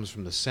feeling comes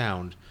from the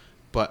sound,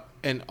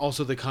 and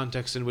also the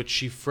context in which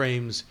she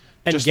frames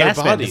and just their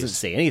Gasman bodies. Doesn't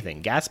say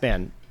anything.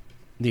 Gasman,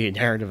 the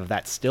narrative of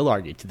that still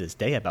argued to this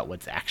day about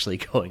what's actually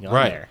going on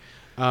there.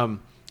 And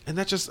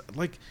that's just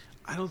like,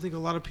 I don't think a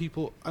lot of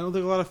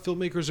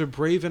filmmakers are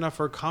brave enough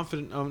or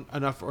confident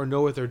enough or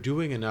know what they're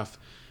doing enough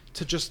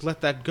to just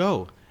let that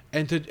go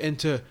and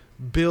to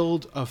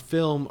build a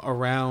film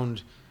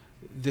around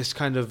this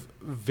kind of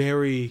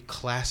very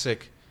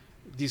classic.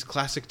 These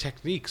classic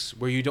techniques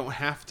where you don't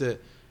have to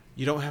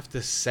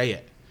say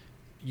it.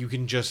 You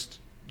can just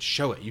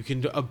show it. You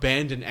can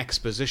abandon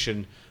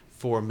exposition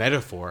for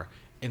metaphor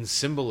and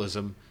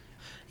symbolism.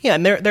 Yeah,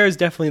 and there is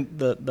definitely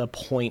the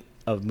point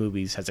of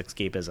movies as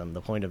escapism.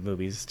 The point of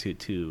movies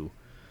to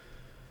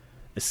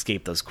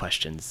escape those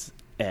questions.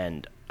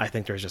 And I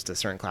think there's just a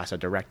certain class of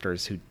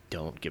directors who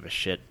don't give a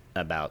shit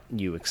about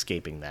you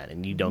escaping that,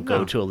 and you don't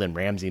go to a Lynn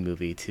Ramsey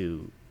movie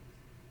to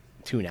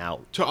tune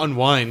out, to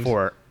unwind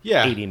for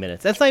 80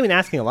 minutes. That's not even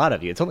asking a lot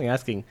of you. It's only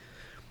asking...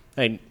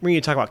 when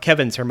you talk about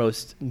Kevin's her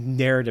most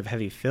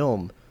narrative-heavy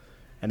film,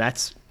 and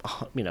that's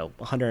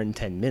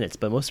 110 minutes,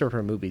 but most of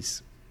her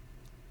movies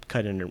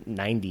cut into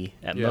 90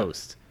 at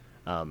most.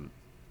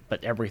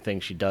 But everything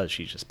she does,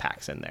 she just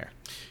packs in there.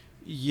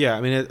 Yeah,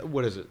 I mean,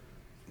 what is it?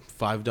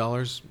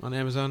 $5 on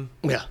Amazon?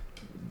 Yeah.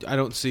 I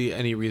don't see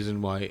any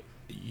reason why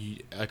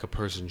a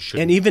person should.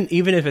 And even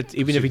if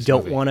you this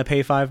don't movie. want to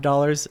pay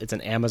 $5, it's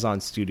an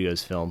Amazon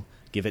Studios film.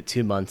 Give it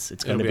 2 months.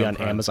 It's going to be on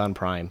Prime. Amazon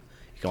Prime.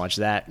 You can watch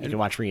that. You can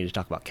watch We Need to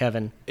Talk About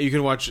Kevin. You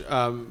can watch,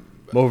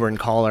 Mover and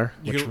Caller,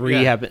 You which can- we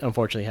yeah.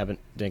 unfortunately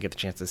didn't get the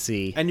chance to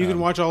see. and you can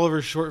watch all of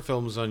her short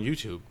films on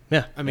YouTube.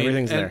 Yeah, I mean,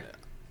 everything's and there.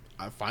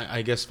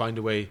 I guess find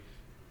a way.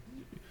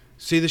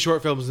 See the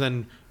short films,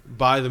 and then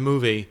buy the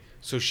movie.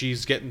 So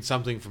she's getting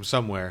something from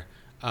somewhere.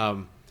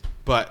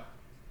 But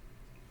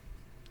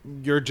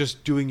you're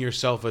just doing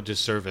yourself a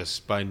disservice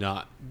by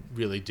not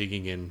really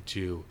digging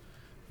into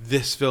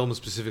this film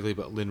specifically,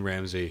 but Lynn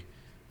Ramsey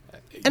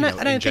in I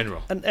think-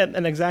 general.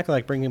 and exactly,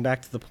 like, bringing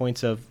back to the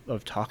points of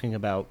talking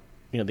about,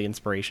 the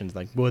inspirations,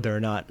 like whether or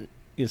not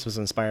this was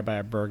inspired by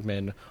a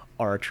Bergman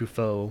or a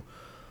Truffaut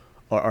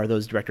or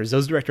those directors.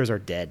 Those directors are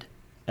dead,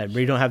 and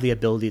we don't have the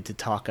ability to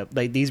talk up.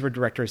 Like, these were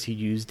directors who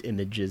used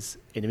images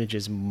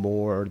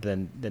more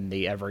than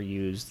they ever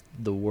used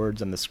the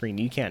words on the screen.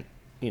 You can't,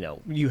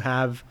 you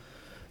have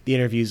the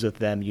interviews with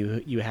them,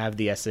 you have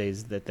the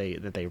essays that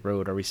they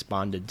wrote or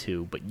responded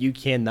to, but you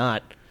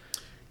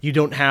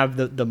don't have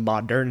the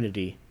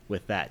modernity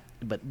with that.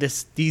 But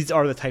these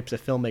are the types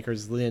of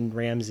filmmakers. Lynn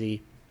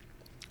Ramsey,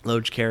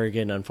 Loge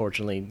Kerrigan,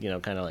 unfortunately,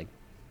 kind of like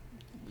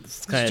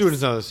He's doing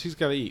his own. He's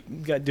got to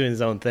eat. doing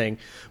his own thing.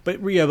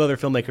 But we have other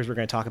filmmakers we're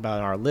going to talk about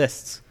in our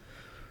lists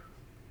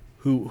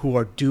who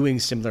are doing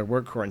similar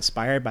work, who are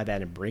inspired by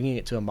that and bringing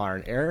it to a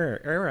modern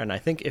era. And I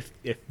think if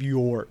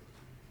you're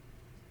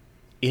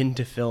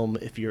into film,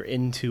 if you're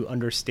into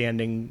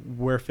understanding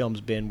where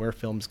film's been, where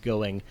film's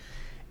going,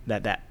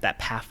 that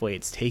pathway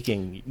it's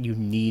taking, you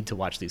need to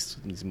watch these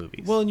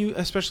movies. Well, and you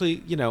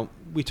especially,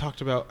 we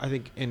talked about, I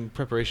think, in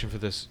preparation for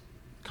this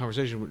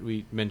conversation,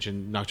 we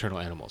mentioned Nocturnal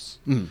Animals.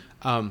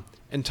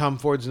 And Tom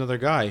Ford's another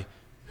guy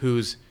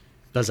who's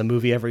does a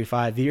movie every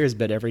 5 years,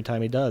 but every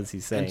time he does,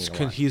 he's saying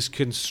a lot. he's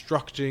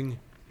constructing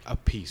a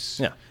piece.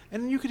 Yeah.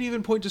 And you could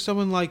even point to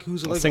someone like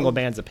who's A like single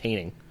band's a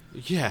painting.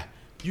 Yeah,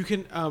 you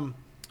can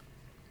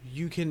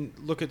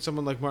look at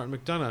someone like Martin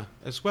McDonagh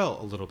as well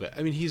a little bit.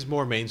 I mean, he's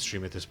more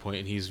mainstream at this point,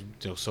 and he's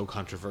so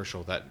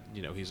controversial that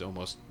he's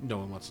almost no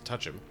one wants to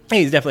touch him.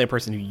 He's definitely a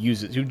person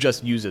who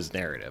just uses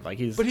narrative. Like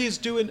But he's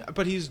doing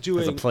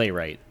as a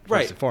playwright, Right.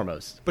 first and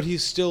foremost. But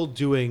he's still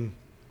doing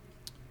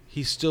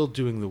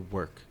the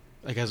work,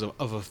 like of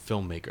a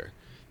filmmaker.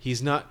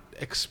 He's not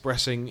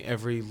expressing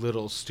every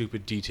little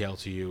stupid detail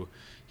to you.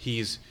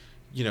 He's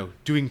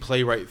doing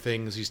playwright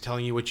things. He's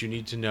telling you what you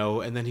need to know,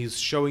 and then he's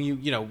showing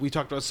you. We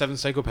talked about Seven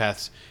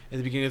Psychopaths at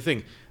the beginning of the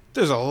thing.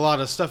 There's a lot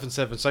of stuff in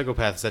Seven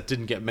Psychopaths that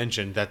didn't get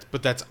mentioned.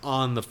 But that's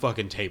on the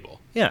fucking table.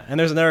 Yeah, and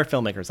there's other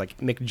filmmakers like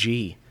Mick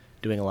G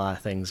doing a lot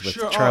of things with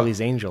Sure, Charlie's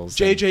Angels.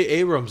 J.J.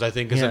 Abrams, I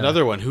think, is Yeah.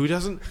 another one who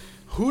doesn't.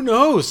 Who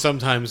knows?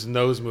 Sometimes in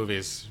those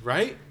movies,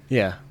 right?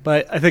 Yeah,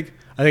 but I think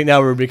now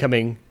we're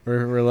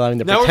allowing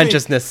the Now we're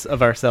pretentiousness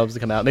of ourselves to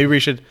come out. Maybe we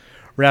should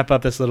wrap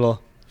up this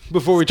little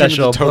Before we turn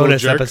special into total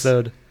bonus jerks.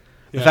 episode.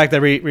 The Yeah. fact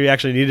that we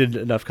actually needed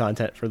enough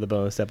content for the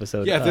bonus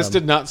episode. Yeah, this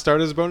did not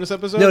start as a bonus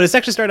episode. No, this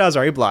actually started out as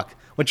our A block,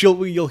 which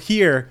you'll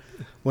hear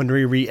when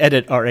we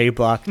re-edit our A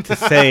block to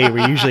say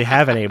we usually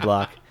have an A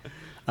block.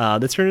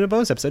 This turned into a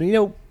bonus episode.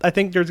 I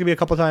think there's gonna be a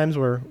couple times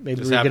where maybe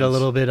This we get a happens.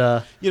 little bit.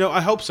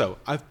 I hope so.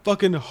 I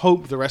fucking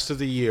hope the rest of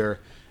the year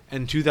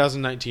and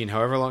 2019,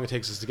 however long it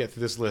takes us to get through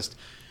this list,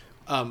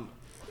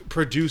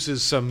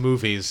 produces some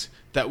movies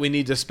that we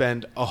need to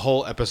spend a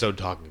whole episode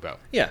talking about.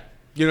 Yeah,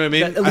 You know what I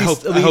mean? At I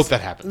least hope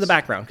that happens. in the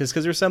background, because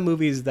there's some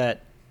movies a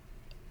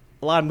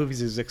lot of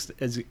movies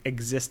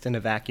exist in a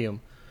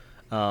vacuum.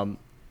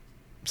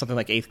 Something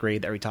like Eighth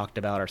Grade that we talked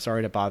about, or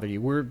Sorry to Bother You.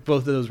 Both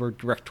of those were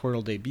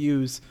directorial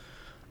debuts.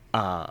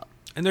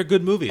 And they're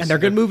good movies. And they're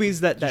good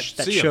movies that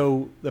see 'em.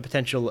 show the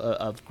potential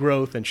of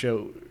growth and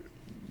show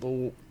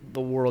the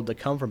world to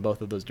come from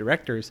both of those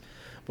directors.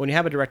 But when you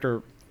have a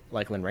director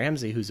like Lynn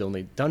Ramsey, who's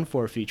only done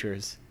 4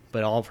 features,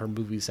 but all of her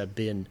movies have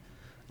been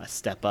a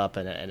step up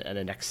and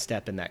a next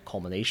step in that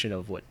culmination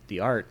of what the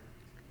art,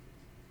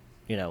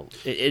 it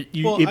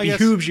I guess-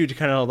 behooves you to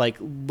kind of like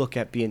look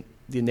at the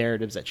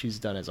narratives that she's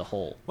done as a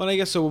whole. Well, I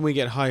guess so. When we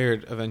get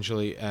hired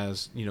eventually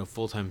as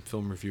full-time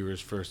film reviewers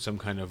for some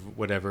kind of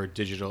whatever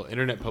digital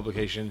internet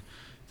publication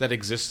that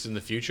exists in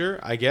the future,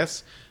 I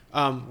guess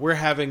we're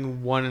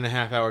having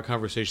 1.5-hour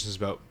conversations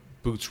about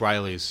Boots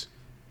Riley's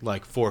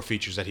 4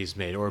 features that he's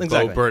made, or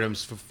Exactly. Bo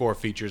Burnham's 4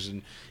 features,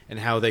 and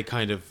how they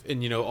kind of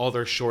all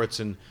their shorts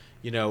and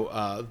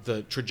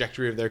the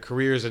trajectory of their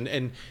careers,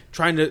 and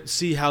trying to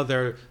see how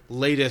their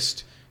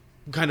latest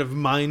kind of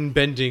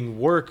mind-bending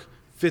work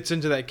fits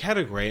into that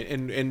category,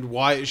 and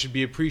why it should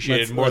be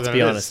appreciated more Let's than be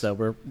it honest, is. though.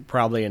 We're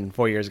probably in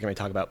 4 years going to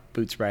talk about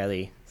Boots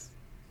Riley,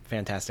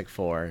 Fantastic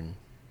Four, and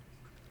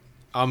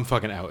I'm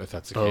fucking out if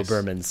that's the Bo case.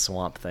 Burnham's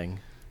Swamp Thing.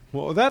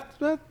 Well, that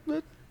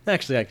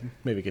Actually, I can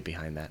maybe get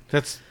behind that.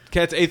 that's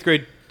 8th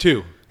grade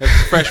 2.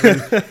 That's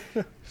freshman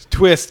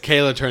twist.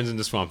 Kayla turns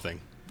into Swamp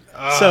Thing.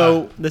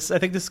 So I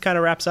think this kind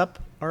of wraps up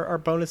our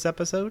bonus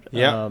episode.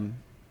 Yeah.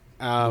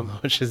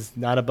 Which is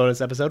not a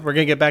bonus episode. We're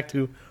gonna get back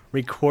to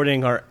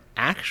recording our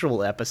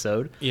actual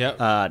episode.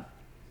 Yeah.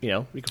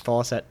 You can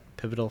follow us at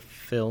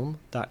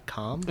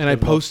pivotalfilm.com. And I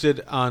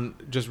posted on,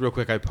 just real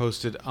quick, I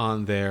posted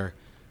on there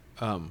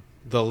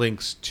the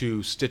links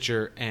to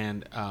Stitcher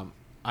and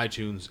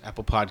iTunes,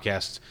 Apple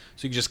Podcasts.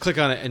 So you can just click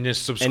on it and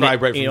just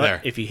subscribe right from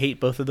there. If you hate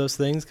both of those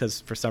things,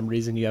 because for some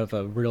reason you have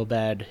a real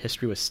bad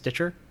history with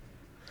Stitcher,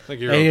 Like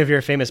any of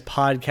your famous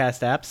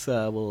podcast apps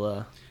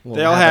will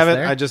they all have us it.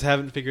 there. I just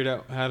haven't figured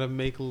out how to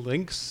make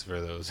links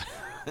for those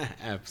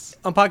apps.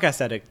 On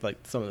Podcast Addict, like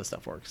some of the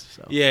stuff works.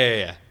 So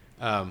Yeah.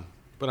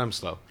 But I'm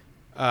slow.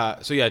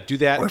 So yeah, do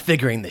that. we're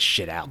figuring this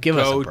shit out. Give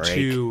us a Go break.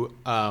 to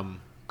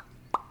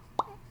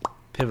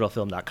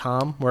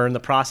pivotalfilm.com. We're in the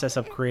process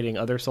of creating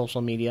other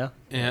social media.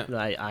 Yeah.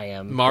 I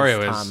am. Mario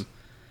because is. Tom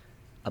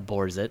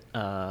abhors it.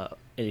 And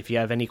if you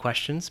have any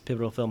questions,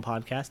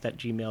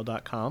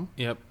 pivotalfilmpodcast@gmail.com.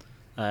 Yep.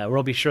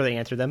 We'll be sure to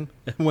answer them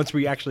once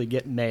we actually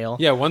get mail.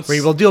 Yeah, once-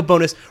 we'll do a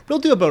bonus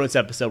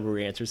episode where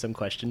we answer some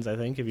questions. I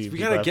think if you We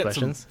people gotta have get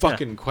questions. some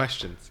fucking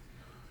questions.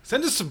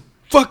 Send us some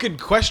fucking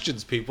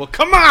questions, people.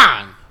 Come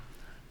on.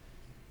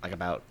 Like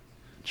about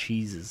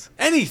cheeses.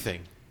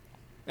 Anything.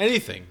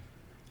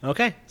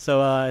 Okay,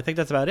 so I think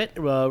that's about it.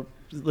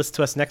 Listen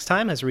to us next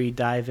time as we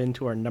dive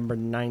into our number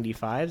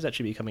 95s. That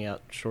should be coming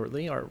out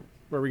shortly. Or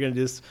where are we going to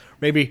do this?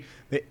 Maybe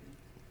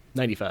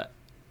 95s.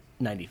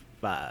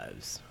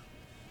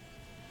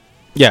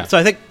 Yeah. So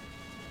I think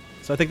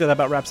that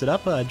about wraps it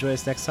up. Join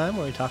us next time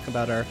when we talk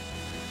about our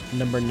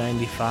number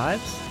 95s.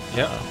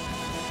 Yep.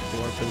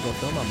 For Pivotal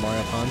Film. I'm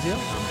Mario Ponzio.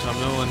 I'm Tom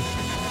Nolan.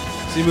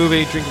 See a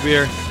movie, drink a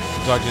beer.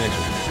 Talk to you next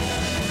week.